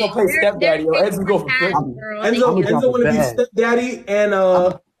said he's gonna play stepdaddy. Enzo go for 50. Enzo wanna be stepdaddy and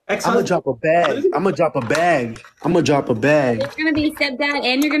I'm gonna drop a bag. I'm gonna drop a bag. You're gonna be stepdad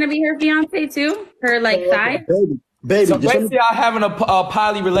and you're gonna be her fiance too? Her like side? Baby. So basically, y'all having a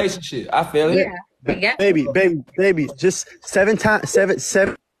poly relationship. I feel it. Yeah. I guess. Baby. Just 7 times. Seven.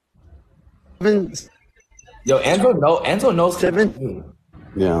 Yo, Enzo knows 7.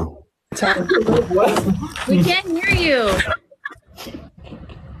 Yeah. We can't hear you.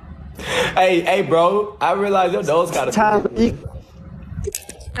 Hey, bro. I realize your nose got a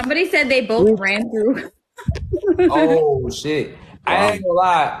Somebody said they both ran through. Oh shit. I ain't gonna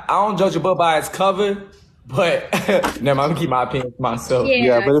lie. I don't judge a book by its cover, but never mind. I'm gonna keep my opinion to myself.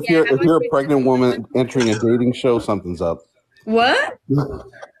 Yeah, but if you're a pregnant woman entering a dating show, something's up. What?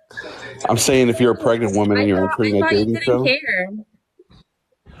 I'm saying if you're a pregnant woman and you're entering a dating show. Care.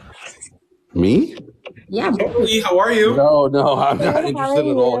 Me? Yeah. Hey, how are you? No, I'm not interested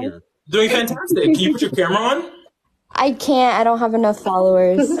at all here. Doing fantastic. Can you put your camera on? I can't. I don't have enough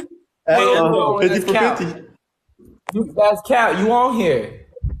followers. Hey, Enzo. 50/50. That's Cal. You on here?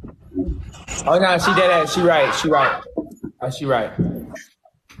 Oh no, she dead ass. She right. Oh, she right.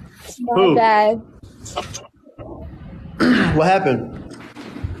 My bad. What happened?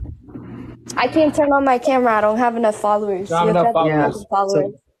 I can't turn on my camera. I don't have enough followers. Don't have enough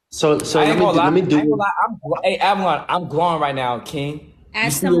followers. So let me do. Hey, Avalon, I'm glowing right now, King.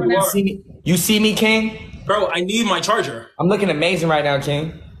 Add someone else. You see me, King? Bro, I need my charger. I'm looking amazing right now,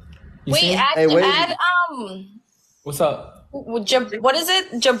 King. You see Wait, me? add What's up? What is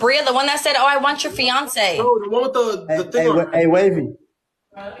it? Jabria, the one that said, "Oh, I want your fiance." Bro, the one with the thing on. Hey, Wavy.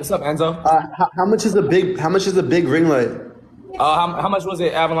 What's up, Enzo? How much is the big ring light? How much was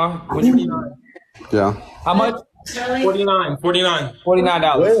it, Avalon? When you need Yeah. How much? $49.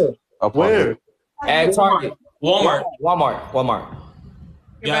 $49. Where? At Target. Walmart.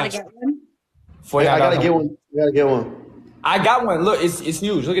 You're about to get one? $49. I gotta get one. I got one. Look, it's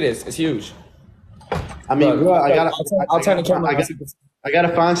huge. Look at this. It's huge. I mean, bro, I'll turn the camera. I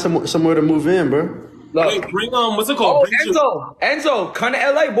gotta find somewhere to move in, bro. Look. Wait, bring what's it called? Enzo, come to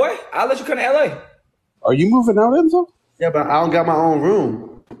LA, boy. I'll let you come to LA. Are you moving out, Enzo? Yeah, but I don't got my own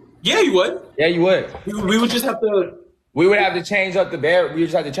room. Yeah, you would. Yeah, you would. We would just have to. We would have to change up the bed. We would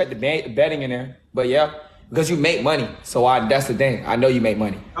just have to check the bedding in there. But yeah, because you make money. So that's the thing. I know you make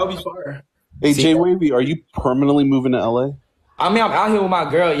money. I'll be fire. Hey, Jay Wavy, are you permanently moving to LA? I mean, I'm out here with my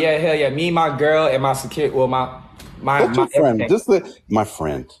girl. Yeah, hell yeah. Me, my girl, and my security. Well, my friend. My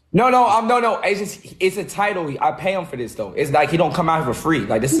friend. No. It's a title. I pay him for this though. It's like he don't come out here for free.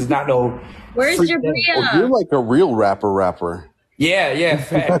 Like this is not no. Where's Jabria? Oh, you're like a real rapper. Yeah,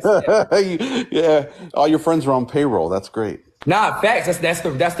 facts. Yeah, all your friends are on payroll. That's great. Nah, facts. That's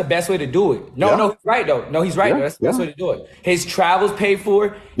the best way to do it. No, he's right though. He's right. That's the best way to do it. His travels paid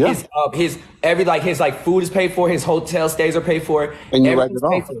for. Yeah. His food is paid for. His hotel stays are paid for. And you write it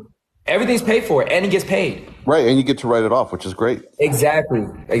off. Everything's paid for, and he gets paid. Right, and you get to write it off, which is great. Exactly.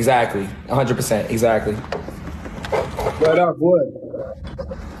 100%. Exactly. What up, boy?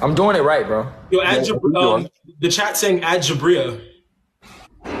 I'm doing it right, bro. Yo, add the chat saying add Jabria.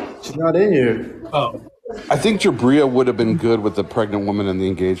 She's not in here. Oh. I think Jabria would have been good with the pregnant woman and the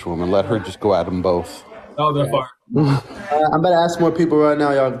engaged woman. Let her just go at them both. Oh, they're far. I'm about to ask more people right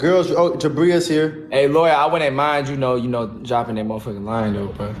now, y'all. Girls, Jabria's here. Hey, lawyer, I wouldn't mind, dropping that motherfucking line, though,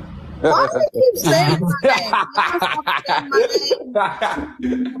 bro. Why do you keep saying my name?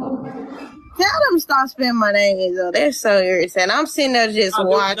 Tell them stop spelling my name, though. They're so irritating. I'm sitting there just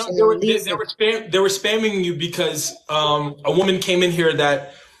watching. They were spamming you because a woman came in here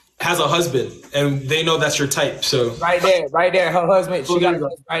that has a husband, and they know that's your type. So right there, her husband. She got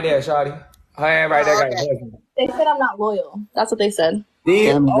right there, shawty. Her hand right there got a husband. They said I'm not loyal. That's what they said.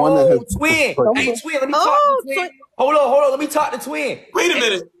 Twin. Hey, twin. Let me talk to twin. Hold on. Let me talk to twin. Wait a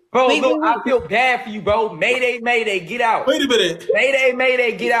minute. Bro, look, I feel bad for you, bro. Mayday, get out. Wait a minute.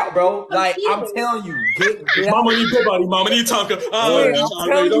 Mayday, get out, bro. Like, I'm telling you. Get Mama need good body. Mama need Tonka.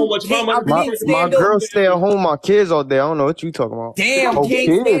 My girl stay at home. My kids all day. I don't know what you talking about. Damn,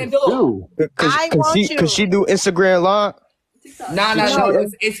 King, stand up. Cause she do Instagram live.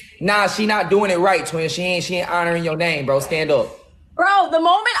 Nah, she not doing it right, twin. She ain't honoring your name, bro. Stand up. Bro, the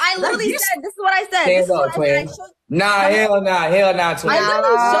moment I literally said, this is what I said. Stand up, twin. Nah, hell nah, twin.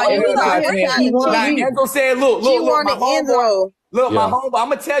 Enzo said, look, my homeboy. Look, my homeboy, I'm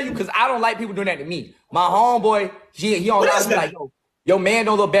gonna tell you because I don't like people doing that to me. My homeboy, he don't lie to me like, your man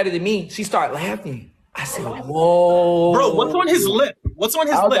don't look better than me. She start laughing. I said, whoa. Bro, what's on his lip?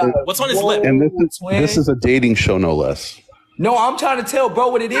 And this is a dating show, no less. No, I'm trying to tell bro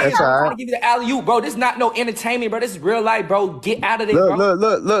what it is. That's I'm all right. trying to give you the alley-oop, bro. This is not no entertainment, bro. This is real life, bro. Get out of there, bro.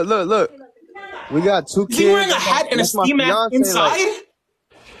 Look. We got 2 kids. Is he wearing a hat and a ski mask inside?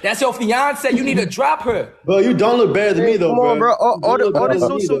 That's your fiance. You need to drop her. Bro, you don't look better than me, though, Come on, bro.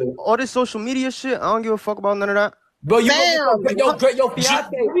 All this social media shit, I don't give a fuck about none of that. Bro, your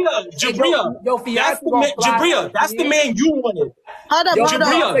fiance. Jabria, that's the man you wanted. Hold up.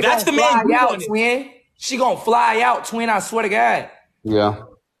 Jabria, that's the man you wanted. Twin. She gonna fly out, twin. I swear to God. Yeah.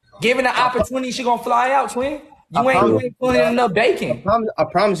 Given the opportunity, she gonna fly out, twin. You ain't putting enough bacon. I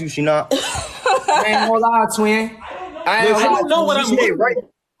promise you, she not. I ain't gonna lie, twin. I don't know what I'm doing.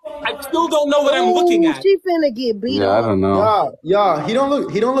 I still don't know what I'm looking at. She finna get beat Yeah, up. I don't know. Yeah, he don't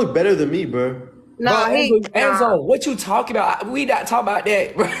look better than me, bro. Nah, Enzo, what you talking about? We not talking about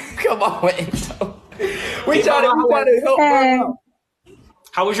that, bro. Come on, Enzo. We trying to help bro.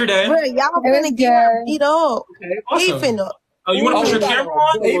 How was your day? Bro, y'all finna get her beat up. Okay, awesome. He finna. Oh, you want to put your camera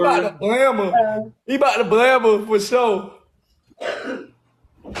on? He about to blam her. He about to blam her for sure.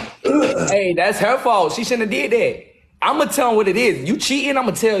 Hey, that's her fault. She shouldn't have did that. I'm gonna tell him what it is. You cheating? I'm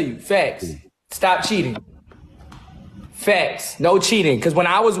gonna tell you. Facts. Stop cheating. Facts. No cheating. Because when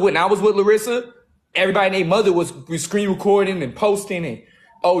I was with Larissa, everybody and their mother was screen recording and posting and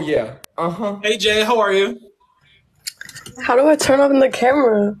oh yeah. Hey Jay, how are you? How do I turn on the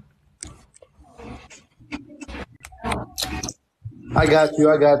camera? I got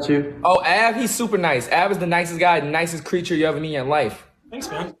you. Oh, Av, he's super nice. Av is the nicest guy, the nicest creature you ever meet in your life. Thanks,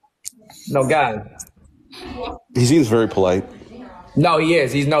 man. No guy. He seems very polite. No, he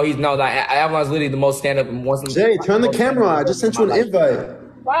is. He's like Avalon's literally the most stand up and wants. Jay, turn the camera on. I just sent you an invite.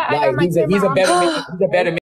 Like he's a better